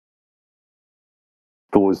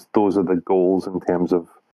 those are the goals in terms of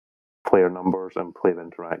player numbers and player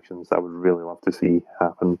interactions that I would really love to see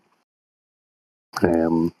happen.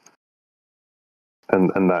 And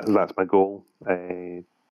that's my goal. In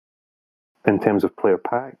terms of player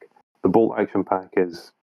pack, the Bolt Action pack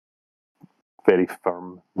is very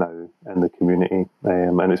firm now in the community,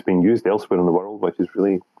 and it's been used elsewhere in the world, which is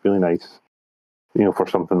really, really nice. For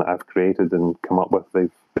something that I've created and come up with,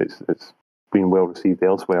 it's been well received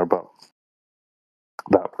elsewhere. But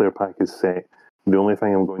that player pack is set. The only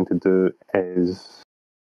thing I'm going to do is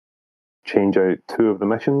change out 2 of the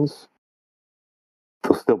missions.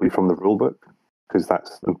 They'll still be from the rulebook because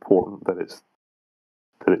that's important that it's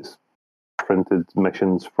printed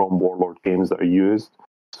missions from Warlord games that are used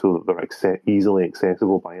so that they're easily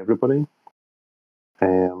accessible by everybody.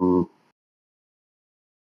 But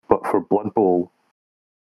for Blood Bowl,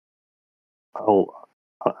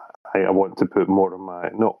 I want to put more of my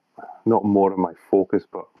not more of my focus,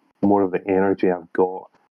 but more of the energy I've got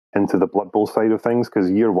into the Blood Bowl side of things,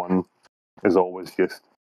 because year 1 is always just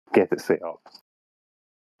get it set up,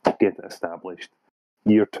 get it established.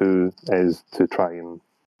 Year 2 is to try and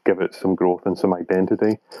give it some growth and some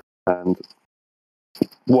identity. And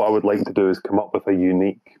what I would like to do is come up with a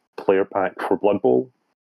unique player pack for Blood Bowl.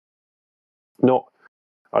 I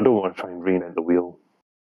don't want to try and reinvent the wheel,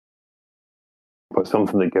 but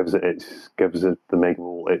something that gives it the Mega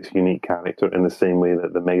Bowl its unique character in the same way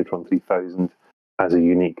that the Megatron 3000 has a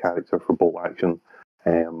unique character for Bolt Action.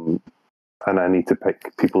 And I need to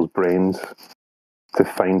pick people's brains to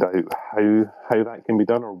find out how that can be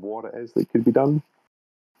done or what it is that could be done.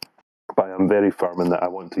 But I'm very firm in that I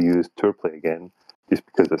want to use Tour Play again, just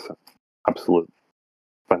because it's an absolute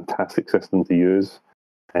fantastic system to use.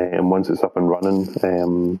 And once it's up and running,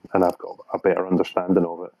 and I've got a better understanding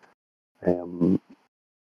of it,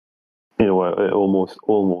 it almost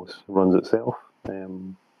runs itself.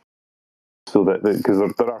 So that because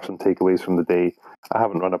there are some takeaways from the day. I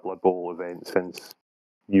haven't run a Blood Bowl event since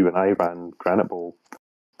you and I ran Granite Bowl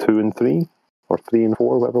 2 and 3 or 3 and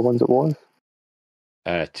 4, whatever ones it was.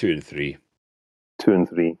 2 and 3. 2 and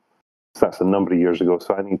 3. So that's a number of years ago.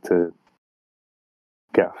 So I need to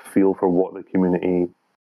get a feel for what the community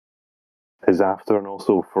is after, and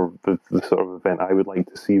also for the sort of event I would like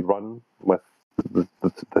to see run with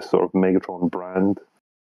the sort of Megatron brand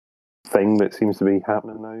thing that seems to be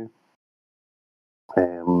happening now.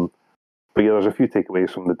 But yeah, there's a few takeaways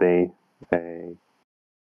from the day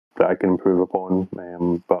that I can improve upon.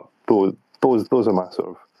 But those are my sort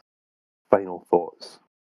of final thoughts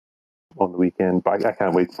on the weekend. But I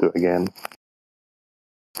can't wait to do it again.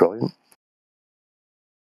 Brilliant.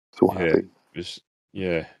 So happy.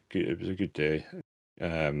 It was a good day,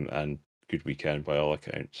 and good weekend by all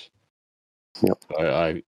accounts. Yep.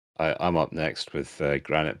 I'm up next with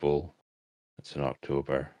Granite Bowl. It's in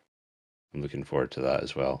October. I'm looking forward to that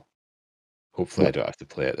as well. Hopefully, I don't have to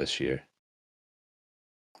play it this year.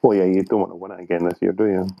 Well, yeah, you don't want to win it again this year, do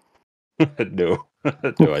you? No,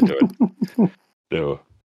 no, I don't. No,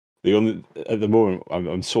 the only at the moment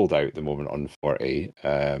I'm sold out at the moment on 40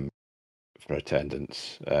 for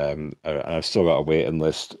attendance, and I've still got a waiting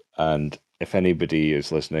list. And if anybody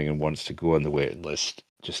is listening and wants to go on the waiting list,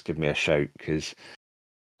 just give me a shout, because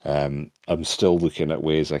I'm still looking at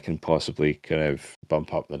ways I can possibly kind of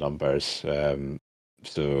bump up the numbers.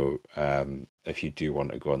 So if you do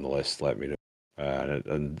want to go on the list, let me know.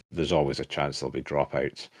 And there's always a chance there'll be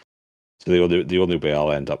dropouts. So the only way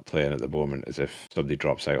I'll end up playing at the moment is if somebody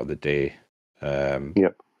drops out on the day. Yep.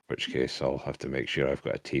 In which case I'll have to make sure I've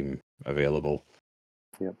got a team available.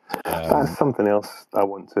 Yep. That's something else I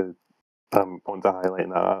want to highlight,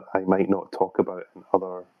 and that I might not talk about in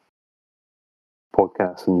other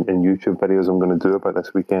podcasts and YouTube videos I'm going to do about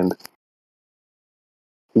this weekend.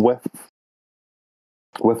 With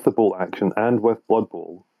the Bolt Action and with Blood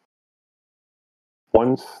Bowl,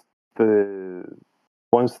 once the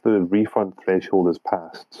refund threshold is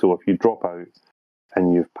passed, so if you drop out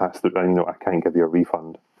and you've passed it, I can't give you a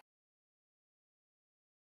refund.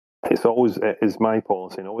 It is my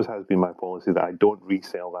policy, and always has been my policy, that I don't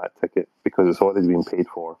resell that ticket because it's already been paid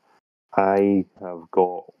for. I have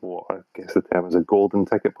got what I guess the term is a golden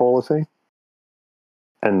ticket policy,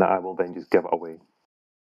 and that I will then just give it away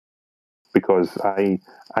because I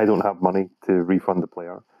don't have money to refund the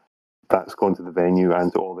player. That's gone to the venue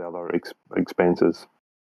and to all the other expenses.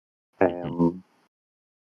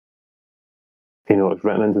 It's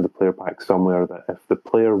written into the player pack somewhere that if the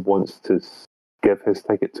player wants to give his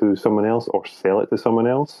ticket to someone else or sell it to someone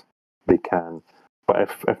else, they can. But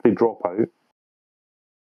if they drop out,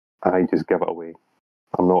 I just give it away.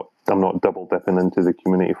 I'm not double dipping into the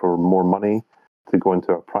community for more money to go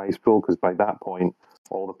into a prize pool, because by that point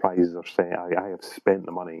all the prizes are set. I have spent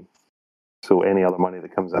the money, so any other money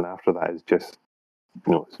that comes in after that is just,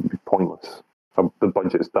 it's pointless. The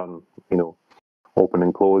budget's done, open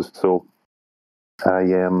and closed. So I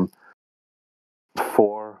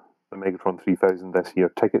for the Megatron 3000 this year,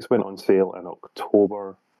 tickets went on sale in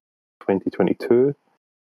October 2022,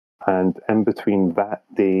 and in between that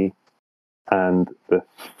day and the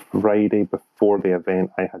Friday before the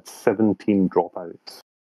event, I had 17 dropouts.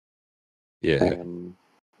 Yeah.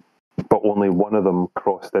 But only one of them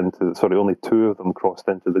only two of them crossed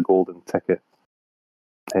into the golden ticket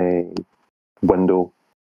window,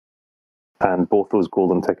 and both those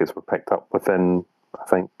golden tickets were picked up within, I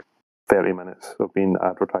think, 30 minutes of being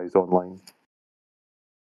advertised online.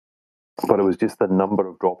 But it was just the number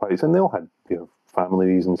of dropouts, and they all had family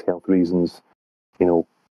reasons, health reasons,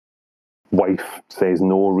 wife says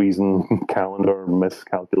no reason, calendar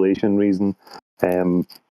miscalculation reason.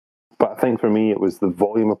 But I think for me, it was the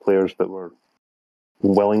volume of players that were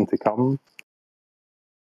willing to come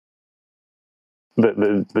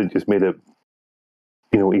that just made it,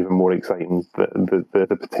 even more exciting.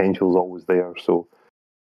 The potential is always there. So,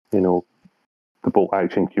 the bolt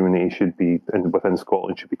action community should be, and within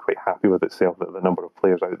Scotland, should be quite happy with itself that the number of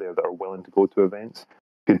players out there that are willing to go to events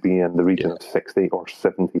could be in the region of 60 or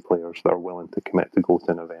 70 players that are willing to commit to go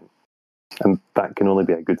to an event. And that can only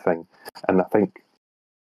be a good thing. And I think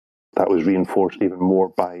that was reinforced even more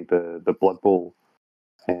by the Blood Bowl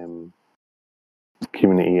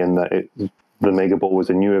community, in that the Mega Bowl was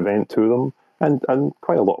a new event to them. And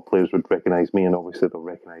quite a lot of players would recognise me, and obviously they'll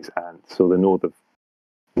recognise Ant, so they know the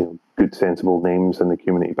good, sensible names in the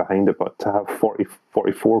community behind it. But to have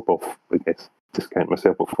 44, well, I guess, just count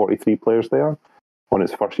myself, but 43 players there on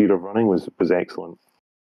its first year of running was excellent.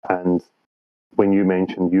 And when you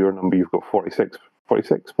mentioned your number, you've got 46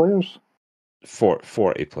 players?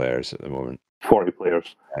 40 players at the moment. 40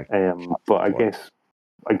 players. But I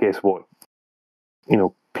guess what,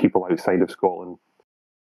 people outside of Scotland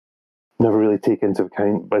never really take into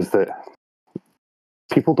account is that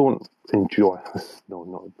people don't enjoy,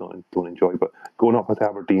 don't enjoy, but going up to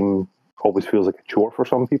Aberdeen always feels like a chore for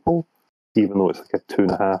some people, even though it's like a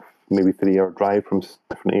 2.5, maybe 3 hour drive from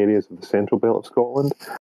different areas of the central belt of Scotland.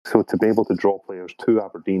 So to be able to draw players to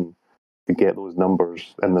Aberdeen to get those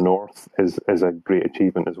numbers in the north is a great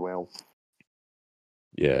achievement as well.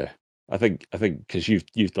 Yeah, I think because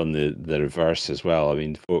you've done the reverse as well. I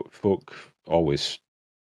mean, folk always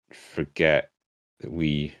forget that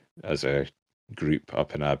we, as a group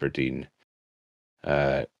up in Aberdeen,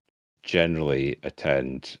 generally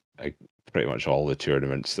attend pretty much all the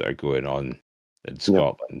tournaments that are going on in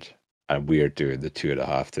Scotland, and we are doing the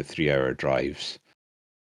 2.5 to 3 hour drives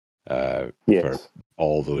for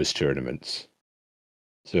all those tournaments.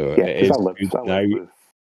 So it is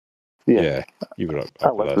you were up I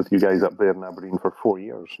lived with you guys up there in Aberdeen for 4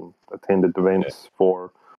 years and attended events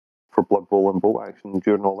for Blood Bowl and Bolt Action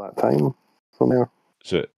during all that time from there.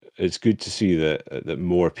 So it's good to see that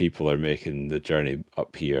more people are making the journey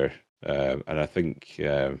up here, and I think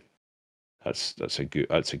that's a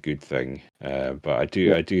good thing. But I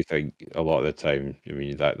do think a lot of the time, I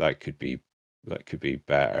mean, that could be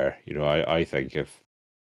better. I think if,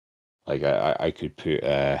 like, I could put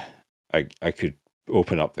I could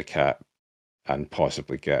open up the cap and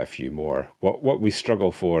possibly get a few more. What we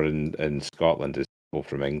struggle for in Scotland is people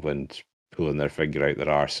from England pulling their finger out their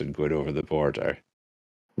arse and going over the border.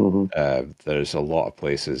 Mm-hmm. There's a lot of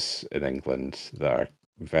places in England that are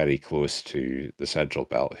very close to the central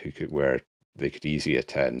belt where they could easily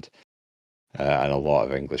attend, and a lot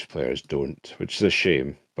of English players don't, which is a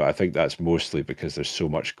shame. But I think that's mostly because there's so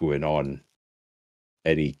much going on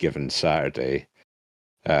any given Saturday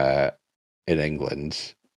in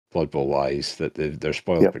England, Blood Bowl wise, that they're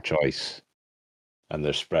spoiled for choice and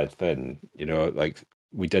they're spread thin. Like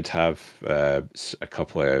we did have a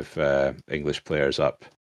couple of English players up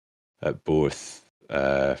at both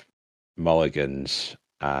Mulligan's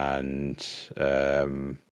and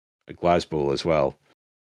Glasgow as well.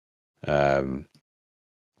 But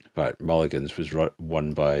Mulligan's was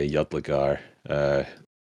won by Yudligar,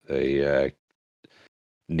 the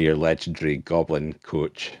near legendary Goblin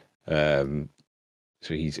coach. So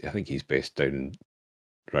I think he's based down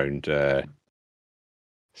around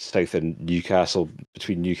south in Newcastle,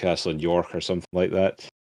 between Newcastle and York or something like that.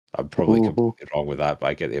 I'm probably completely wrong with that, but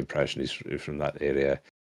I get the impression he's from that area.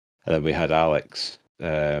 And then we had Alex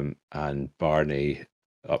and Barney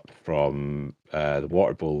up from the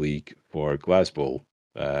Water Bowl League for Glasgow.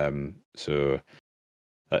 So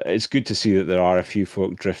it's good to see that there are a few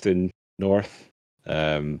folk drifting north,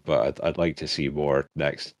 but I'd like to see more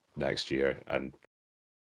next year, and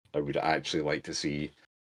I would actually like to see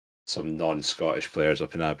some non-Scottish players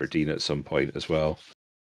up in Aberdeen at some point as well,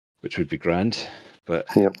 which would be grand. But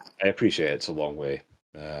Yep. I appreciate it's a long way.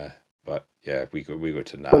 But yeah, we go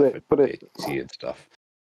to NAF and ATC and stuff.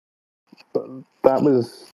 But that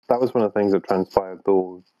was one of the things that transpired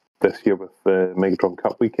though this year with the Megatron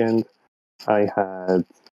Cup weekend. I had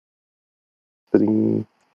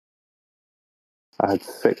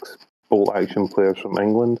 6 bolt action players from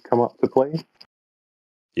England come up to play.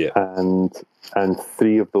 Yeah. And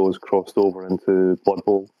 3 of those crossed over into Blood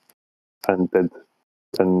Bowl and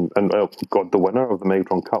oh God, the winner of the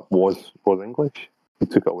Megatron Cup was English. He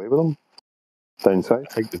took it away with them down south.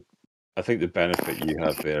 I think the benefit you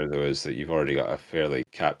have there, though, is that you've already got a fairly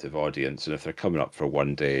captive audience, and if they're coming up for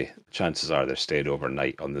one day, chances are they're staying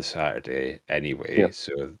overnight on the Saturday anyway. Yep.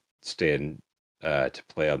 So staying to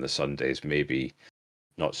play on the Sundays maybe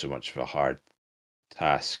not so much of a hard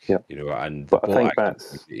task, Yep. you know. And the bolt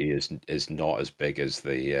action community is not as big as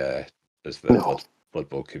the Blood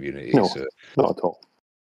Bowl community. No, so not at all.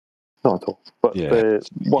 Not at all. But yeah,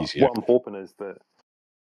 what I'm hoping is that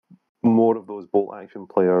more of those bolt action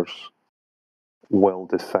players will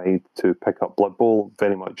decide to pick up Blood Bowl,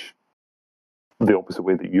 very much the opposite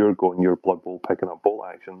way that you're going, your Blood Bowl picking up bolt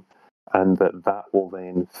action, and that will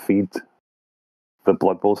then feed the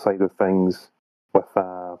Blood Bowl side of things with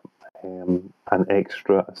a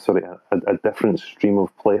different stream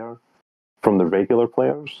of player from the regular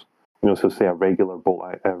players. You know, so say a regular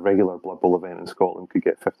Blood Bowl event in Scotland could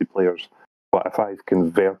get 50 players, but if I've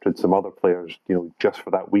converted some other players, you know, just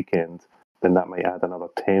for that weekend, then that might add another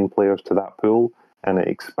 10 players to that pool, and it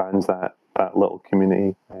expands that little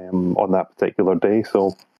community on that particular day.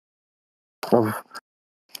 So I've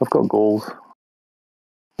got goals,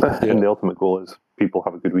 and the ultimate goal is people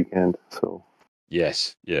have a good weekend. So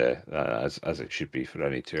yes, yeah, as it should be for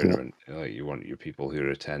any tournament. Yeah. You want your people who are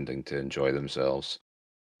attending to enjoy themselves,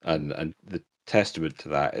 and the testament to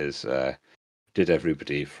that is did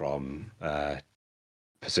everybody from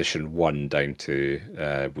position 1 down to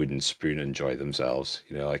wooden spoon enjoy themselves?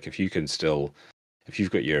 You know, like if you've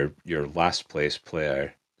got your last place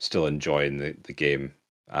player still enjoying the game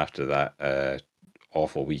after that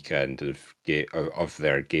awful weekend of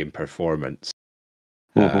their game performance,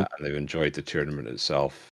 and they've enjoyed the tournament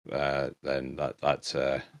itself, then that's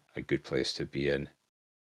a good place to be in,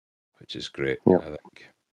 which is great. I think.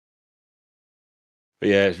 But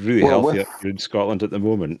yeah, it's really healthy up here in Scotland at the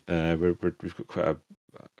moment. We've got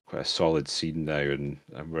quite a solid scene now, and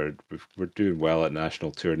we're doing well at national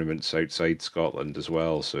tournaments outside Scotland as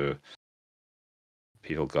well. So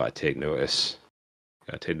people got to take notice.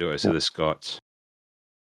 Got to take notice of the Scots.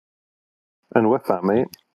 And with that, mate,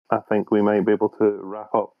 I think we might be able to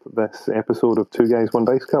wrap up this episode of Two Guys, One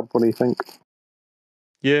Dice Cup. What do you think?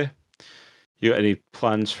 Yeah. You got any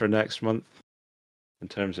plans for next month in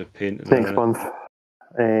terms of painting? Next month,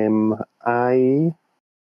 I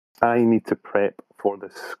need to prep for the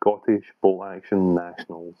Scottish Bolt Action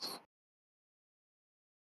Nationals,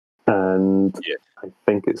 and I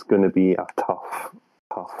think it's going to be a tough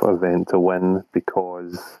event to win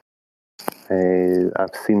because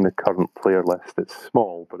I've seen the current player list. It's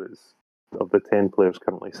small, but it's of the 10 players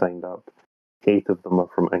currently signed up, 8 of them are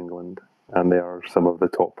from England, and they are some of the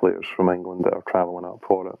top players from England that are travelling up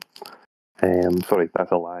for it. Sorry,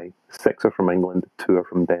 that's a lie. 6 are from England, 2 are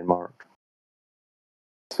from Denmark.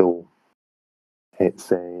 So it's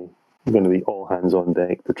going to be all hands on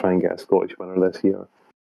deck to try and get a Scottish winner this year.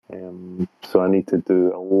 So I need to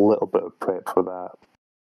do a little bit of prep for that.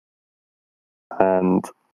 And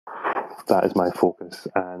that is my focus.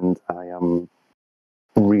 And I am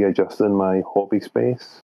readjusting my hobby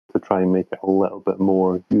space to try and make it a little bit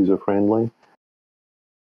more user-friendly.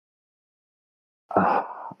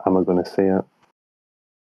 Am I going to say it?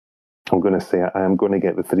 I'm going to say it. I am going to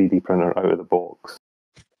get the 3D printer out of the box.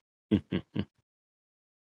 I'm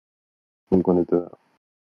going to do it.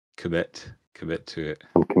 Commit to it.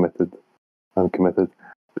 I'm committed.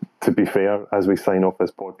 To be fair, as we sign off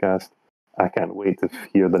this podcast, I can't wait to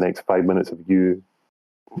hear the next 5 minutes of you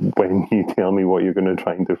when you tell me what you're going to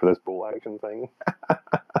try and do for this bolt action thing.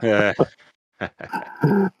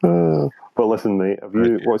 But listen, mate,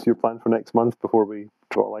 what's your plan for next month before we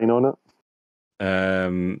draw a line on it?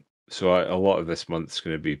 So a lot of this month's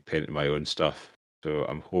going to be painting my own stuff. So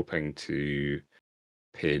I'm hoping to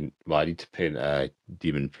paint. Well, I need to paint a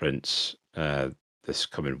Demon Prince this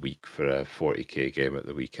coming week for a 40k game at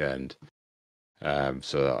the weekend.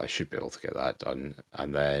 So that I should be able to get that done,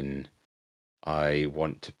 and then I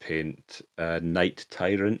want to paint a Night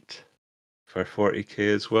Tyrant for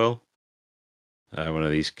 40k as well. One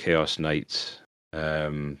of these Chaos Knights.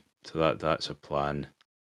 So that's a plan.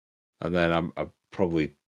 And then I'm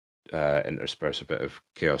probably intersperse a bit of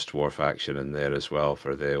Chaos Dwarf action in there as well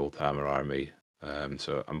for the Old Hammer army.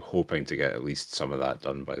 So I'm hoping to get at least some of that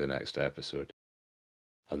done by the next episode.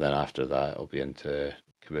 And then after that, I'll be into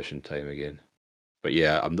commission time again. But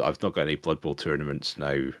yeah, I've not got any Blood Bowl tournaments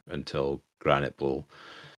now until Granite Bowl.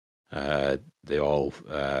 The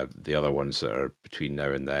other ones that are between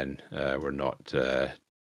now and then were not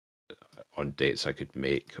on dates I could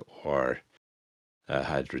make, or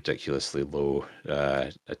had ridiculously low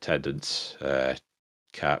attendance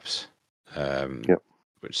caps,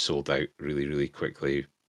 which sold out really, really quickly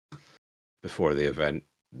before the event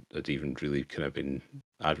had even really kind of been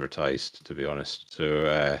advertised, to be honest.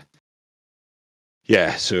 So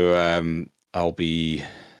I'll be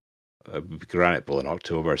Granite Bowl in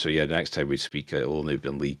October. So yeah, next time we speak, it'll only have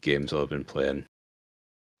been league games I'll have been playing,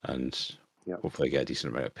 and hopefully get a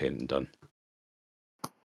decent amount of painting done.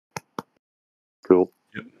 Cool.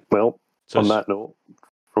 Yep. Well, on that note,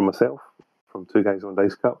 from myself, from Two Guys on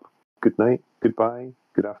Dice Cup, good night, goodbye,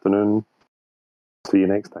 good afternoon. See you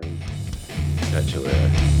next time. Catch you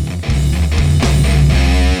later.